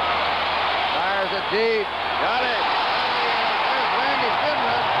Evans fires it deep. Got it. There's Randy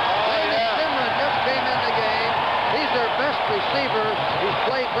Simron. Randy Simron just came in the game. He's their best receiver. He's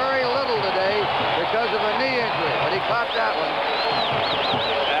played very little today because of a knee injury, but he caught that one.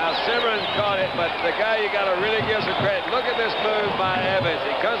 Now, Simron caught it, but the guy you got to really give some credit. Look at this move by Evans.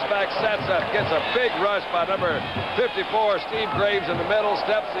 He comes back, sets up, gets a big rush by number 54, Steve Graves, in the middle,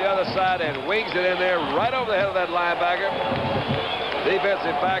 steps the other side, and wings it in there right over the head of that linebacker.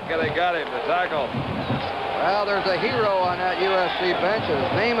 Defensive back, and they got him. The tackle Well, there's a hero on that USC bench, and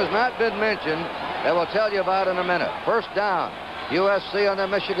his name has not been mentioned, that we'll tell you about in a minute. First down, USC on the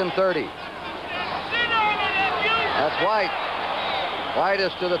Michigan 30. That's White. White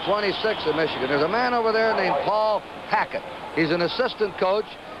is to the 26 of Michigan. There's a man over there named Paul Hackett. He's an assistant coach,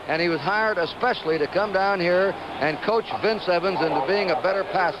 and he was hired especially to come down here and coach Vince Evans into being a better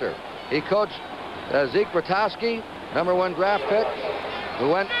passer. He coached Zeke Bertowski, #1 draft pick, who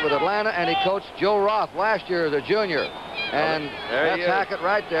went with Atlanta, and he coached Joe Roth last year as a junior. And that's Hackett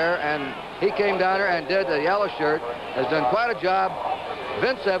right there, and he came down here and did the yellow shirt, has done quite a job.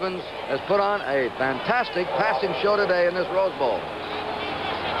 Vince Evans has put on a fantastic passing show today in this Rose Bowl.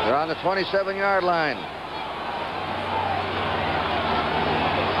 They're on the 27-yard line.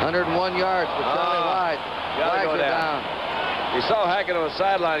 101 yards for Charlie White. Flags are down. You saw Hackett on the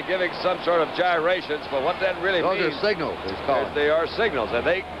sideline giving some sort of gyrations, but what that really means... Those are signals, it's called. They are signals, and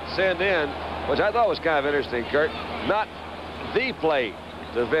they send in, which I thought was kind of interesting, Kurt, not the play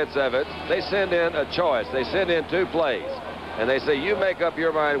to Vince Evans. They send in a choice. They send in 2 plays, and they say, you make up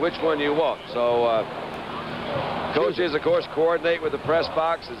your mind which one you want. So coaches, of course, coordinate with the press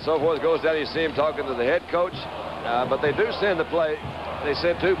box and so forth. Goes down, you see him talking to the head coach, but they do send the play. They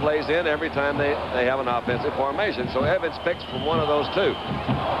send 2 plays in every time they have an offensive formation. So Evans picks from one of those 2.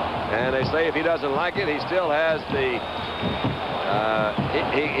 And they say if he doesn't like it, he still has the,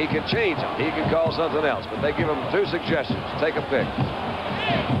 he can change it. He can call something else. But they give him 2 suggestions. Take a pick.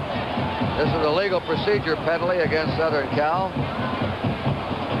 This is a legal procedure penalty against Southern Cal.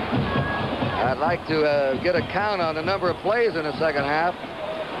 I'd like to get a count on the number of plays in the second half.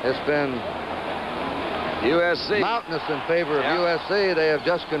 It's been USC mountainous in favor of USC. They have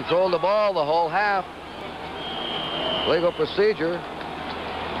just controlled the ball the whole half. Legal procedure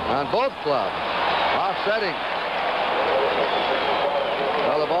on both clubs. Offsetting.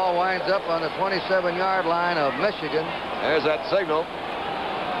 Well, the ball winds up on the 27-yard line of Michigan. There's that signal.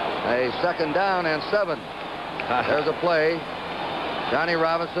 A second down and 7. There's a play. Johnny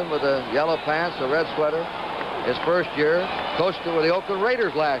Robinson with the yellow pants, a red sweater. His first year. Coached with the Oakland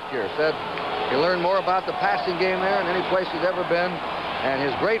Raiders last year. Said he learned more about the passing game there than any place he's ever been. And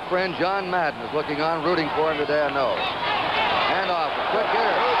his great friend John Madden is looking on, rooting for him today, I know. Hand off, a quick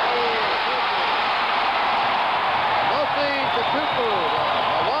hitter. Mofi Tatupu, the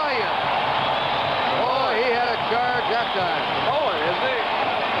Hawaiian. Boy, he had a charge that time. Samoan, isn't he?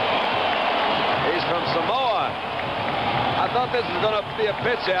 He's from Samoa. I thought this was going to be a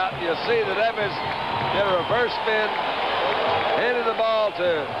pitch out. You'll see that Evans did a reverse spin, handed the ball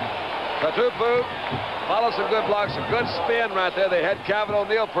to Tatupu, followed some good blocks, some good spin right there. They had Calvin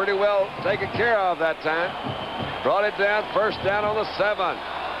O'Neill pretty well taken care of that time. Brought it down, first down on the 7.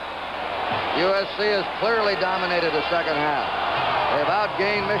 USC has clearly dominated the second half. They've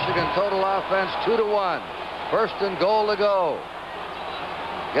outgained Michigan total offense 2-1. First and goal to go.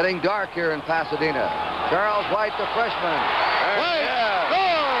 Getting dark here in Pasadena. Charles White, the freshman. White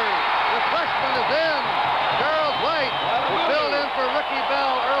scores! The freshman is in. Charles White, who filled in for Ricky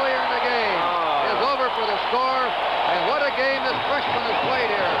Bell earlier in the game, is over for the score. And what a game this freshman has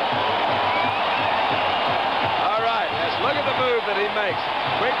played here. All right, let's look at the move that he makes.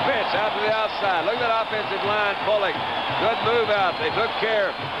 Quick pitch out to the outside. Look at that offensive line pulling. Good move out. They took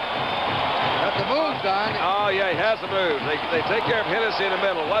care. Got the moves done. Oh, yeah, he has the move. They take care of Hennessy in the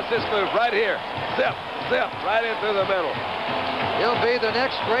middle. Watch this move right here. Zip, zip, right in through the middle. He'll be the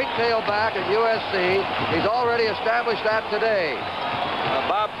next great tailback at USC. He's already established that today.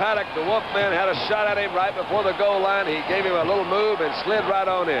 Bob Paddock, the Wolfman, had a shot at him right before the goal line. He gave him a little move and slid right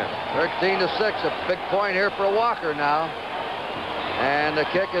on in. 13-6, a big point here for Walker now. And the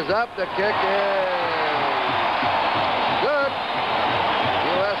kick is up. The kick is good.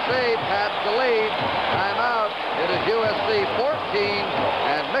 USC pads the lead. Timeout. It is USC 14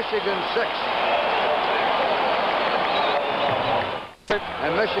 and Michigan 6.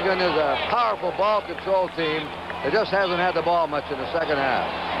 And Michigan is a powerful ball control team. It just hasn't had the ball much in the second half.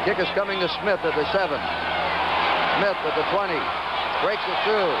 Kick is coming to Smith at the 7. Smith at the 20. Breaks it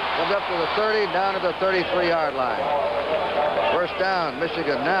through. Comes up to the 30, down to the 33-yard line. First down,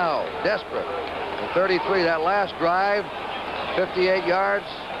 Michigan now desperate. The 33, that last drive, 58 yards,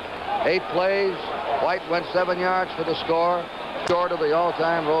 8 plays. White went 7 yards for the score, short of the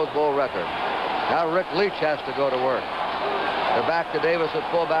all-time Rose Bowl record. Now Rick Leach has to go to work. They're back to Davis at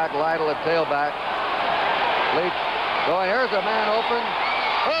fullback, Lytle at tailback. Leach going, here's a man open.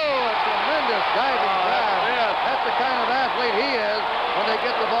 Oh, a tremendous diving grab. That's the kind of athlete he is when they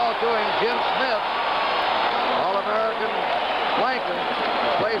get the ball to him. Jim Smith, All-American flanker,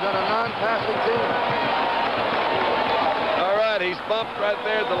 plays on a non-passing team. All right, he's bumped right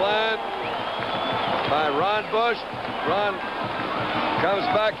there at the line. by Ron Bush. Ron comes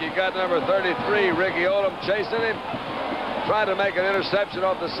back. You got number 33, Ricky Odom, chasing him. Tried to make an interception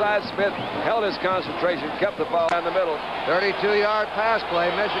off the side. Smith held his concentration, kept the ball down the middle. 32-yard pass play.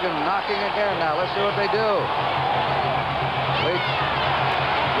 Michigan knocking again now. Let's see what they do. Leach.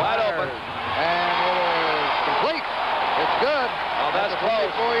 Wide open. And it is complete. It's good. Oh, that's the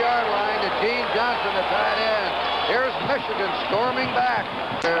close. 24-yard line to Gene Johnson, the tight end. Here's Michigan storming back.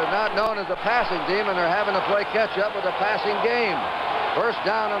 They're not known as a passing team, and they're having to play catch-up with a passing game. First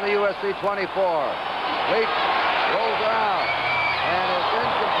down on the USC 24. Leach rolls around, and it's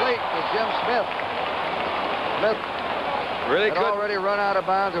incomplete to Jim Smith. Smith really had already run out of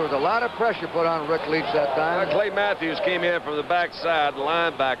bounds. There was a lot of pressure put on Rick Leach that time. Clay Matthews came in from the backside,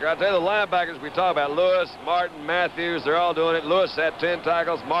 linebacker. I tell you, the linebackers we talk about, Lewis, Martin, Matthews, they're all doing it. Lewis had 10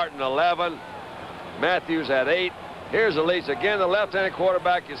 tackles, Martin 11, Matthews had 8. Here's the Leach again, the left-handed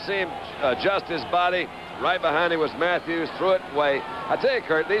quarterback. You see him adjust his body. Right behind him was Matthews, threw it away. I tell you,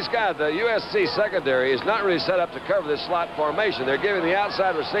 Kurt, these guys, the USC secondary is not really set up to cover this slot formation. They're giving the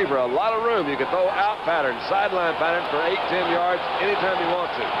outside receiver a lot of room. You can throw out patterns, sideline patterns for 8, 10 yards anytime you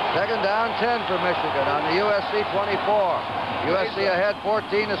want to. Second down, 10 for Michigan on the USC 24. USC ahead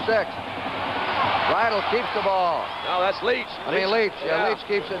 14-6. Bridle keeps the ball. No, that's Leach. Leach. Yeah. Leach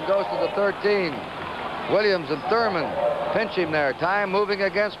keeps it and goes to the 13. Williams and Thurman pinch him there. Time moving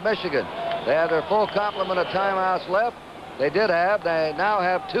against Michigan. They had their full complement of timeouts left. They now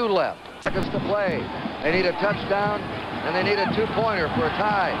have 2 left. Seconds to play. They need a touchdown, and they need a 2-pointer for a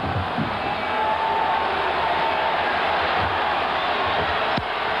tie.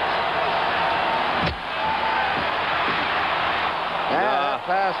 That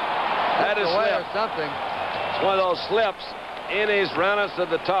pass that is away slip. or something. It's one of those slips. Innies roundest to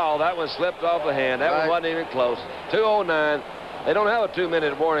the tall. That one slipped off the hand. That one wasn't even close. 2:09. They don't have a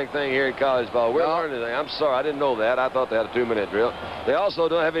 2-minute warning thing here in college ball. We're learning anything. I'm sorry, I didn't know that. I thought they had a 2-minute drill. They also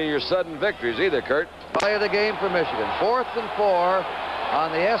don't have any of your sudden victories either, Kurt. Play of the game for Michigan. 4th and 4 on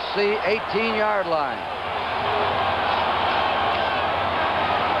the SC 18-yard line.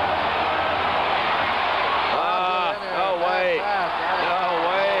 No way. No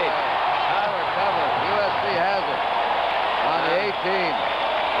way. Tyler covered. USC has it on the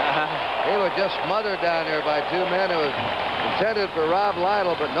 18. He was just smothered down there by 2 men. It was intended for Rob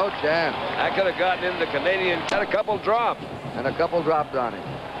Lytle, but no chance. That could have gotten him. The Canadian had a couple dropped. And a couple dropped on him.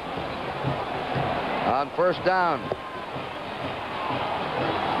 On first down.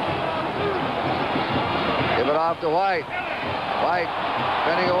 Give it off to White. White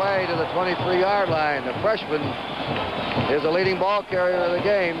spinning away to the 23-yard line. The freshman is the leading ball carrier of the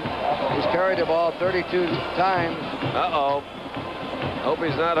game. He's carried the ball 32 times. Uh-oh. Hope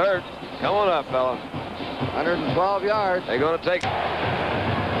he's not hurt. Come on up, fella. 112 yards. They're going to take...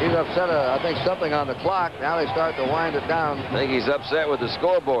 He's upset, I think, something on the clock. Now they start to wind it down. I think he's upset with the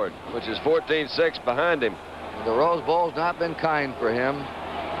scoreboard, which is 14-6 behind him. The Rose Bowl's not been kind for him.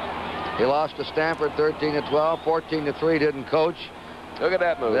 He lost to Stanford 13-12, 14-3, didn't coach. Look at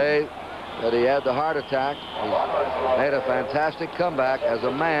that move. That he had the heart attack. He made a fantastic comeback as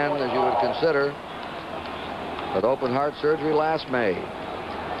a man, as you would consider, with open heart surgery last May.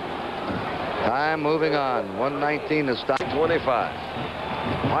 Time moving on. 1:19 to stop. 25.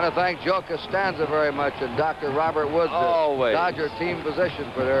 I want to thank Joe Costanza very much and Dr. Robert Woods, the Dodger team physician,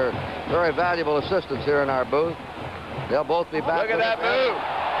 for their very valuable assistance here in our booth. They'll both be back. Look at that move.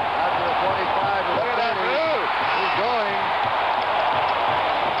 After the 25. Look at that move. He's going.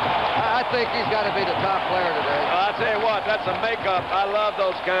 I think he's got to be the top player today. I'll tell you what, that's a makeup. I love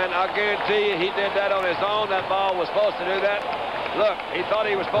those kind. I'll guarantee you he did that on his own. That ball was supposed to do that. Look, he thought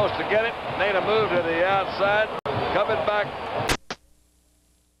he was supposed to get it. Made a move to the outside. Coming back.